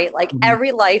pro-lifer, right? Like,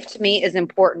 every life to me is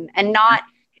important, and not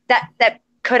that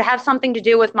could have something to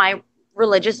do with my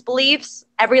religious beliefs.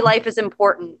 Every life is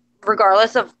important,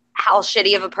 regardless of how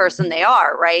shitty of a person they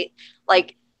are, right?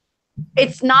 Like,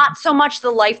 it's not so much the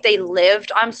life they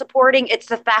lived I'm supporting, it's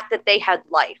the fact that they had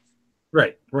life.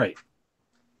 Right.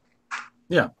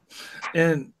 Yeah.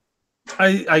 And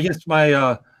I guess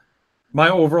my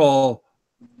overall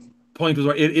point was,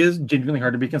 it is genuinely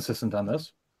hard to be consistent on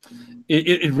this.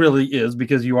 It really is,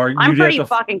 because I'm pretty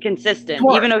fucking consistent.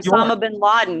 Even Osama bin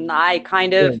Laden,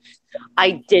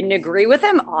 I didn't agree with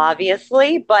him,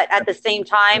 obviously, but at the same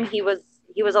time, he was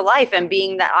a life, and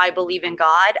being that I believe in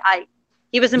God,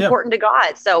 he was important to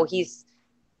God, so he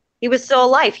was still a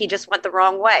life. He just went the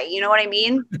wrong way. You know what I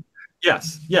mean?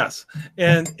 Yes,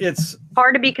 and it's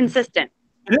hard to be consistent.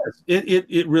 It is.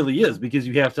 It really is, because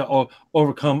you have to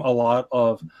overcome a lot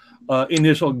of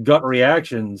initial gut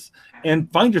reactions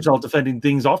and find yourself defending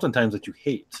things oftentimes that you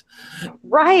hate.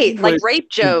 Right. Like rape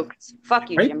jokes. Fuck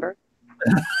you, Jimber.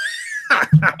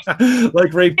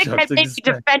 Like rape jokes. Made me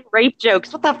defend rape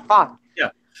jokes. What the fuck? Yeah.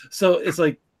 So it's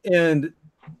like, and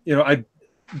I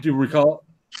do recall,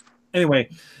 anyway,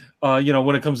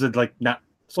 when it comes to like not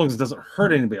as long as it doesn't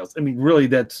hurt anybody else. I mean, really,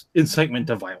 that's incitement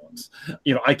to violence.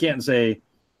 You know, I can't say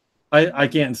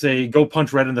go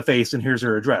punch Red in the face and here's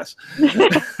her address. You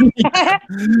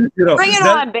know, bring it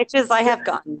on, bitches. I have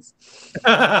guns.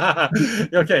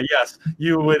 Okay, yes,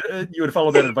 you would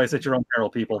follow that advice at your own peril,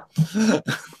 people.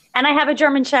 And I have a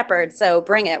German Shepherd, so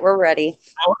bring it. We're ready.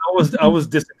 I was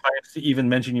disinclined to even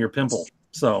mention your pimple.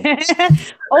 So.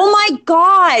 Oh my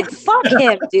God! Fuck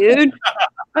him, dude.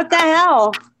 What the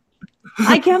hell?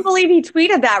 I can't believe he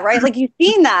tweeted that, right? Like, you've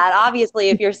seen that, obviously,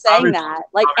 if you're saying that.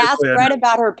 Like, ask Red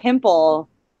about her pimple.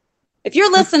 If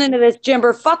you're listening to this,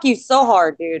 Jimber, fuck you so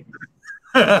hard, dude.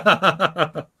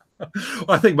 Well,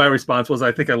 I think my response was,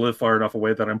 I think I live far enough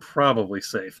away that I'm probably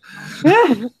safe.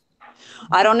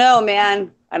 I don't know,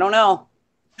 man. I don't know.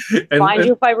 Find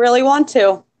you if I really want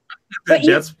to. But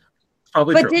that's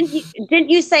probably true. But didn't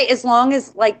you say as long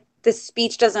as, like, the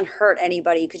speech doesn't hurt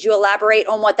anybody? Could you elaborate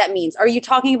on what that means? Are you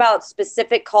talking about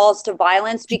specific calls to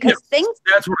violence? Because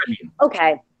that's what I mean.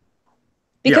 Okay.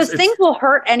 Because things will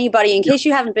hurt anybody. In case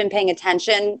you haven't been paying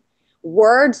attention,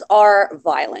 words are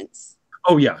violence.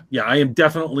 Oh, yeah. Yeah, I am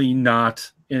definitely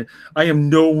not. I am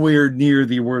nowhere near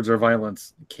the words are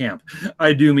violence camp.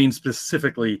 I do mean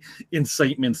specifically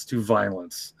incitements to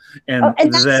violence. And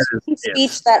that's that is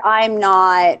speech that I'm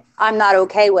not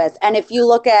okay with. And if you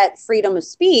look at freedom of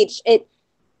speech, it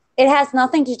has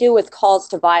nothing to do with calls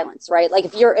to violence, right? Like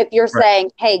if you're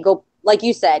saying, hey, go, like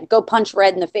you said, go punch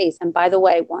Red in the face. And by the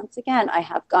way, once again, I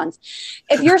have guns.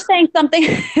 If you're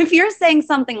saying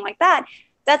something like that,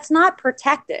 that's not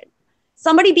protected.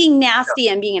 Somebody being nasty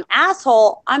and being an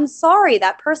asshole, I'm sorry,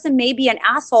 that person may be an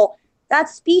asshole. That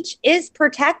speech is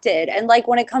protected. And like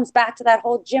when it comes back to that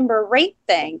whole Jimber rape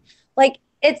thing, like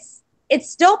it's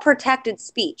still protected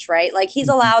speech, right? Like he's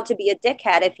allowed to be a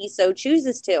dickhead if he so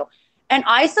chooses to. And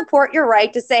I support your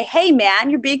right to say, hey man,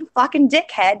 you're being a fucking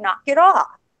dickhead, knock it off.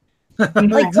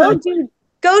 Like go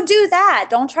do that.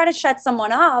 Don't try to shut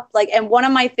someone up. Like, and one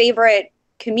of my favorite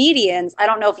comedians, I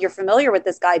don't know if you're familiar with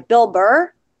this guy, Bill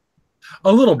Burr.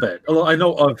 A little bit. I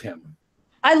know of him.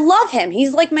 I love him.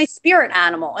 He's like my spirit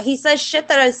animal. He says shit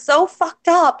that is so fucked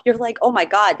up. You're like, oh my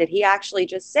God, did he actually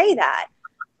just say that?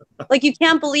 Like, you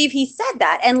can't believe he said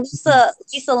that. And Lisa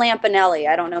Lampanelli,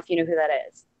 I don't know if you know who that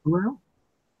is. Well,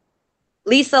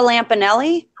 Lisa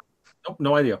Lampanelli? Nope,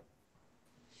 no idea.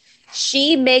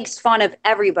 She makes fun of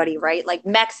everybody, right? Like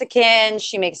Mexicans,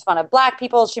 she makes fun of Black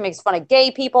people, she makes fun of gay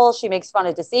people, she makes fun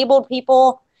of disabled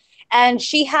people. And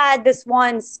she had this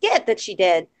one skit that she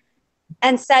did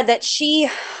and said that she,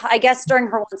 I guess during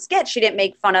her one skit, she didn't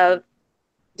make fun of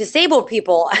disabled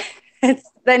people.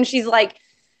 Then she's like,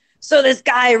 so this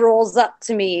guy rolls up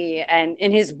to me and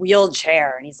in his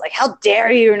wheelchair and he's like, how dare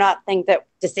you not think that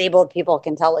disabled people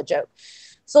can tell a joke?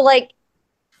 So like,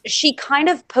 she kind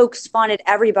of pokes fun at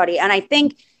everybody. And I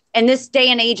think in this day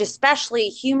and age, especially,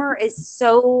 humor is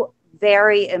so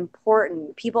very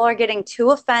important. People are getting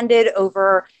too offended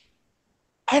over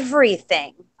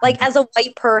everything. Like as a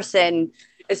white person,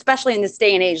 especially in this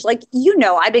day and age, like, you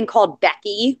know, I've been called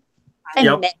Becky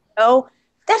and Mayo.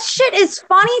 That shit is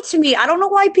funny to me. I don't know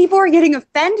why people are getting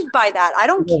offended by that. I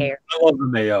don't care. I love the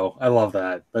Mayo. I love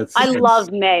that. I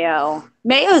love Mayo.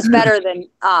 Mayo's better than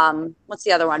what's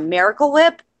the other one? Miracle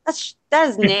Whip. That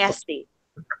is nasty.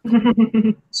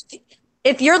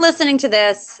 If you're listening to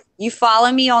this, you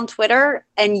follow me on Twitter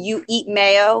and you eat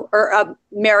mayo or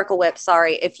Miracle Whip.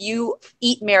 Sorry. If you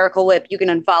eat Miracle Whip, you can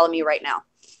unfollow me right now.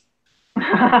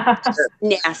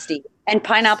 Nasty. And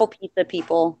pineapple pizza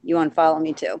people, you unfollow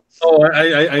me too. Oh,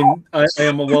 I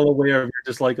am well aware of your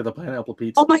dislike of the pineapple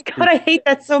pizza. Oh my God, I hate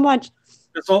that so much.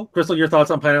 Crystal, your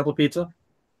thoughts on pineapple pizza?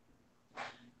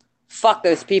 Fuck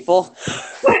those people.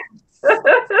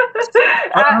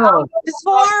 It's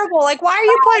horrible. Like, why are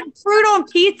you putting fruit on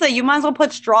pizza? You might as well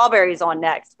put strawberries on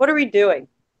next. What are we doing?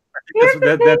 Here's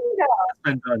the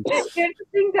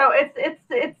thing, though.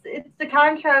 It's the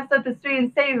contrast of the sweet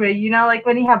and savory. You know, like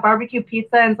when you have barbecue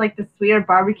pizza and it's like the sweeter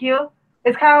barbecue.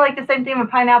 It's kind of like the same thing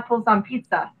with pineapples on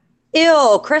pizza.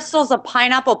 Ew, Crystal's a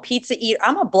pineapple pizza eater.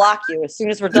 I'm gonna block you as soon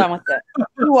as we're done with it.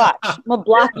 You watch. I'm gonna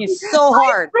block you so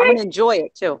hard. I'm gonna enjoy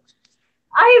it too.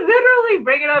 I literally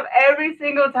bring it up every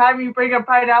single time you bring a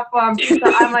pineapple on pizza.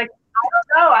 I'm like, I don't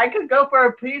know. I could go for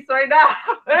a piece right now.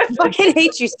 I fucking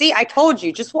hate you. See, I told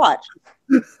you. Just watch.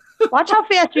 Watch how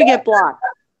fast you get blocked.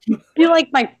 You're like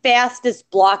my fastest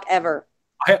block ever.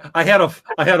 I had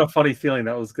a funny feeling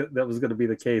that was going to be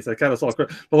the case. I kind of saw the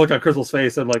look on Crystal's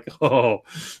face and like, oh.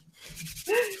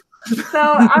 So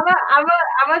I'm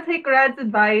gonna take Red's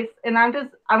advice and I'm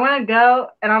gonna go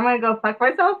fuck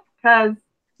myself because.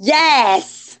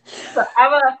 Yes. So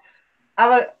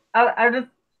I'm just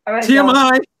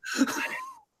TMI.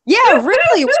 Yeah,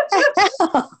 really. What the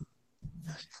hell?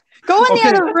 Go in the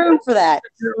other room for that.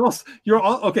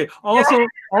 Okay.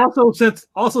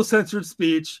 Also censored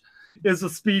speech is a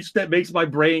speech that makes my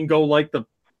brain go like the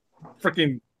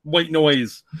freaking white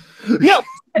noise. No,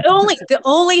 the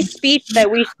only speech that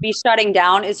we should be shutting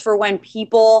down is for when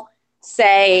people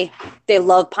say they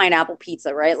love pineapple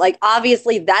pizza, right? Like,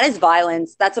 obviously that is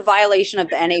violence. That's a violation of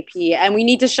the NAP, and we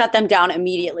need to shut them down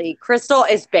immediately. Crystal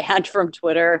is banned from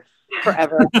Twitter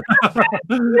forever.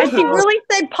 And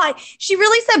she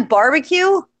really said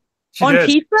barbecue on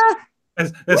pizza.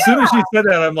 As soon as she said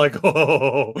that, I'm like,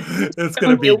 oh, it's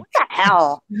gonna be what the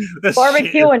hell?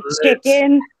 Barbecue and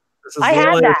chicken. I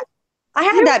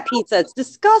had that pizza. It's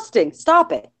disgusting.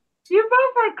 Stop it. You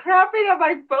both are crapping on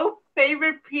my both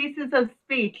favorite pieces of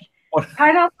speech.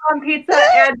 Pineapple on pizza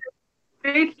and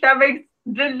speech that makes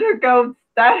Ginger go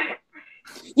static.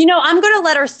 You know, I'm going to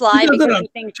let her slide because she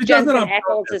thinks Jensen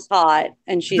Ackles is hot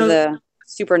and she's a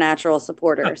Supernatural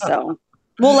supporter. So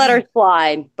we'll let her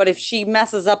slide. But if she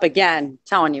messes up again, I'm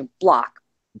telling you, block.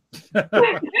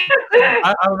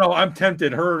 I don't know. I'm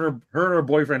tempted. Her and her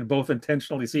boyfriend both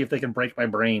intentionally see if they can break my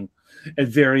brain at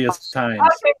various times.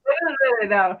 Okay,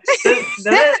 no.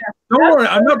 Don't worry.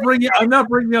 I'm not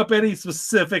bringing up any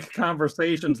specific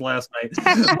conversations last night.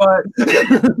 But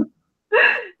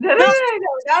No.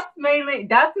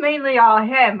 That's mainly all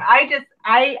him.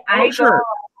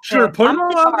 Sure. Put him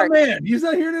on the man. He's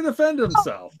not here to defend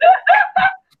himself.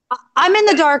 I'm in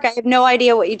the dark. I have no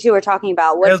idea what you two are talking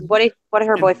about. What did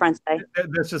her boyfriend say?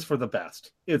 That's just for the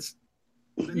best. It's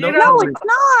it's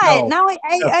not. Now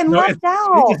I'm left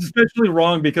out. It's especially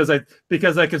wrong because I think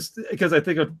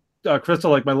of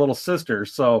Crystal like my little sister.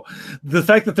 So the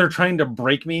fact that they're trying to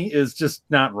break me is just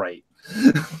not right.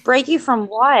 Break you from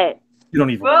what? You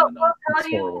don't even. We'll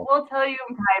tell you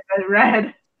in private,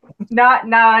 Red.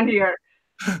 Not on here.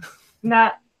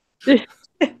 Not.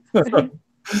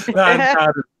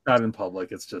 Not in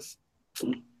public. It's just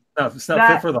it's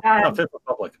not fit for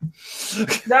public.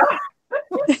 No.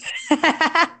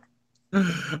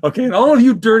 Okay, and all of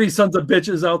you dirty sons of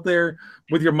bitches out there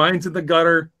with your minds in the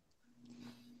gutter,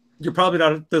 you're probably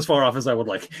not as far off as I would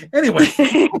like. Anyway.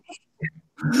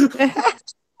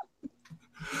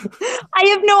 I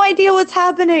have no idea what's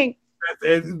happening.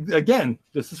 Again,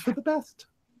 this is for the best.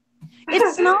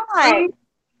 It's not. Okay.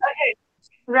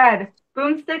 Red.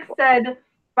 Boomstick said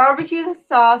barbecue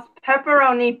sauce,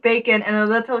 pepperoni, bacon, and a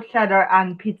little cheddar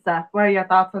on pizza. What are your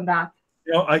thoughts on that?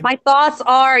 My thoughts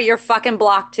are you're fucking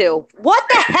blocked too. What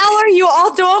the hell are you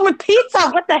all doing with pizza?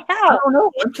 What the hell? I don't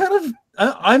know.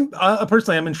 I'm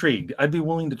personally, I'm intrigued. I'd be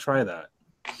willing to try that.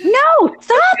 No,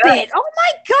 stop it. Oh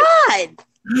my God.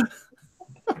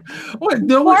 What?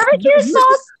 No, barbecue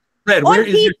sauce Red, on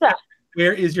pizza.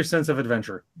 Where is your sense of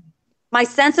adventure? My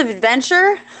sense of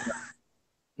adventure?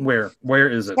 Where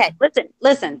is it? Okay,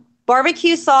 listen.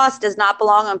 Barbecue sauce does not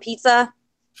belong on pizza.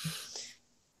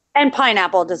 And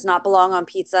pineapple does not belong on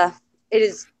pizza. It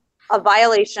is a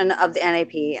violation of the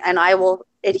NAP, and I will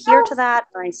adhere to that,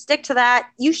 or I stick to that.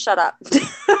 You shut up.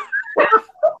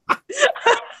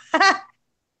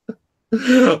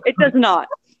 It does not.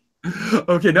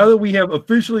 Okay, now that we have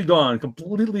officially gone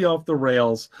completely off the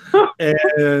rails,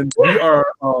 and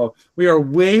we are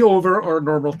way over our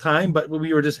normal time, but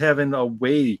we were just having a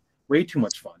way too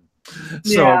much fun.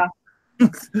 So, yeah.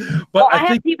 But I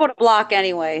have people to block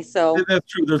anyway, so that's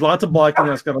true. There's lots of blocking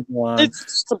that's going to go on. It's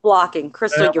just a blocking.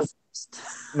 Crystal, you're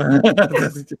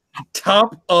first.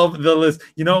 Top of the list.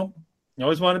 You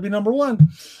always want to be number one.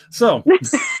 So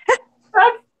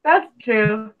that's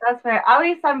true. That's fair. At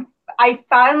least I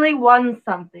finally won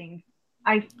something.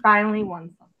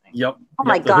 Yep. Oh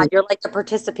my God, you're like the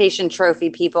participation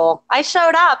trophy people. I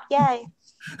showed up. Yay.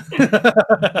 Yep.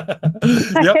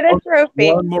 Get a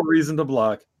trophy. One more reason to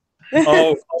block.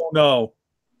 Oh no.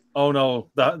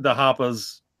 The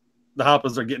Hoppas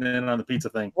are getting in on the pizza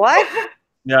thing. What?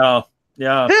 Yeah.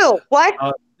 Who? What?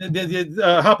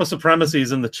 Hoppa supremacy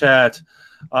is in the chat.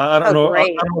 I don't know. I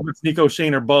don't know if it's Nico,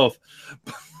 Shane, or both.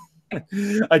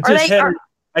 They're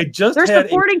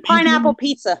supporting pineapple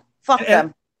pizza. Fuck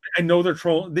them. I know they're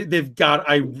trolling. They've got.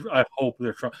 I hope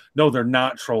they're trolling. No, they're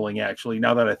not trolling. Actually,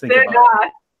 now that I think about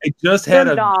it, I just had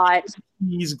a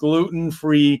cheese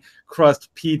gluten-free crust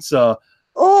pizza.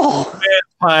 Oh, with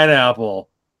pineapple.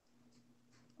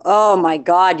 Oh my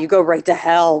God! You go right to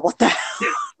hell. What the hell?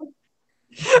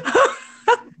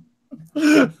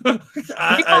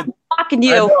 I'm blocking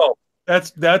you. I know.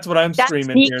 That's what I'm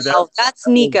screaming Nico. here. That's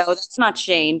Nico. That's not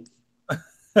Shane.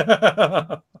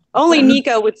 Only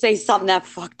Nico would say something that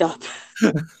fucked up.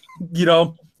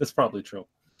 That's probably true.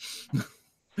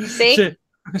 See?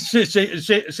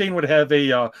 Shane would have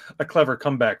a clever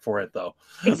comeback for it, though.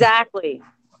 Exactly.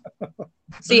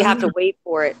 So you have to wait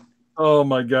for it. Oh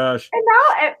my gosh! And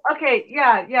now, okay,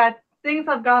 yeah, things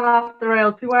have gone off the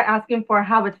rails. People are asking for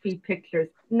Hobbit feet pictures.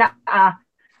 Nah.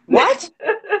 What?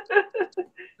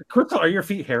 Crystal, are your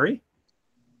feet hairy?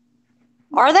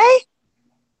 Are they?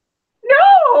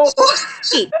 No.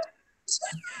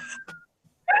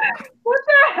 What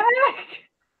the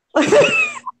heck?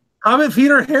 Hobbit feet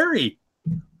are hairy.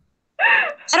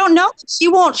 I don't know. She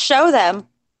won't show them.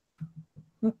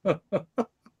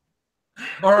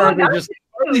 Or are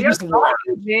they just large?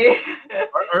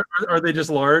 Are they just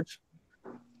large?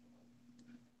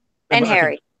 And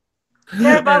hairy.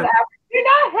 They're above average. You're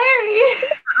not hairy.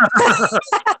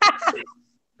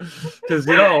 Because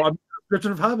I'm a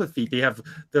description of Hobbit feet.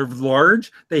 They're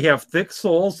large. They have thick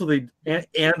soles, so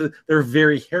and they're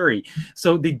very hairy.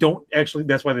 So they don't actually.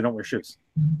 That's why they don't wear shoes.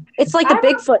 It's like the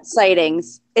Bigfoot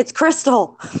sightings. It's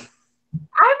Crystal. I'm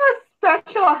a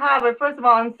special Hobbit, first of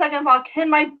all, and second of all, can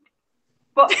my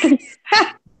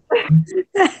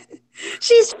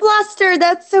She's flustered.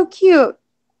 That's so cute.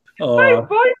 My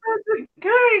boyfriend's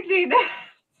encouraging that.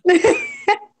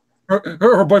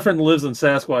 Her boyfriend lives in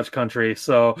Sasquatch country,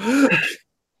 so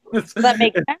that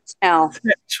makes sense now.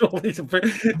 Actually,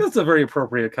 that's a very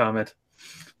appropriate comment.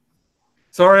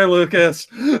 Sorry, Lucas.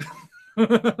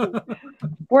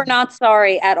 We're not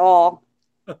sorry at all.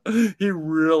 He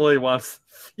really wants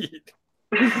the feet.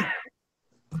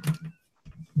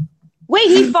 Wait,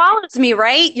 he follows me,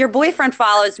 right? Your boyfriend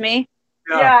follows me.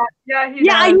 Yeah, I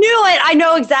knew it. I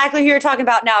know exactly who you're talking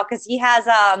about now because he has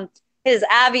his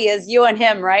Abby is you and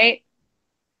him, right?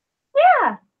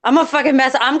 Yeah. I'm a fucking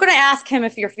mess. I'm gonna ask him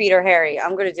if your feet are hairy.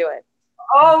 I'm gonna do it.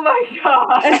 Oh my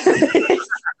god.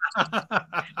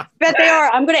 Bet they are.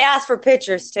 I'm gonna ask for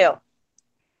pictures too.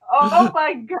 Oh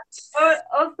my god.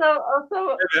 Also,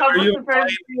 are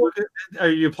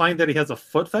you implying that he has a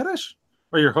foot fetish,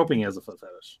 or you're hoping he has a foot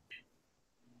fetish?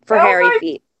 For hairy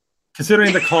feet.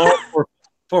 Considering the call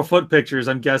for foot pictures,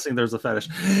 I'm guessing there's a fetish.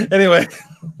 Anyway.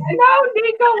 No,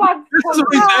 Nico wants this is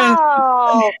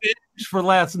revenge for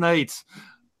last night.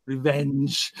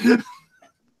 Revenge.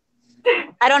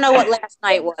 I don't know what last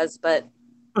night was, but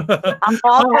I'm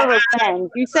all for revenge.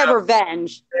 You said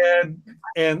revenge.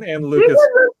 And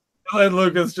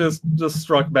Lucas just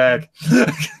struck back.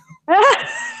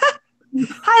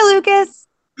 Hi, Lucas.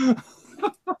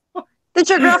 Does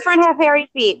your girlfriend have hairy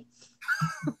feet?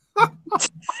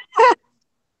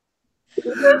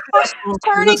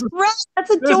 Turning red. That's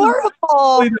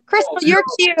adorable. Crystal, you're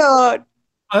cute.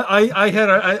 I had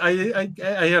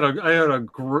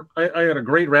a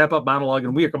great wrap up monologue,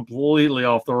 and we are completely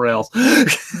off the rails.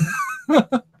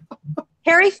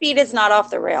 Hairy feet is not off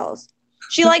the rails.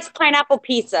 She likes pineapple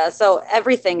pizza, so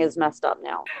everything is messed up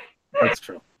now. That's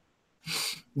true.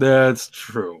 That's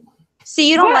true. See,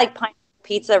 you don't like pineapple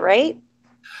pizza, right?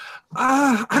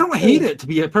 I don't hate it, to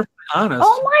be perfectly honest.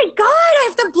 Oh my god, I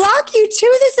have to block you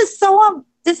too.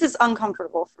 This is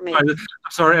uncomfortable for me. I'm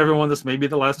sorry, everyone. This may be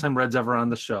the last time Red's ever on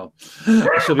the show.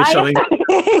 She'll be shutting.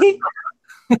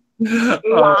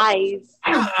 Lies.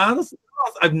 Honestly,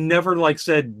 I've never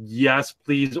said yes,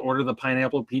 please order the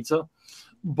pineapple pizza,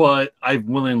 but I've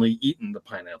willingly eaten the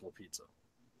pineapple pizza.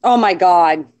 Oh my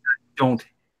god. I don't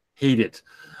hate it,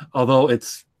 although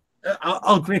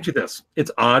I'll grant you this.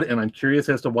 It's odd, and I'm curious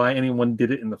as to why anyone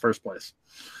did it in the first place.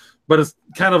 But it's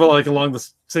kind of along the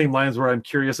same lines where I'm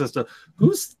curious as to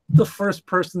who's the first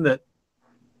person that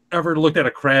ever looked at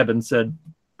a crab and said,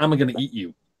 I'm going to eat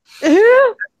you.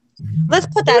 Let's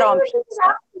put that on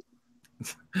pizza.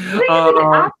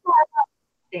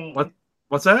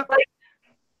 What's that?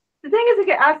 The thing is, you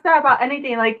get asked that about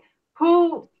anything.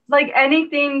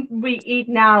 Anything we eat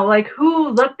now, who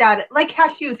looked at it? Like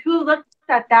cashews, who looked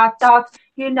at that thought,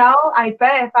 I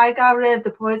bet if I got rid of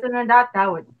the poison in that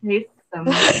would taste some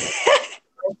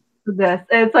this.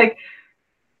 It's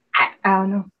I don't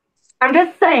know. I'm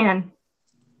just saying.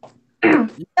 No,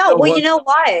 well, you know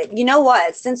what? You know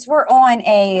what? Since we're on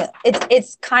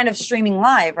it's kind of streaming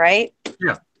live, right?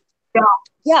 Yeah.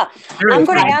 I'm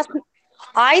going to ask.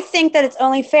 I think that it's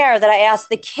only fair that I ask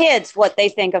the kids what they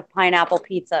think of pineapple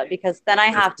pizza, because then I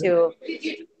have to.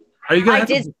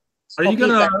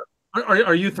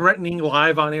 Are you threatening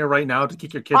live on air right now to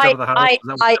kick your kids out of the house?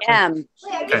 I am.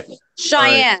 Okay.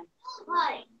 Cheyenne,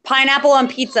 pineapple on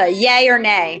pizza, yay or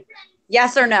nay?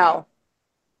 Yes or no?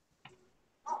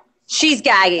 She's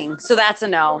gagging, so that's a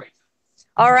no.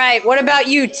 All right, what about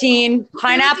you, teen?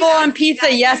 Pineapple on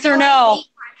pizza, yes or no?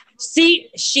 See,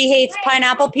 she hates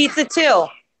pineapple pizza too.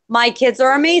 My kids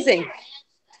are amazing.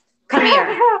 Come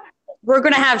here. We're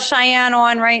going to have Cheyenne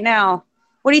on right now.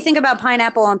 What do you think about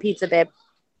pineapple on pizza, babe?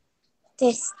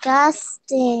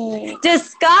 Disgusting.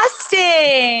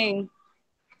 Disgusting.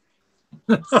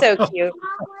 So cute.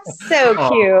 So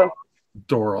cute.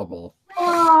 Adorable.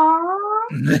 Aww.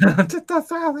 That's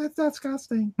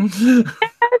disgusting.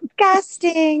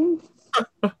 Disgusting.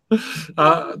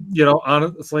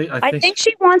 Honestly, I think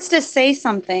she wants to say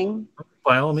something.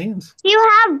 by all means. You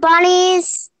have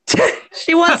bunnies.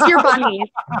 She wants your bunnies.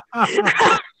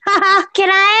 Can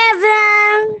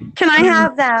I have them? Can I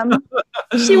have them?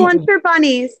 She wants your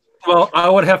bunnies. Well, I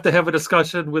would have to have a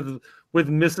discussion with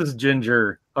Mrs.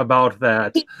 Ginger about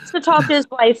that. He wants to talk to his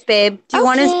wife, babe. Do you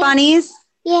want his Okay. bunnies?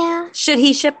 Yeah. Should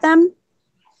he ship them?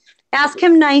 Ask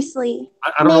him nicely.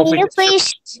 I don't know if we Maybe can if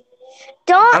we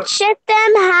don't ship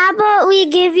them, how about we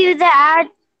give you the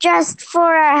address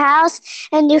for our house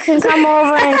and you can come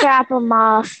over and drop them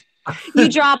off? You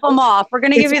drop them off. We're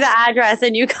going to give you the address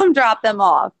and you come drop them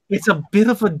off. It's a bit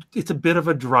of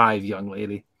a drive, young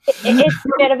lady. It's a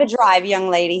bit of a drive, young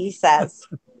lady, he says.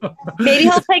 Maybe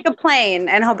he'll take a plane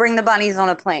and he'll bring the bunnies on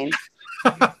a plane.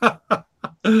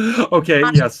 Okay,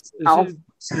 yes. Oh.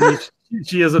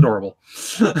 She is adorable.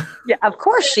 Yeah, of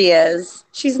course she is.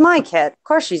 She's my kid. Of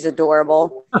course she's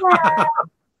adorable.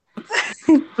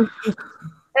 And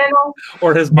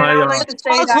Or has I my would like to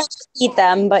say Dogs will that. just eat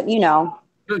them, but you know.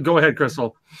 go ahead,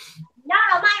 Crystal. Not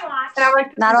on my watch. And I would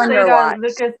like to Not on say your that watch.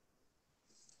 Lucas.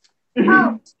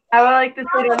 I would like to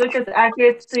say that Lucas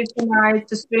accurately denies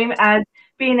the stream as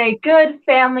being a good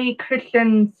family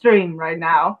Christian stream right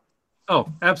now. Oh,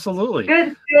 absolutely.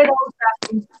 Good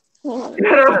old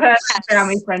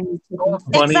family friendly.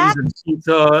 Bunnies Exactly. and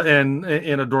pizza and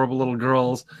adorable little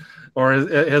girls, or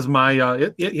as my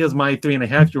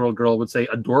 3.5-year-old girl would say,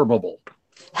 adorable.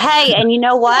 Hey, and you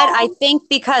know what? I think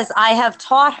because I have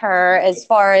taught her as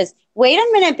far as, wait a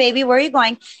minute, baby, where are you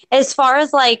going? As far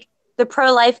as like the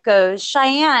pro-life goes,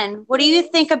 Cheyenne, what do you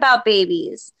think about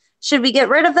babies? Should we get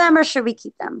rid of them or should we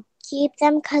keep them? Keep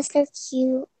them because they're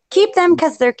cute. Keep them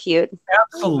because they're cute.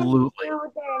 Absolutely.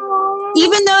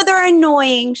 Even though they're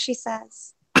annoying, she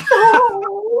says.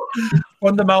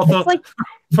 From the mouth of like-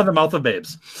 from the mouth of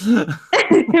babes.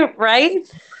 Right?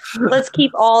 Let's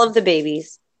keep all of the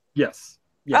babies. Yes.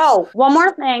 Oh, one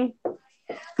more thing.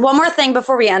 One more thing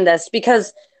before we end this,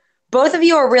 because both of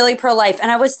you are really pro-life. And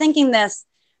I was thinking this,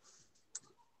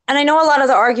 and I know a lot of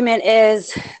the argument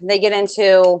is they get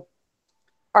into,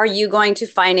 are you going to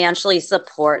financially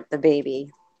support the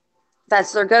baby?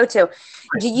 That's their go-to.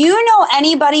 Do you know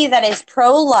anybody that is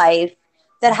pro-life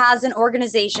that has an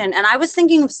organization? And I was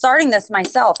thinking of starting this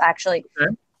myself, actually.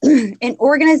 Okay. An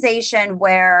organization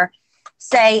where,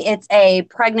 say, it's a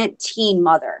pregnant teen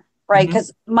mother, right?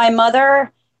 Because my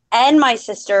mother and my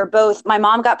sister both, my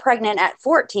mom got pregnant at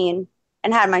 14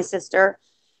 and had my sister.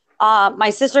 My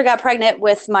sister got pregnant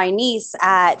with my niece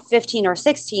at 15 or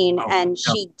 16, and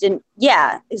she didn't.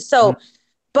 Yeah. So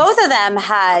both of them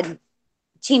had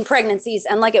teen pregnancies,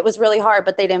 and like it was really hard,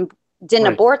 but they didn't right.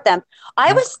 abort them.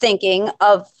 I was thinking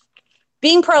of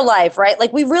being pro-life, right?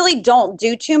 Like we really don't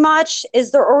do too much.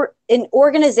 Is there an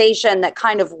organization that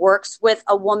kind of works with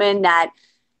a woman that,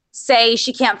 say,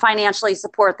 she can't financially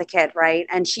support the kid, right?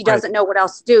 And she doesn't know what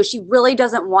else to do. She really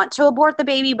doesn't want to abort the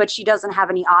baby, but she doesn't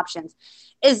have any options.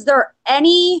 Is there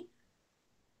any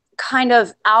kind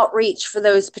of outreach for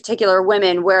those particular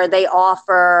women where they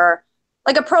offer,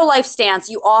 like a pro-life stance,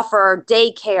 you offer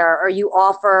daycare or you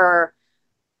offer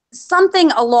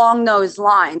something along those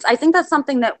lines? I think that's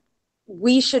something that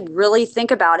we should really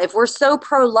think about. If we're so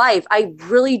pro-life, I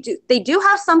really do. They do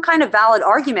have some kind of valid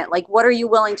argument. Like, what are you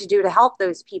willing to do to help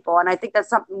those people? And I think that's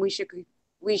something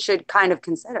we should kind of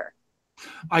consider.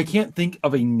 I can't think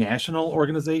of a national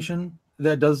organization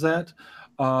that does that.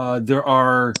 There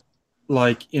are,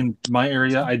 like in my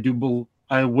area,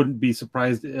 I wouldn't be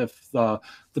surprised if the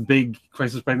big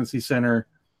crisis pregnancy center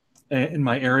in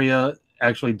my area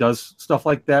actually does stuff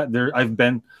like that. I've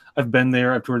been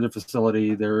there. I've toured the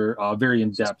facility. They're very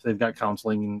in depth. They've got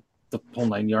counseling, the whole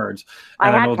 9 yards.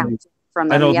 And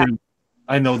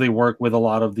I know they work with a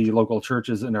lot of the local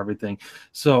churches and everything.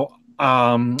 So,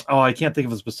 I can't think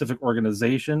of a specific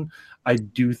organization. I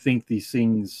do think these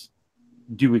things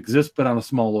do exist, but on a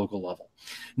small local level.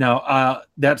 Now,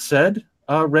 that said,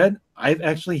 Red, I've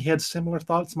actually had similar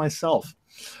thoughts myself.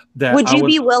 Would you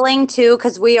be willing to,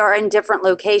 because we are in different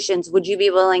locations, would you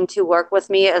be willing to work with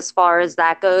me as far as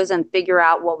that goes and figure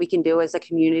out what we can do as a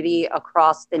community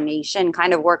across the nation,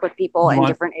 kind of work with people in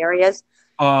different areas,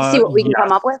 see what we can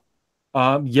come up with?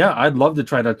 Yeah, I'd love to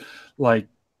try to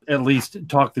at least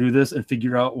talk through this and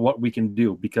figure out what we can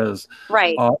do, because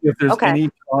if there's any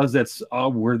cause that's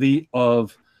worthy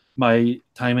of my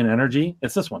time and energy,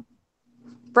 it's this one.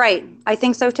 Right. I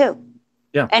think so too.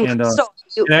 Yeah. And so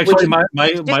and actually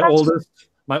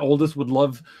my oldest would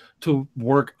love to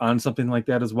work on something like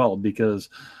that as well, because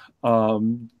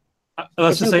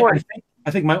let's just say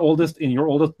I think my oldest and your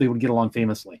oldest, they would get along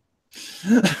famously.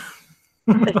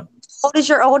 How old is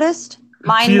your oldest?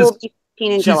 Mine will be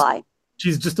 15 in July.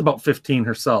 She's just about 15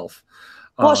 herself.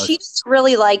 Well, she's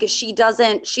really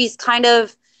she's kind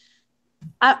of,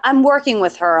 I'm working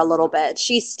with her a little bit.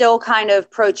 She's still kind of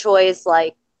pro-choice,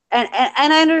 like, and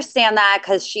I understand that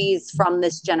because she's from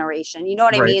this generation. You know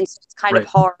what I mean? So it's kind of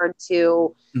hard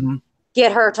to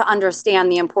get her to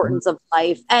understand the importance of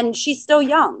life. And she's still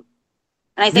young.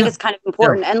 And I think it's kind of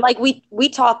important. And like we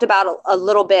talked about a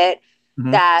little bit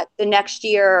that the next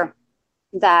year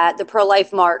that the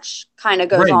pro-life march kind of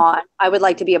goes on, I would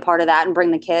like to be a part of that and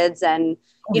bring the kids. And,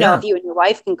 you know, if you and your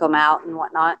wife can come out and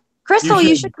whatnot. Crystal,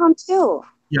 you should come too.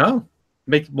 Yeah.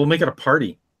 We'll make it a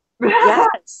party. Yeah,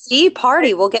 see,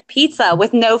 party. We'll get pizza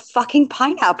with no fucking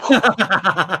pineapple.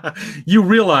 You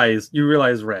realize,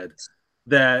 Red,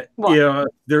 that if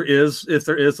there is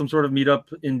some sort of meetup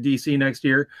in DC next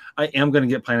year, I am going to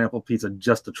get pineapple pizza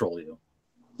just to troll you.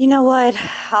 You know what?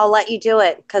 I'll let you do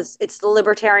it because it's the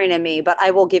libertarian in me, but I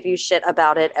will give you shit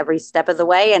about it every step of the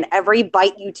way and every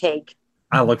bite you take.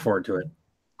 I look forward to it.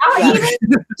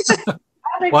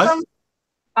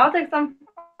 I'll take some.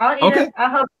 I'll eat it. I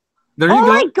hope. There you go. Oh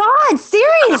my God,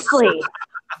 seriously.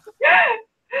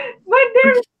 But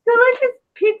there's delicious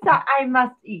pizza. I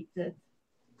must eat it.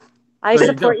 I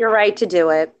support your right to do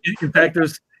it. In fact,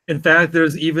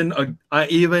 there's even I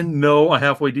know I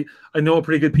know a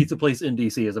pretty good pizza place in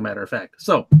DC, as a matter of fact.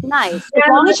 So nice. As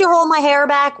long as you hold my hair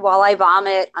back while I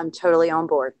vomit, I'm totally on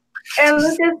board. And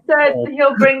Lucas said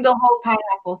he'll bring the whole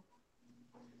pineapple.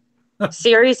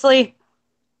 Seriously?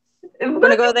 I'm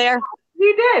gonna go there.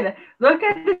 He did. Look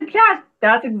at the chat.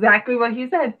 That's exactly what he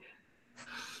said.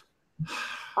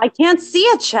 I can't see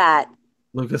a chat.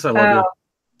 Lucas, I love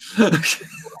you.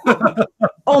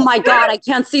 Oh my God, I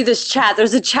can't see this chat.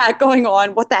 There's a chat going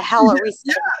on. What the hell are we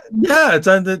saying? Yeah, it's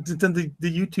on the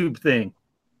YouTube thing.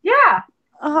 Yeah.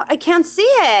 I can't see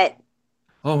it.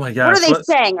 Oh my gosh. What are they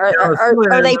saying?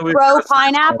 Are they pro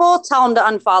pineapple? Tell them to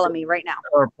unfollow me right now.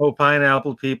 There are pro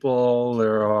pineapple people.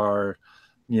 There are,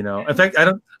 in fact,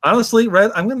 honestly,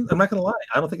 Red, I'm not gonna lie.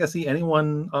 I don't think I see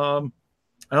anyone. I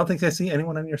don't think I see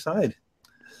anyone on your side.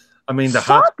 I mean,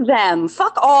 fuck them.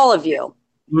 Fuck all of you.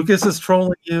 Lucas is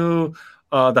trolling you.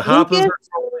 The Hoppas are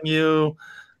trolling you.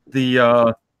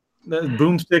 The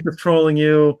Boomstick is trolling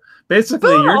you.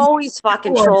 Basically, Boom always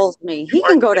fucking trolls me. He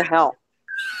can go to hell.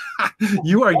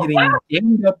 You are getting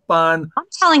ganged up on. I'm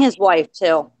telling his wife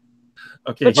too.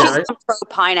 Okay, but she's pro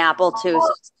pineapple too,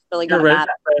 so it's really gonna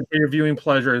matter. For your viewing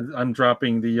pleasure, I'm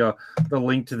dropping the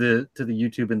link to the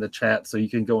YouTube in the chat, so you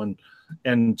can go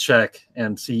and check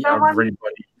and see everybody.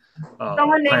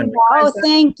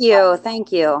 Thank you.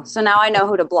 So now I know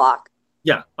who to block.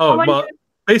 Yeah. Oh, well,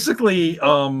 basically,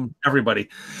 everybody.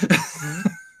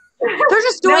 They're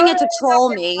just doing it to troll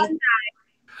me.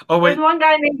 Oh wait. There's one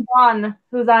guy named Juan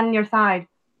who's on your side.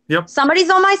 Yep. Somebody's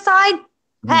on my side?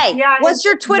 Hey, what's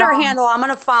your Twitter handle? I'm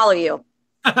gonna follow you.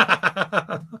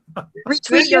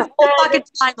 Retweet your whole fucking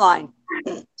timeline.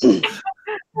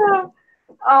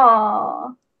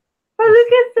 Oh. But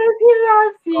Lucas says he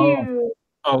loves you.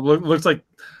 Oh, looks like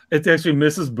it's actually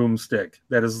Mrs. Boomstick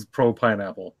that is pro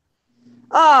pineapple.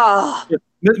 Oh.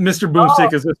 Mr.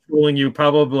 Boomstick is just trolling you,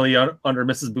 probably under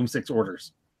Mrs. Boomstick's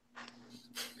orders.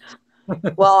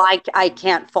 Well, I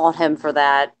can't fault him for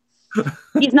that.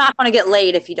 He's not going to get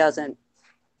laid if he doesn't.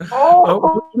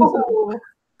 Oh.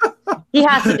 He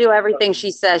has to do everything she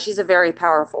says. She's a very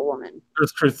powerful woman.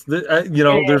 There's truth. There's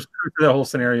truth to that whole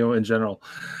scenario in general.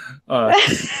 I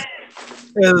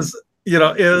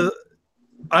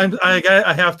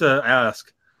have to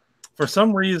ask. For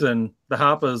some reason, the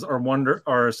Hoppas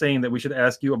are saying that we should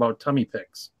ask you about tummy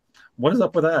pics. What is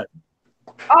up with that?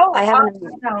 Oh, I haven't.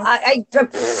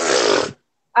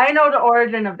 I know the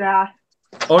origin of that.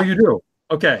 Oh, you do?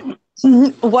 Okay.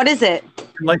 What is it?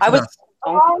 A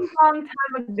long time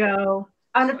ago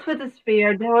on the Twitter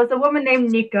sphere, there was a woman named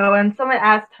Nico, and someone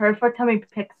asked her for tummy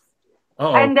pics.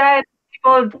 Uh-oh. And then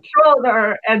people trolled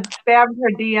her and spammed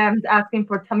her DMs asking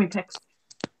for tummy pics.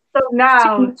 So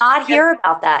now, did not hear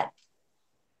about that.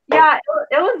 Yeah,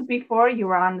 it was before you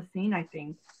were on the scene, I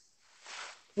think.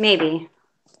 Maybe.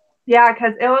 Yeah,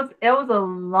 because it was a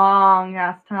long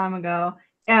ass time ago,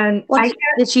 and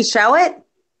did she show it?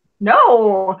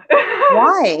 No.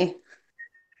 Why?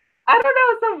 I don't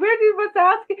know. Some weird dude was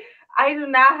asking. I do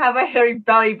not have a hairy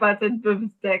belly button,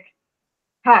 Boomstick.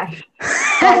 Hush.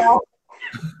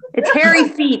 It's hairy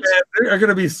feet. There are going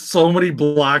to be so many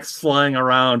blocks flying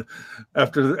around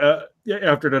after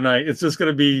tonight. It's just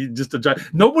going to be just a giant.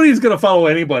 Nobody's going to follow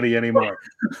anybody anymore.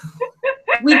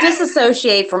 We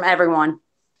disassociate from everyone.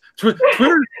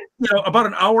 Twitter, about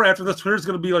an hour after this, Twitter's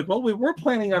going to be like, well, we were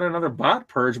planning on another bot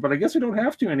purge, but I guess we don't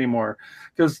have to anymore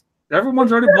because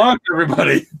everyone's already blocked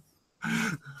everybody.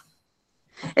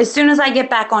 As soon as I get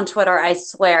back on Twitter, I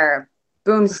swear,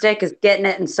 Boomstick is getting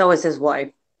it, and so is his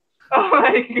wife. Oh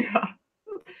my god!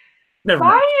 Never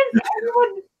mind. Why is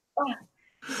everyone?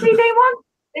 See,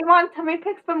 they want tummy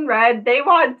pics from Red. They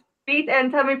want feet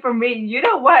and tummy from me. You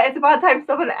know what? It's about time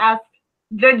someone asks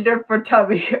Ginger for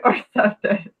tummy or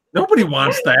something. Nobody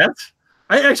wants that.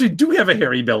 I actually do have a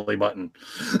hairy belly button.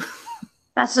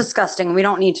 That's disgusting. We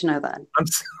don't need to know that.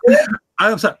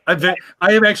 I'm sorry.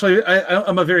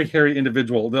 I'm a very hairy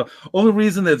individual. The only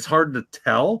reason that it's hard to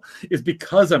tell is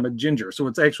because I'm a ginger, so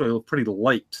it's actually pretty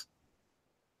light.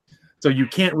 So you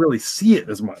can't really see it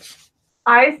as much.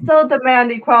 I still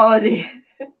demand equality.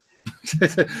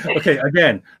 Okay,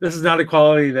 again, this is not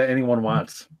equality that anyone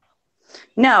wants.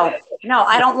 No,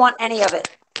 I don't want any of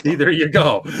it. There you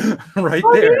go. Right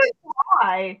Well, there.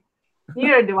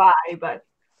 Neither do I, but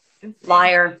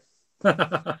Liar.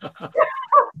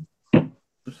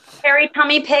 Hairy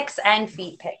tummy pics and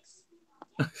feet pics.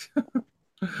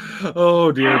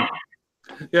 Oh dear.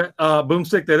 Yeah,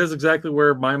 Boomstick, that is exactly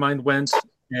where my mind went.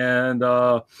 And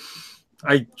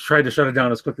I tried to shut it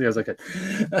down as quickly as I could.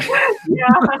 yeah.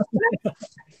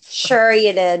 Sure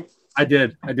you did. I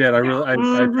did. I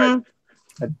really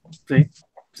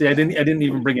see, I didn't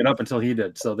even bring it up until he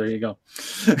did. So there you go.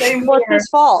 What's his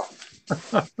fault?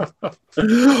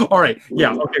 All right.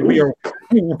 Yeah. Okay. We are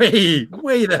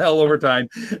way the hell over time,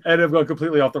 and have gone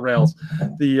completely off the rails.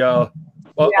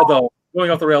 Although going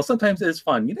off the rails sometimes is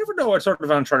fun. You never know what sort of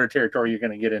uncharted territory you're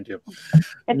going to get into.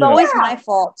 It's always my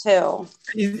fault too.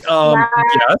 Yes.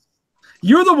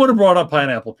 You're the one who brought up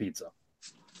pineapple pizza.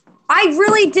 I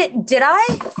really did. Did I?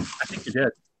 I think you did.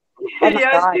 Oh my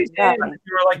God, you yeah. did.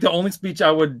 You were like, the only speech I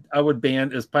would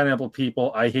ban is pineapple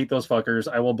people. I hate those fuckers.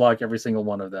 I will block every single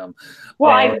one of them.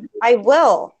 Well, I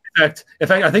will. In fact,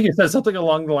 I think it says something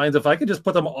along the lines, if I could just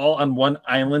put them all on one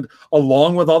island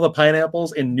along with all the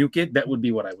pineapples and nuke it, that would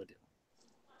be what I would do.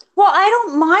 Well, I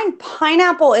don't mind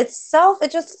pineapple itself.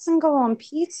 It just doesn't go on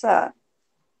pizza.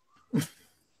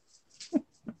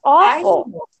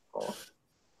 Awful.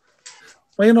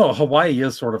 Well, Hawaii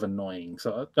is sort of annoying.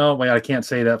 So, oh wait, I can't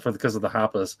say that because of the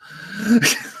Happas.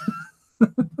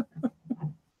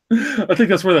 I think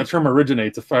that's where that term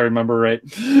originates, if I remember right.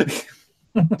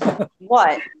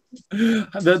 What?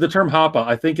 The term Hapa,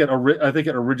 I think it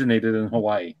originated in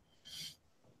Hawaii.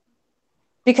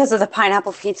 Because of the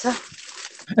pineapple pizza?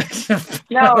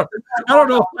 No. I don't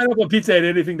know if pineapple pizza had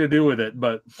anything to do with it,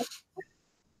 but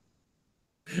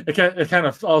it kind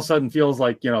of all of a sudden feels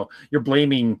like, you're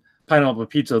blaming pineapple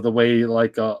pizza the way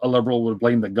like a liberal would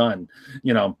blame the gun.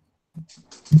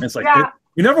 It's like,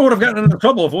 you never would have gotten into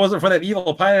trouble if it wasn't for that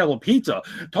evil pineapple pizza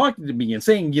talking to me and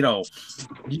saying,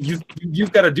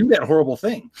 you've got to do that horrible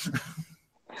thing.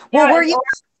 Well,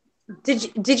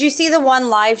 did you see the one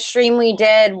live stream we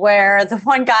did where the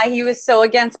one guy, he was so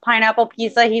against pineapple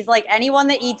pizza, he's like, anyone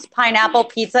that eats pineapple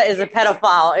pizza is a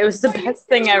pedophile. It was the best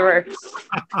thing ever.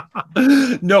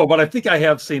 No, but I think I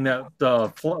have seen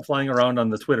that flying around on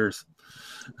the Twitters.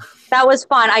 That was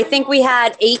fun. I think we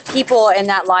had 8 people in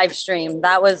that live stream.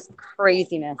 That was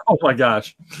craziness. Oh my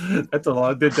gosh, that's a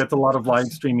lot. That's a lot of live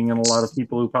streaming and a lot of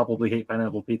people who probably hate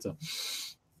pineapple pizza.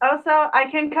 Also, I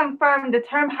can confirm the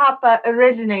term Hapa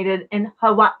originated in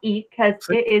Hawaii because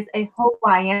it is a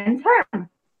Hawaiian term.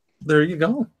 There you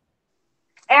go.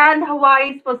 And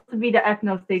Hawaii is supposed to be the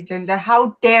ethno state gender.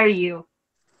 How dare you?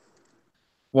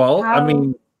 Well, I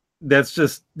mean, that's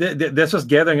just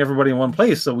gathering everybody in one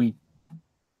place so we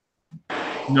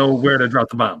know where to drop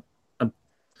the bomb.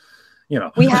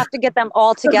 We have to get them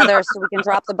all together so we can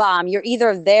drop the bomb. You're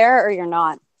either there or you're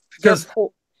not. Because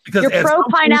you're pro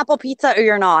pineapple pizza or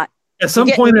you're not. At some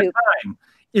point in time,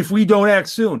 if we don't act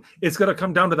soon, it's going to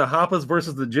come down to the Happas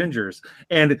versus the Gingers,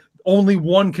 and only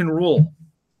one can rule.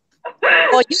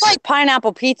 Well, you like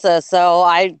pineapple pizza, so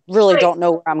I really don't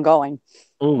know where I'm going.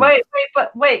 Ooh. Wait.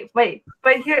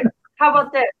 But here, how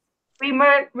about this?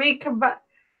 We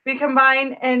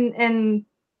combine and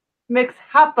mix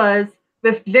Happas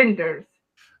with Gingers.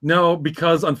 No,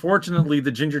 because unfortunately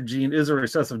the ginger gene is a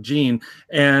recessive gene,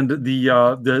 and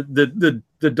the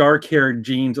dark-haired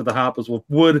genes of the Happas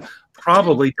would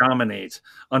probably dominate,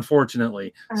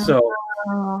 unfortunately. So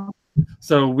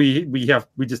we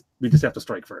just have to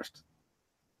strike first.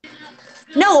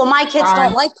 No, well, my kids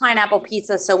don't like pineapple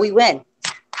pizza, so we win.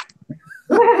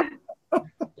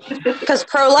 Because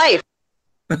pro-life.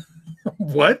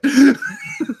 What?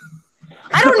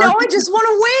 I don't know. I just want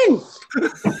to win.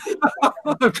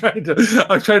 I'm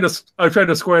trying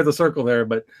to square the circle there,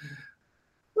 but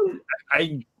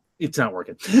it's not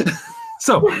working.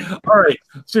 So, all right,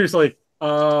 seriously,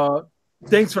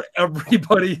 thanks for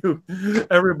everybody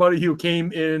who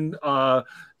came in,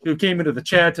 who came into the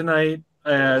chat tonight,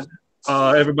 and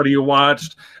everybody who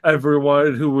watched,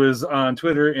 everyone who was on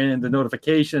Twitter and the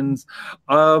notifications.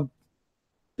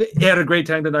 Had a great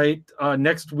time tonight.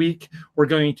 Next week, we're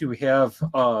going to have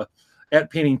at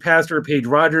Painting Pastor Paige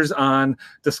Rogers on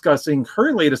discussing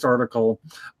her latest article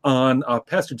on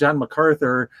Pastor John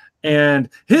MacArthur and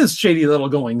his shady little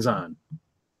goings on.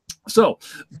 So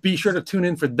be sure to tune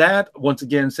in for that. Once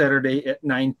again, Saturday at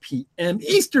 9 p.m.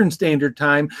 Eastern Standard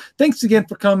Time. Thanks again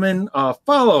for coming.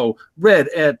 Follow Red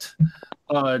at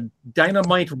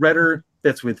Dynamite Redder.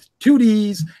 That's with 2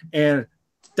 D's, and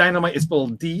Dynamite is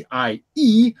spelled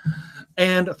D-I-E.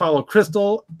 And follow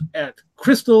Crystal at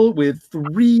Crystal with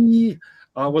 3.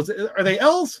 Are they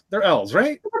L's? They're L's,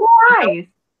 right? Nice.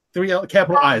 3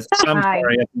 capital I's. I'm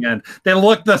sorry at the end. They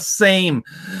look the same.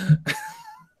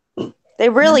 They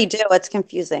really do. It's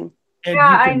confusing. And yeah,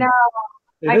 I know.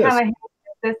 I kind of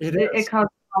hate this. It causes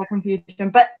a lot of confusion.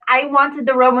 But I wanted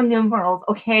the Roman numerals,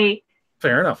 okay?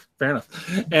 Fair enough.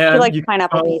 And like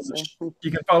pineapple pizza.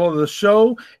 You can follow the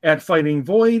show at Fighting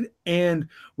Void, and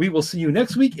we will see you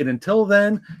next week. And until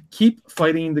then, keep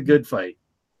fighting the good fight.